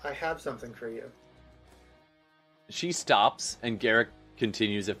 I have something for you. She stops, and Garrick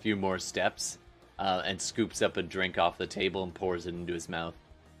continues a few more steps and scoops up a drink off the table and pours it into his mouth.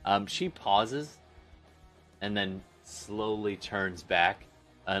 She pauses and then slowly turns back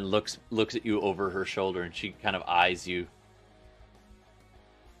and looks at you over her shoulder, and she kind of eyes you.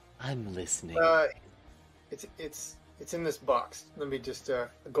 I'm listening. It's in this box. Let me just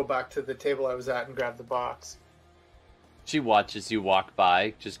go back to the table I was at and grab the box. She watches you walk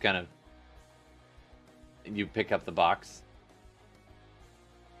by, just kind of. You pick up the box.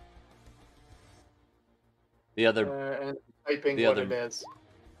 The other. And typing the what other- it is.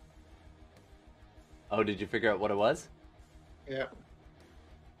 Oh, did you figure out what it was? Yeah.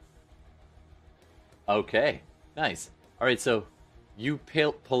 Okay, nice. All right, so you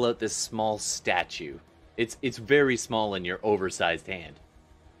pull out this small statue. It's very small in your oversized hand,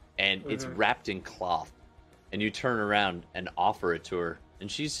 and it's wrapped in cloth. And you turn around and offer it to her,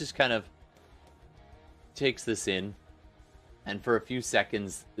 and she's just kind of takes this in, and for a few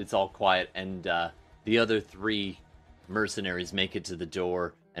seconds it's all quiet, and the other 3 mercenaries make it to the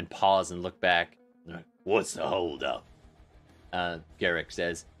door and pause and look back. They're like, "What's the hold up?" Garrick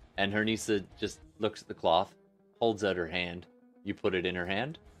says, and Hernisa just looks at the cloth, holds out her hand. You put it in her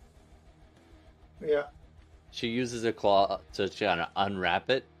hand. Yeah. She uses a claw to kind of unwrap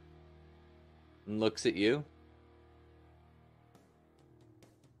it and looks at you.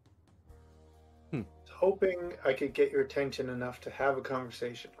 Hoping I could get your attention enough to have a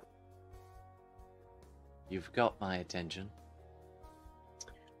conversation. You've got my attention.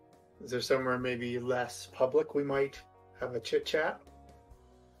 Is there somewhere maybe less public we might have a chit chat?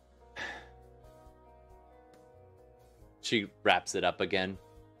 She wraps it up again,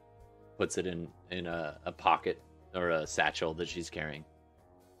 puts it in a pocket or a satchel that she's carrying.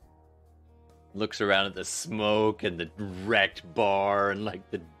 Looks around at the smoke and the wrecked bar and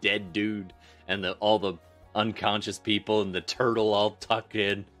like the dead dude and all the unconscious people and the turtle all tucked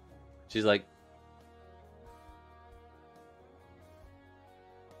in. She's like,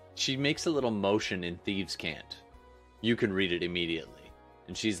 she makes a little motion in Thieves' Cant. You can read it immediately.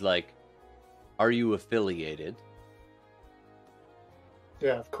 And she's like, "Are you affiliated?"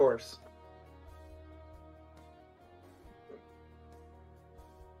 Yeah, of course.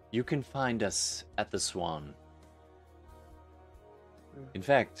 You can find us at the Swan. In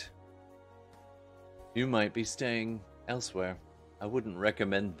fact, you might be staying elsewhere. I wouldn't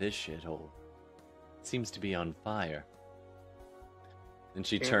recommend this shithole. It seems to be on fire. And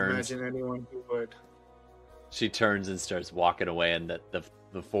she Can't turns. imagine anyone who would. She turns and starts walking away, and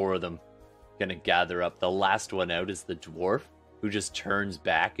the 4 of them gonna gather up. The last one out is the dwarf, who just turns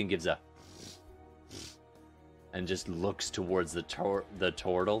back and gives a and just looks towards the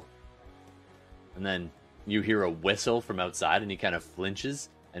Tortle. And then you hear a whistle from outside, and he kind of flinches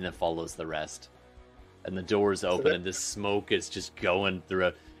and then follows the rest. And the doors open, and this smoke is just going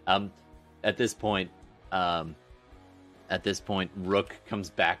through. At this point, Rook comes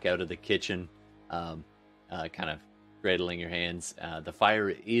back out of the kitchen, kind of cradling your hands. The fire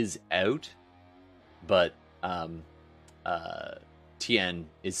is out, but Tien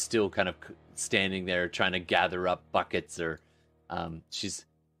is still kind of standing there trying to gather up buckets, or she's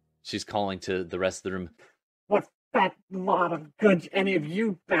calling to the rest of the room. What fat lot of good any of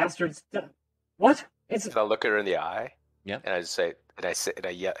you bastards done? What? It's And I look at her in the eye. Yeah. And I say, and I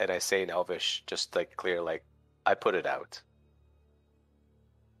say in Elvish, just like clear, like, I put it out.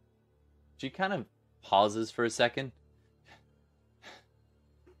 She kind of pauses for a second.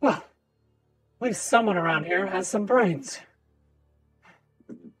 well, at least someone around here has some brains.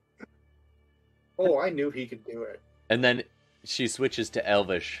 Oh, I knew he could do it. And then she switches to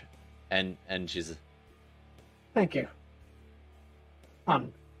Elvish, and she's... Thank you.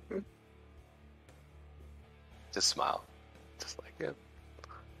 Just smile. Just like, yeah.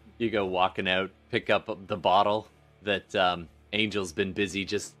 You go walking out, pick up the bottle that Angel's been busy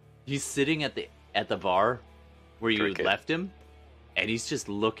just... He's sitting at the bar where you Drink it. left him, and he's just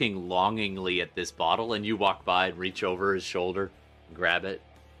looking longingly at this bottle, and you walk by and reach over his shoulder, grab it.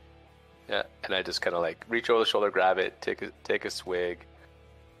 Yeah, and I just kind of like reach over the shoulder, grab it, take a swig.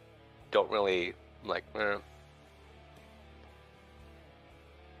 Don't really like.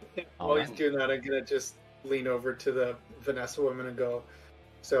 While he's doing that, I'm gonna just lean over to the Vanessa woman and go,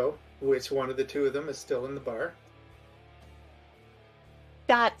 "So, which one of the 2 of them is still in the bar?"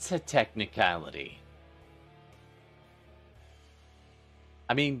 That's a technicality.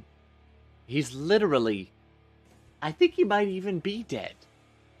 I mean, he's literally... I think he might even be dead.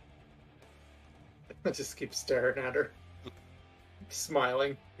 I just keep staring at her,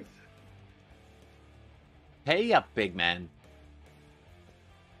 smiling. Pay up, big man.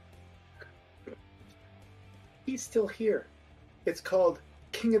 He's still here. It's called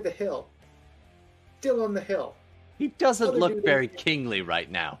King of the Hill. Still on the hill. He doesn't Other look dude very is- kingly right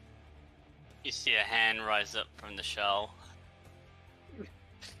now. You see a hand rise up from the shell.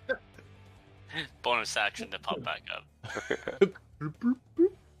 Bonus action to pop back up.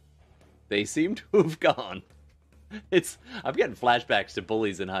 They seem to have gone. I'm getting flashbacks to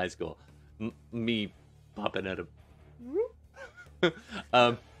bullies in high school. Me popping at him.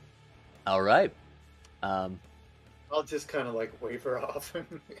 All right. I'll just kind of like wave her off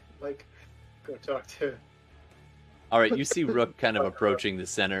and like go talk to. All right, you see Rook kind of approaching the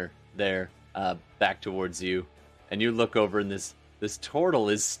center there, back towards you, and you look over, and this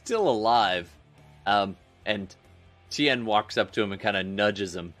Tortle is still alive, and Tien walks up to him and kind of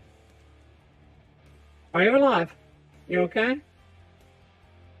nudges him. Are you alive? You okay?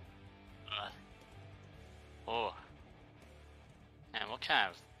 Oh. Man, what kind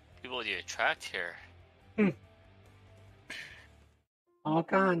of people do you attract here? All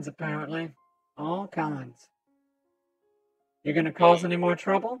kinds, apparently. All kinds. You gonna cause any more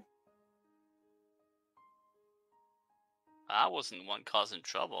trouble? I wasn't the one causing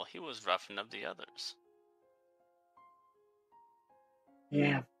trouble. He was roughing up the others.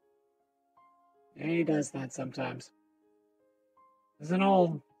 Yeah. Yeah, he does that sometimes. He's an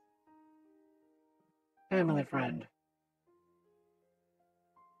old family friend.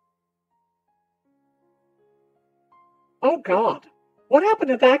 Oh God! What happened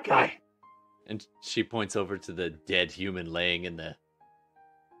to that guy? And she points over to the dead human laying in the...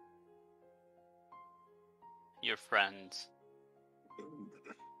 Your friends.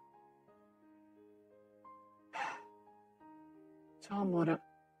 Tell him what up.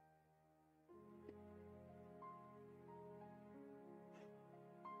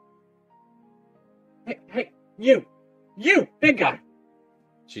 Hey, you, big guy.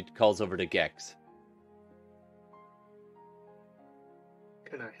 She calls over to Gex.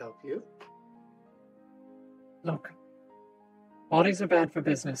 Can I help you? Look, bodies are bad for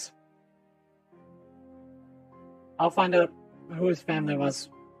business. I'll find out who his family was.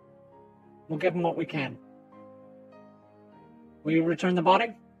 We'll give him what we can. Will you return the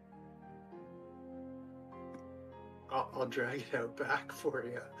body? I'll drag it out back for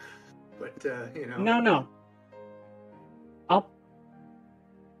you. But, you know... No.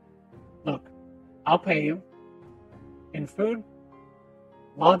 I'll pay you. In food,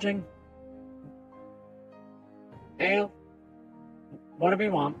 lodging, ale, whatever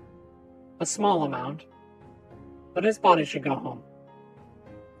you want. A small amount. But his body should go home.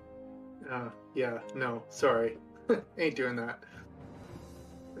 Yeah, no, sorry. Ain't doing that.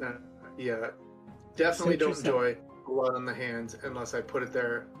 Yeah, definitely don't enjoy blood on the hands unless I put it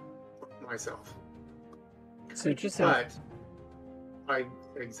there myself. Suit yourself. But I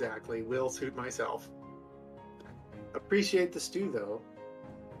exactly will suit myself. Appreciate the stew, though.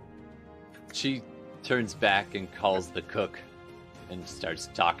 She turns back and calls the cook and starts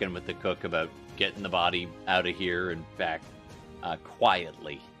talking with the cook about getting the body out of here and back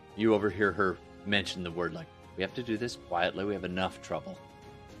quietly. You overhear her mention the word, like, we have to do this quietly, we have enough trouble.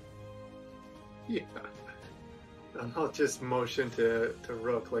 Yeah. I'll just motion to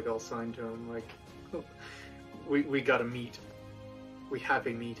Rook, like I'll sign to him, like, we gotta meet. We have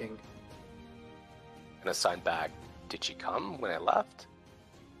a meeting. And I sign back, did she come when I left?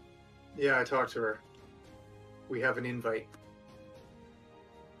 Yeah, I talked to her. We have an invite.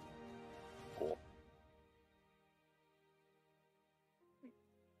 Cool.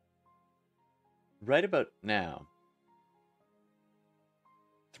 Right about now,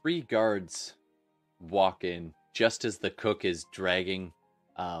 3 guards walk in just as the cook is dragging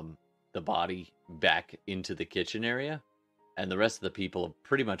the body back into the kitchen area, and the rest of the people,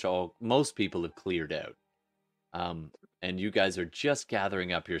 most people have cleared out. And you guys are just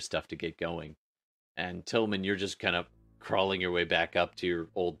gathering up your stuff to get going. And Tillman, you're just kind of crawling your way back up to your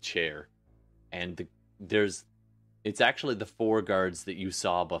old chair. And it's actually the 4 guards that you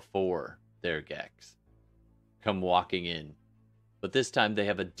saw before their Gex come walking in. But this time they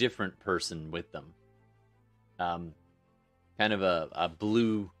have a different person with them. Kind of a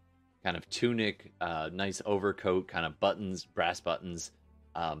blue kind of tunic, nice overcoat, kind of buttons, brass buttons,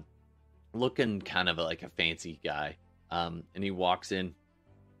 looking kind of like a fancy guy. And he walks in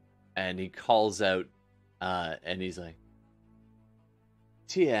and he calls out, and he's like,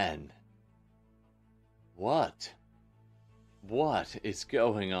 Tien, what is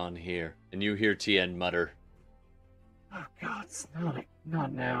going on here? And you hear Tien mutter, Oh God, it's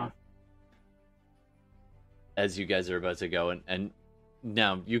not now. as you guys are about to go. And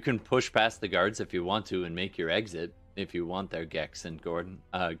now you can push past the guards if you want to and make your exit if you want there, Gex and Gordon.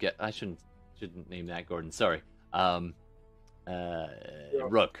 I shouldn't name that Gordon. Sorry.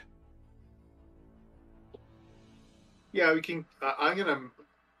 Rook. Yeah, we can. I'm gonna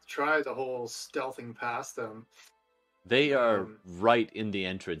try the whole stealthing past them. They are Um, right in the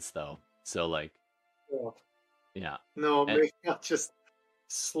entrance, though. So, like, Well, yeah. no, And- maybe not just Come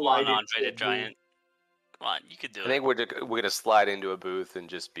slide on, into Andre the a booth. Giant. Come on, you could do I it. think we're gonna slide into a booth and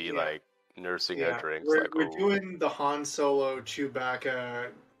just be Yeah. like nursing Yeah, our drinks. we're, Like, we're "Oh." doing the Han Solo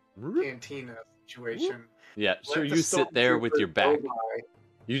Chewbacca cantina situation. Yeah, Let sure. the You sit there with your stormtroopers back. go by.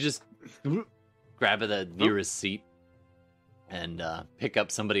 You just grab the nearest seat and pick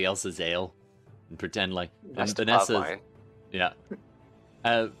up somebody else's ale and pretend like. And That's the Vanessa, plot line. yeah.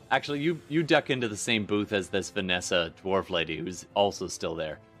 Actually, you duck into the same booth as this Vanessa dwarf lady who's also still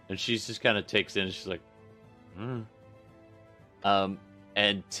there, and she's just kind of takes in. And she's like, hmm.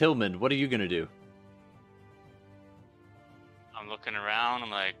 And Tillman, what are you gonna do? I'm looking around.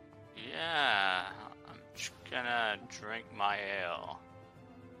 I'm like, yeah, I'm just gonna drink my ale.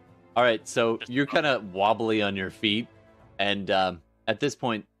 All right, so you're kind of wobbly on your feet, and at this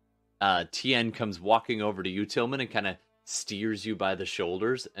point, Tien comes walking over to you, Tillman, and kind of steers you by the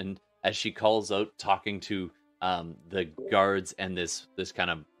shoulders. And as she calls out, talking to the guards and this kind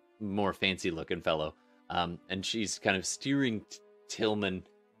of more fancy-looking fellow, and she's kind of steering Tillman,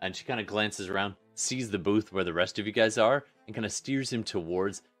 and she kind of glances around, sees the booth where the rest of you guys are, and kind of steers him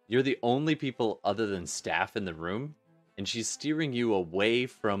towards. You're the only people other than staff in the room. And she's steering you away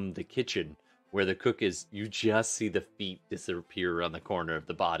from the kitchen where the cook is. You just see the feet disappear around the corner of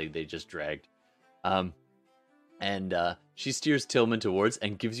the body they just dragged. And she steers Tillman towards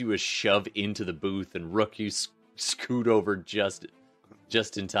and gives you a shove into the booth. And Rook, you scoot over just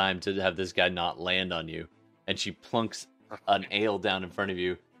in time to have this guy not land on you. And she plunks an ale down in front of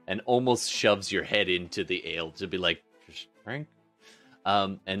you and almost shoves your head into the ale to be like, drink.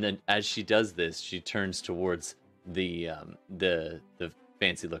 And then as she does this, she turns towards the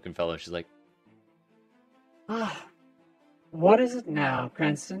fancy looking fellow. She's like, What is it now,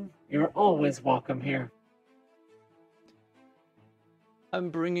 Cranston? You're always welcome here. I'm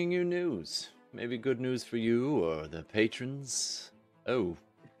bringing you news. Maybe good news for you or the patrons. Oh,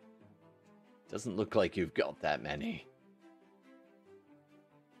 doesn't look like you've got that many.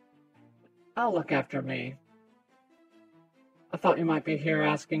 I'll look after me. I thought you might be here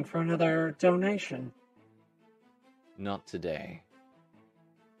asking for another donation. Not today.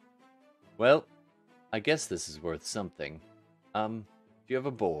 Well, I guess this is worth something. Do you have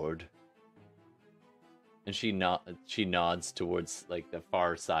a board? And she nods towards like the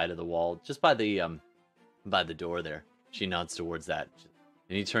far side of the wall, just by the door there. She nods towards that,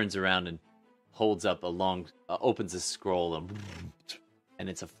 and he turns around and holds up a long, opens a scroll, and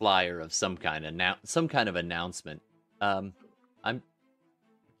it's a flyer of some kind of announcement.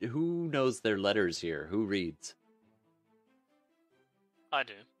 Who knows their letters here? Who reads? I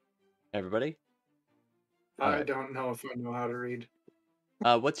do. Everybody? I Alright. don't know if I know how to read.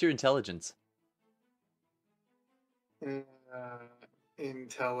 What's your intelligence?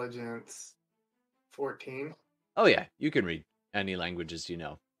 Intelligence 14. Oh yeah, you can read any languages you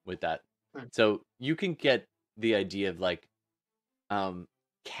know with that. Hmm. So you can get the idea of like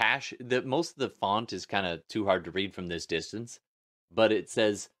most of the font is kind of too hard to read from this distance, but it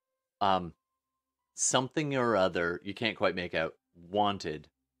says something or other, you can't quite make out, wanted.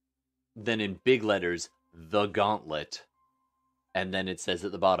 Then in big letters, the gauntlet. And then it says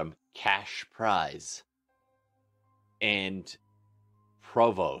at the bottom, cash prize. And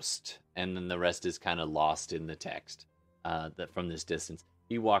provost. And then the rest is kind of lost in the text from this distance.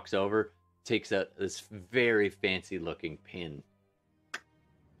 He walks over, takes out this very fancy looking pin,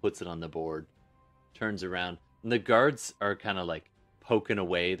 puts it on the board, turns around. And the guards are kind of like poking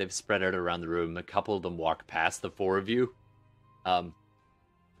away. They've spread out around the room. A couple of them walk past the four of you.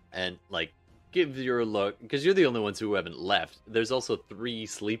 And like give you a look, because you're the only ones who haven't left. There's also 3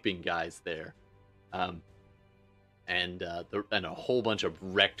 sleeping guys there. And a whole bunch of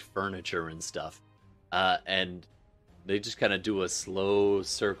wrecked furniture and stuff. And they just kind of do a slow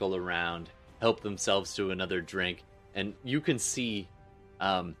circle around, help themselves to another drink. And you can see,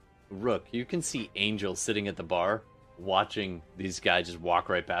 Rook, you can see Angel sitting at the bar, watching these guys just walk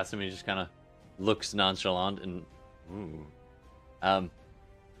right past him. He just kind of looks nonchalant and,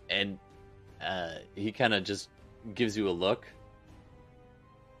 and he kind of just gives you a look.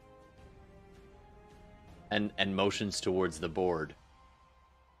 And motions towards the board.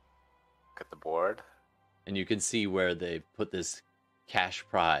 Look at the board. And you can see where they put this cash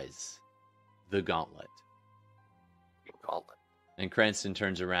prize, the gauntlet. Gauntlet. And Cranston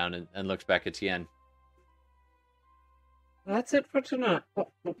turns around and looks back at Tien. That's it for tonight.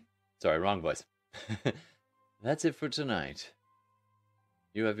 Sorry, wrong voice. That's it for tonight.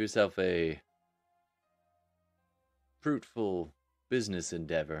 You have yourself a fruitful business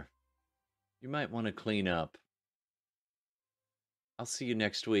endeavor. You might want to clean up. I'll see you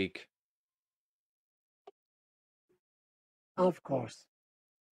next week. Of course.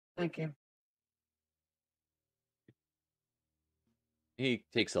 Thank you. He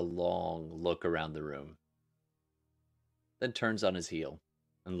takes a long look around the room, then turns on his heel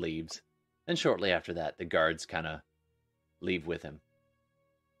and leaves. And shortly after that, the guards kind of leave with him.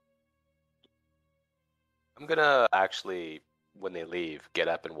 I'm gonna actually, when they leave, get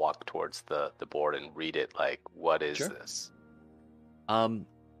up and walk towards the board and read it. Like, what is Sure. this?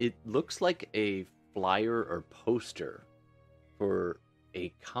 It looks like a flyer or poster for a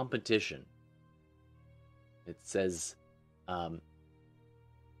competition. It says,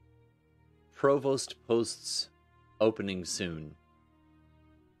 Provost posts opening soon.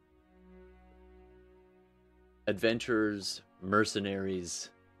 Adventurers,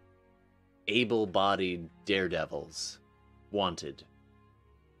 mercenaries, able-bodied daredevils wanted.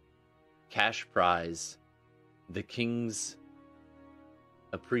 Cash prize, the king's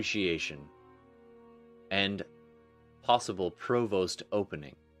appreciation, and possible provost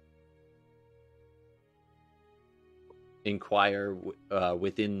opening. Inquire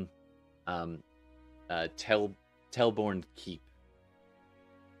within Telborn Keep.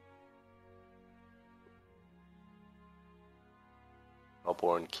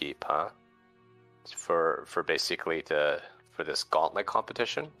 Melbourne Keep, huh? For basically for this gauntlet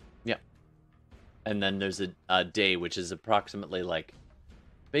competition. Yeah. And then there's a day, which is approximately like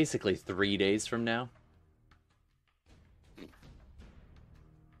basically 3 days from now.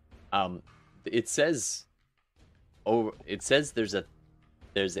 It says there's a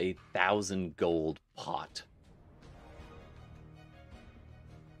 1,000 gold pot.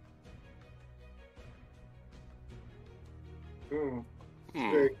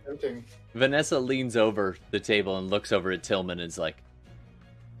 Very tempting. Vanessa leans over the table and looks over at Tillman and is like,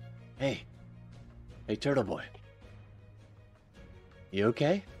 Hey, Turtle Boy. You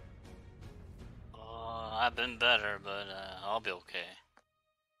okay? I've been better, but I'll be okay.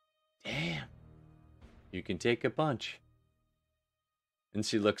 Damn. You can take a punch. And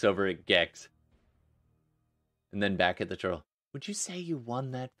she looks over at Gex. And then back at the turtle. Would you say you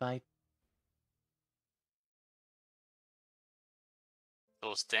won that fight?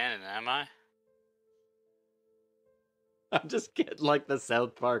 Still standing, am I? I'm just getting like the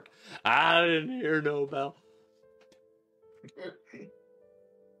South Park. I didn't hear no bell.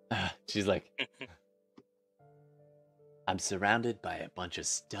 She's like, I'm surrounded by a bunch of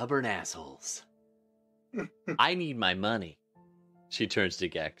stubborn assholes. I need my money. She turns to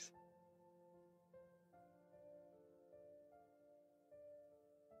Gex.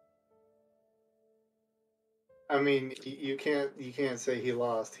 I mean, you can't say he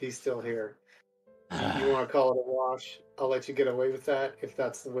lost. He's still here. You want to call it a wash? I'll let you get away with that if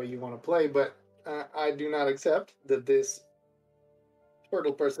that's the way you want to play. But I do not accept that this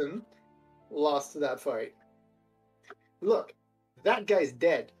turtle person lost that fight. Look, that guy's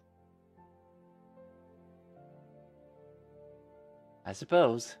dead. I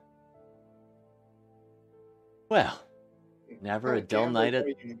suppose. Well, never a dull night at...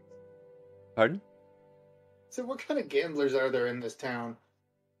 Pardon? So what kind of gamblers are there in this town?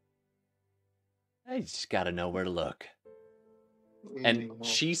 I just gotta know where to look. And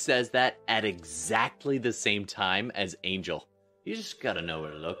she says that at exactly the same time as Angel. You just gotta know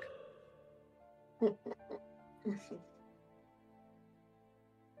where to look.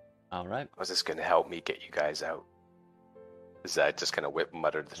 All right. How's this going to help me get you guys out? Is that just kind of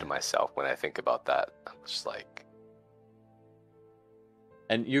muttered to myself when I think about that? I'm just like...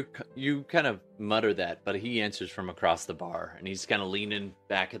 And you kind of mutter that, but he answers from across the bar. And he's kind of leaning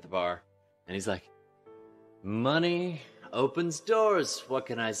back at the bar. And he's like, money opens doors, what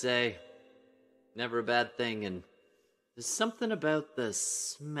can I say? Never a bad thing, and there's something about the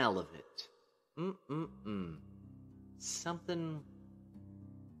smell of it. Something...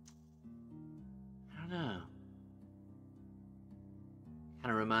 I don't know.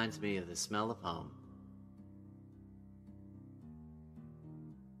 Kind of reminds me of the smell of home.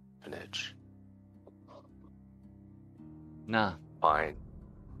 An itch. Nah. Fine.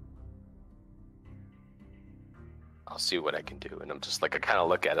 I'll see what I can do. And I'm just like, I kind of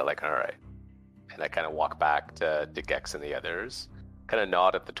look at it like, all right. And I kind of walk back to Gex and the others. Kind of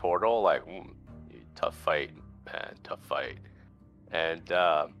nod at the Tortle, like, tough fight, man, tough fight. And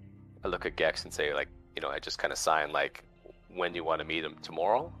I look at Gex and say, like, you know, I just kind of sign, like, when do you want to meet him?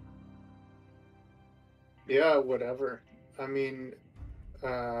 Tomorrow? Yeah, whatever. I mean,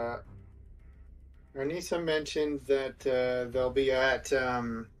 Arnisa mentioned that they'll be at,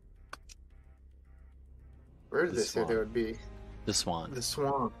 where did they say they would be? The Swan. The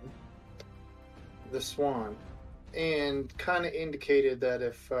Swan. The Swan. And kind of indicated that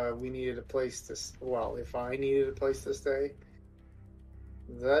if we needed a place to... Well, if I needed a place to stay,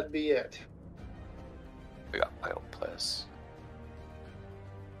 that'd be it. I got my own place.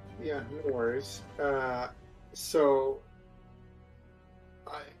 Yeah, no worries. So...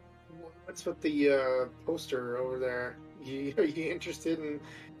 What's with the poster over there? Are you interested in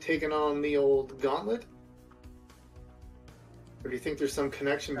taking on the old gauntlet? Or do you think there's some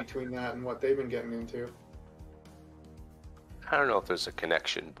connection between that and what they've been getting into? I don't know if there's a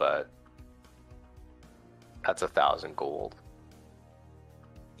connection, but that's 1,000 gold.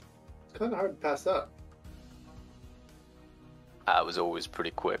 It's kind of hard to pass up. I was always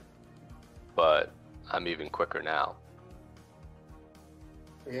pretty quick, but I'm even quicker now.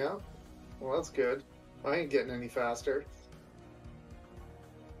 Yeah? Well, that's good. I ain't getting any faster.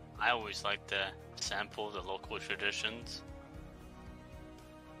 I always like to sample the local traditions.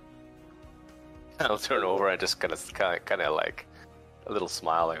 I'll turn over and just kind of like a little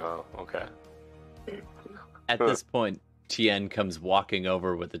smile, like, oh, okay. At this point, Tien comes walking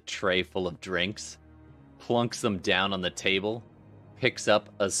over with a tray full of drinks, plunks them down on the table, picks up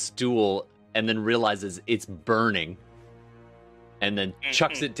a stool, and then realizes it's burning, and then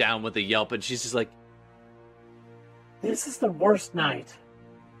chucks it down with a yelp, and she's just like, This is the worst night.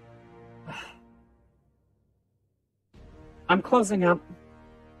 I'm closing up.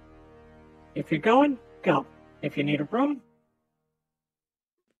 If you're going, go. If you need a room,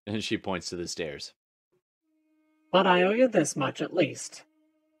 and she points to the stairs. but I owe you this much at least.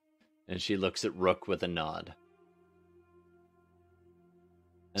 And she looks at Rook with a nod.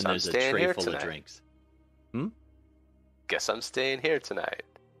 And So I'm there's a staying tray here full tonight. of drinks. Guess I'm staying here tonight.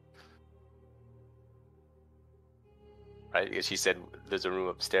 Right? Because she said there's a room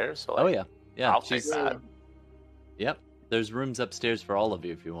upstairs. So Oh, yeah. Yeah, I'll take that. Yep. There's rooms upstairs for all of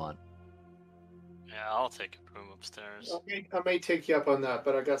you if you want. Yeah, I'll take a room upstairs. I may take you up on that,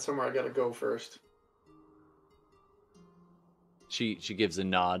 but I got somewhere I gotta go first. She gives a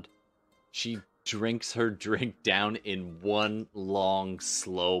nod. She drinks her drink down in one long,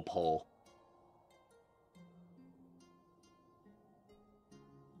 slow pull.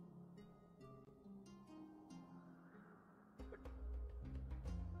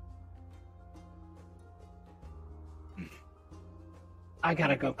 I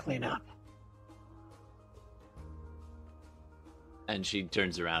gotta go clean up. And she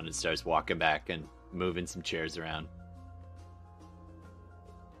turns around and starts walking back and moving some chairs around.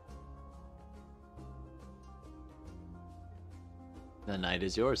 The night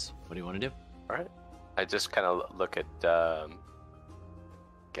is yours. What do you want to do? All right. I just kind of look at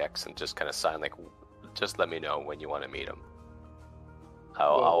Gex and just kind of sign, like, just let me know when you want to meet him.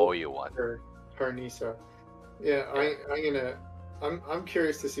 I'll owe you one. Her Nisa. Yeah, I'm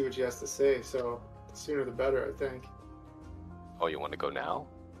curious to see what she has to say, so the sooner the better, I think. Oh, you want to go now?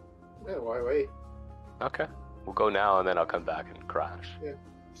 Yeah, why wait? Okay. We'll go now, and then I'll come back and crash.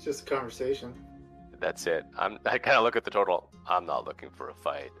 It's just a conversation. That's it. I kind of look at the total. I'm not looking for a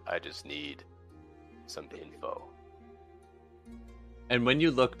fight. I just need some info. And when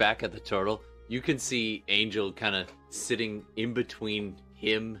you look back at the turtle, you can see Angel kind of sitting in between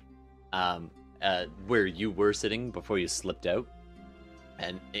him, where you were sitting before you slipped out.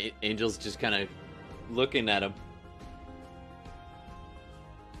 And Angel's just kind of looking at him.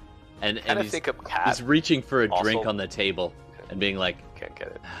 And Think of Cat. he's reaching for a drink also- on the table and being like, Can't get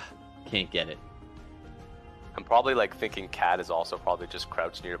it. can't get it. I'm probably like thinking Cat is also probably just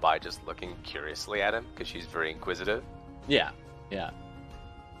crouched nearby, just looking curiously at him because she's very inquisitive. Yeah, yeah.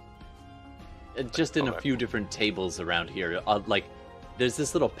 Just in a Okay. few different tables around here. Like, there's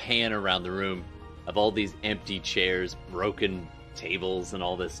this little pan around the room of all these empty chairs, broken tables, and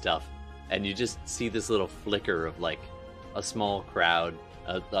all this stuff. And you just see this little flicker of, like, a small crowd,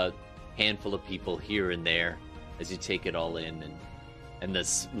 a handful of people here and there as you take it all in, and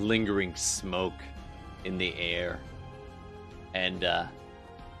this lingering smoke in the air. And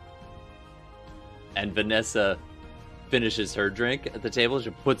Vanessa finishes her drink at the table. She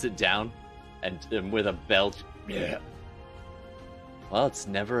puts it down, and with a belch, yeah. Well, it's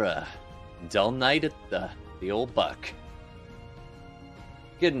never a dull night at the old Buck.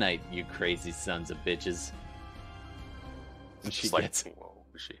 Good night, you crazy sons of bitches. And she Just like, gets whoa,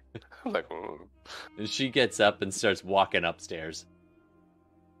 is she? I'm like, whoa. and she gets up and starts walking upstairs.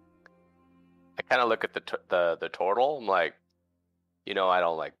 I kind of look at the Tortle. I'm like, I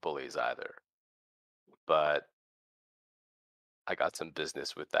don't like bullies either, but I got some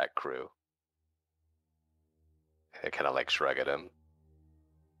business with that crew. I kind of like shrug at him.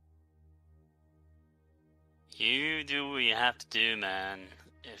 You do what you have to do, man.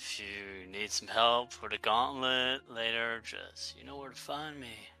 If you need some help for the gauntlet later, just you know where to find me.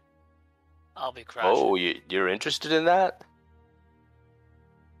 I'll be crashing. Oh, you're interested in that?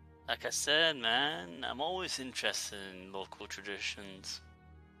 Like I said, man, I'm always interested in local traditions.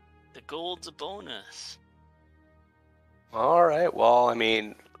 The gold's a bonus. All right. Well, I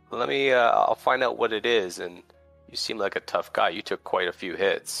mean, let me. I'll find out what it is. And you seem like a tough guy. You took quite a few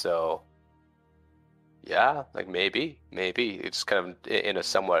hits, so yeah, like maybe it's kind of in a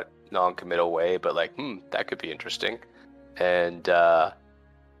somewhat non-committal way, but like, that could be interesting. And I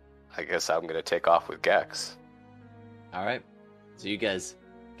guess I'm gonna take off with Gex. All right. So you guys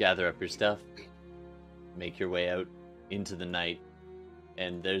gather up your stuff, make your way out into the night,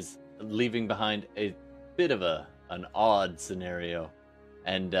 and there's leaving behind a bit of an odd scenario,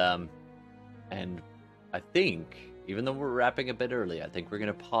 and I think, even though we're wrapping a bit early, I think we're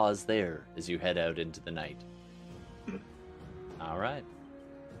gonna pause there as you head out into the night. All right.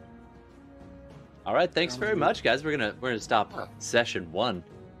 Thanks very much, guys. We're gonna stop session 1,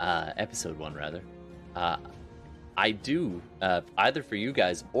 episode 1 rather. I do either for you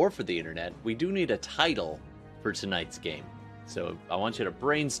guys or for the internet, we do need a title for tonight's game. So I want you to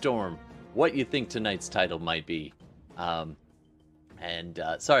brainstorm what you think tonight's title might be.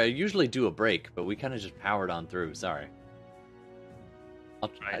 Sorry, I usually do a break, but we kind of just powered on through. Sorry.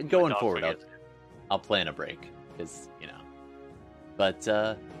 Going forward, I'll plan a break, because, you know. But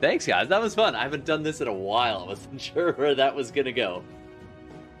thanks, guys. That was fun. I haven't done this in a while. I wasn't sure where that was going to go.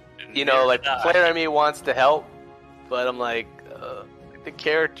 You know, like, the player in me wants to help, but I'm like, the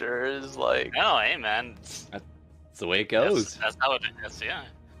character is like... No, hey, man. That's the way it goes. That's how it is, yeah.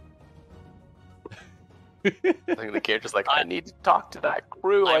 I think the character's like, I need to talk to that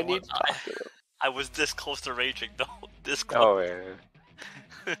crew. I need to talk to them. I was this close to raging, though. This close. Oh,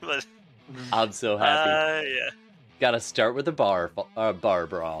 man. But, I'm so happy. Yeah. Gotta start with a bar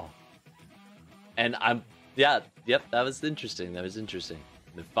brawl. And that was interesting.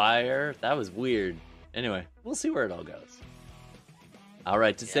 The fire, that was weird. Anyway, we'll see where it all goes. All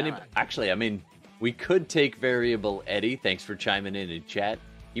right, actually, I mean, we could take variable Eddie. Thanks for chiming in chat.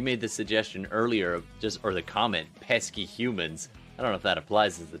 You made the suggestion earlier of or the comment, pesky humans. I don't know if that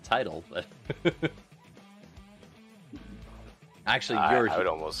applies as the title, but actually, I would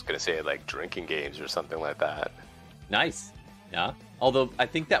almost gonna say like drinking games or something like that. Nice, yeah. Although I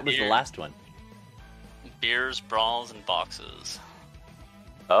think that was the last one. Beers, brawls, and boxes.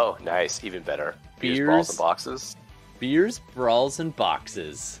 Oh, nice, even better. Beers, brawls, and boxes. Beers, brawls, and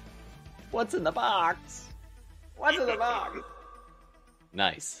boxes. What's in the box? What's in the box?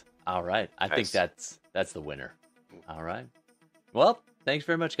 Nice. All right. I think that's the winner. All right. Well, thanks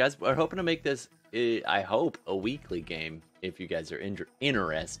very much, guys. We're hoping to make this, I hope, a weekly game if you guys are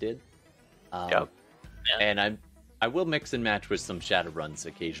interested. Yep. And I will mix and match with some shadow runs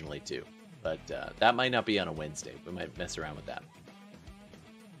occasionally too, but that might not be on a Wednesday. We might mess around with that.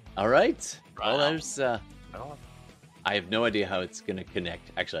 All right. Well, there's. I have no idea how it's going to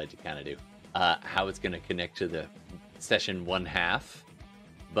connect. Actually, I kind of do. How it's going to connect to the session 1/2.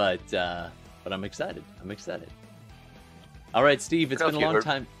 But I'm excited. All right, Steve, it's been a long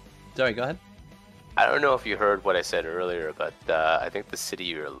time. Sorry, go ahead. I don't know if you heard what I said earlier, but I think the city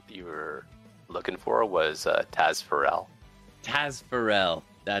you were looking for was Tazfarel. Tazfarel.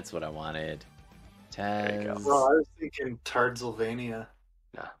 That's what I wanted. There you go. Well, I was thinking Tardsylvania.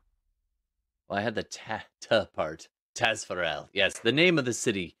 No. Well, I had the part. Tazfarel. Yes, the name of the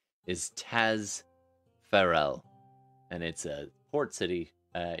city is Tazfarel. And it's a port city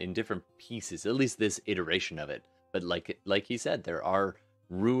in different pieces, at least this iteration of it. But like he said, there are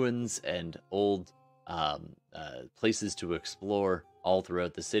ruins and old places to explore all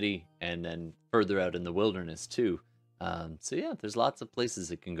throughout the city, and then further out in the wilderness too. So yeah, there's lots of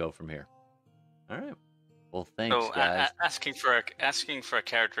places it can go from here. All right. Well, thanks, guys. Asking for a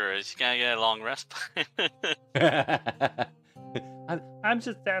character is you gotta get a long rest. I'm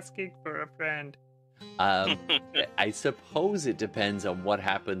just asking for a friend. I suppose it depends on what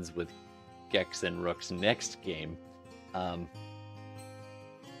happens with Gex and Rook's next game. I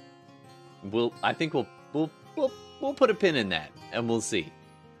think we'll put a pin in that, and we'll see.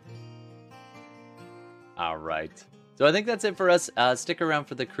 All right. So I think that's it for us. Stick around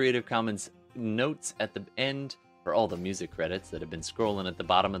for the Creative Commons notes at the end for all the music credits that have been scrolling at the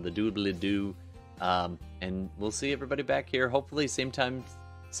bottom of the doodly-doo. And we'll see everybody back here, hopefully same time,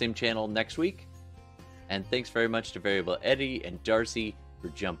 same channel next week. And thanks very much to Variable Eddie and Darcy for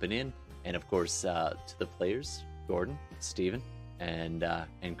jumping in. And of course, to the players, Gordon, Steven, and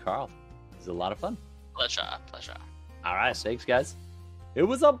Carl. It was a lot of fun. Pleasure. All right, thanks, guys. It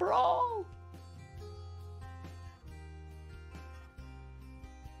was a brawl.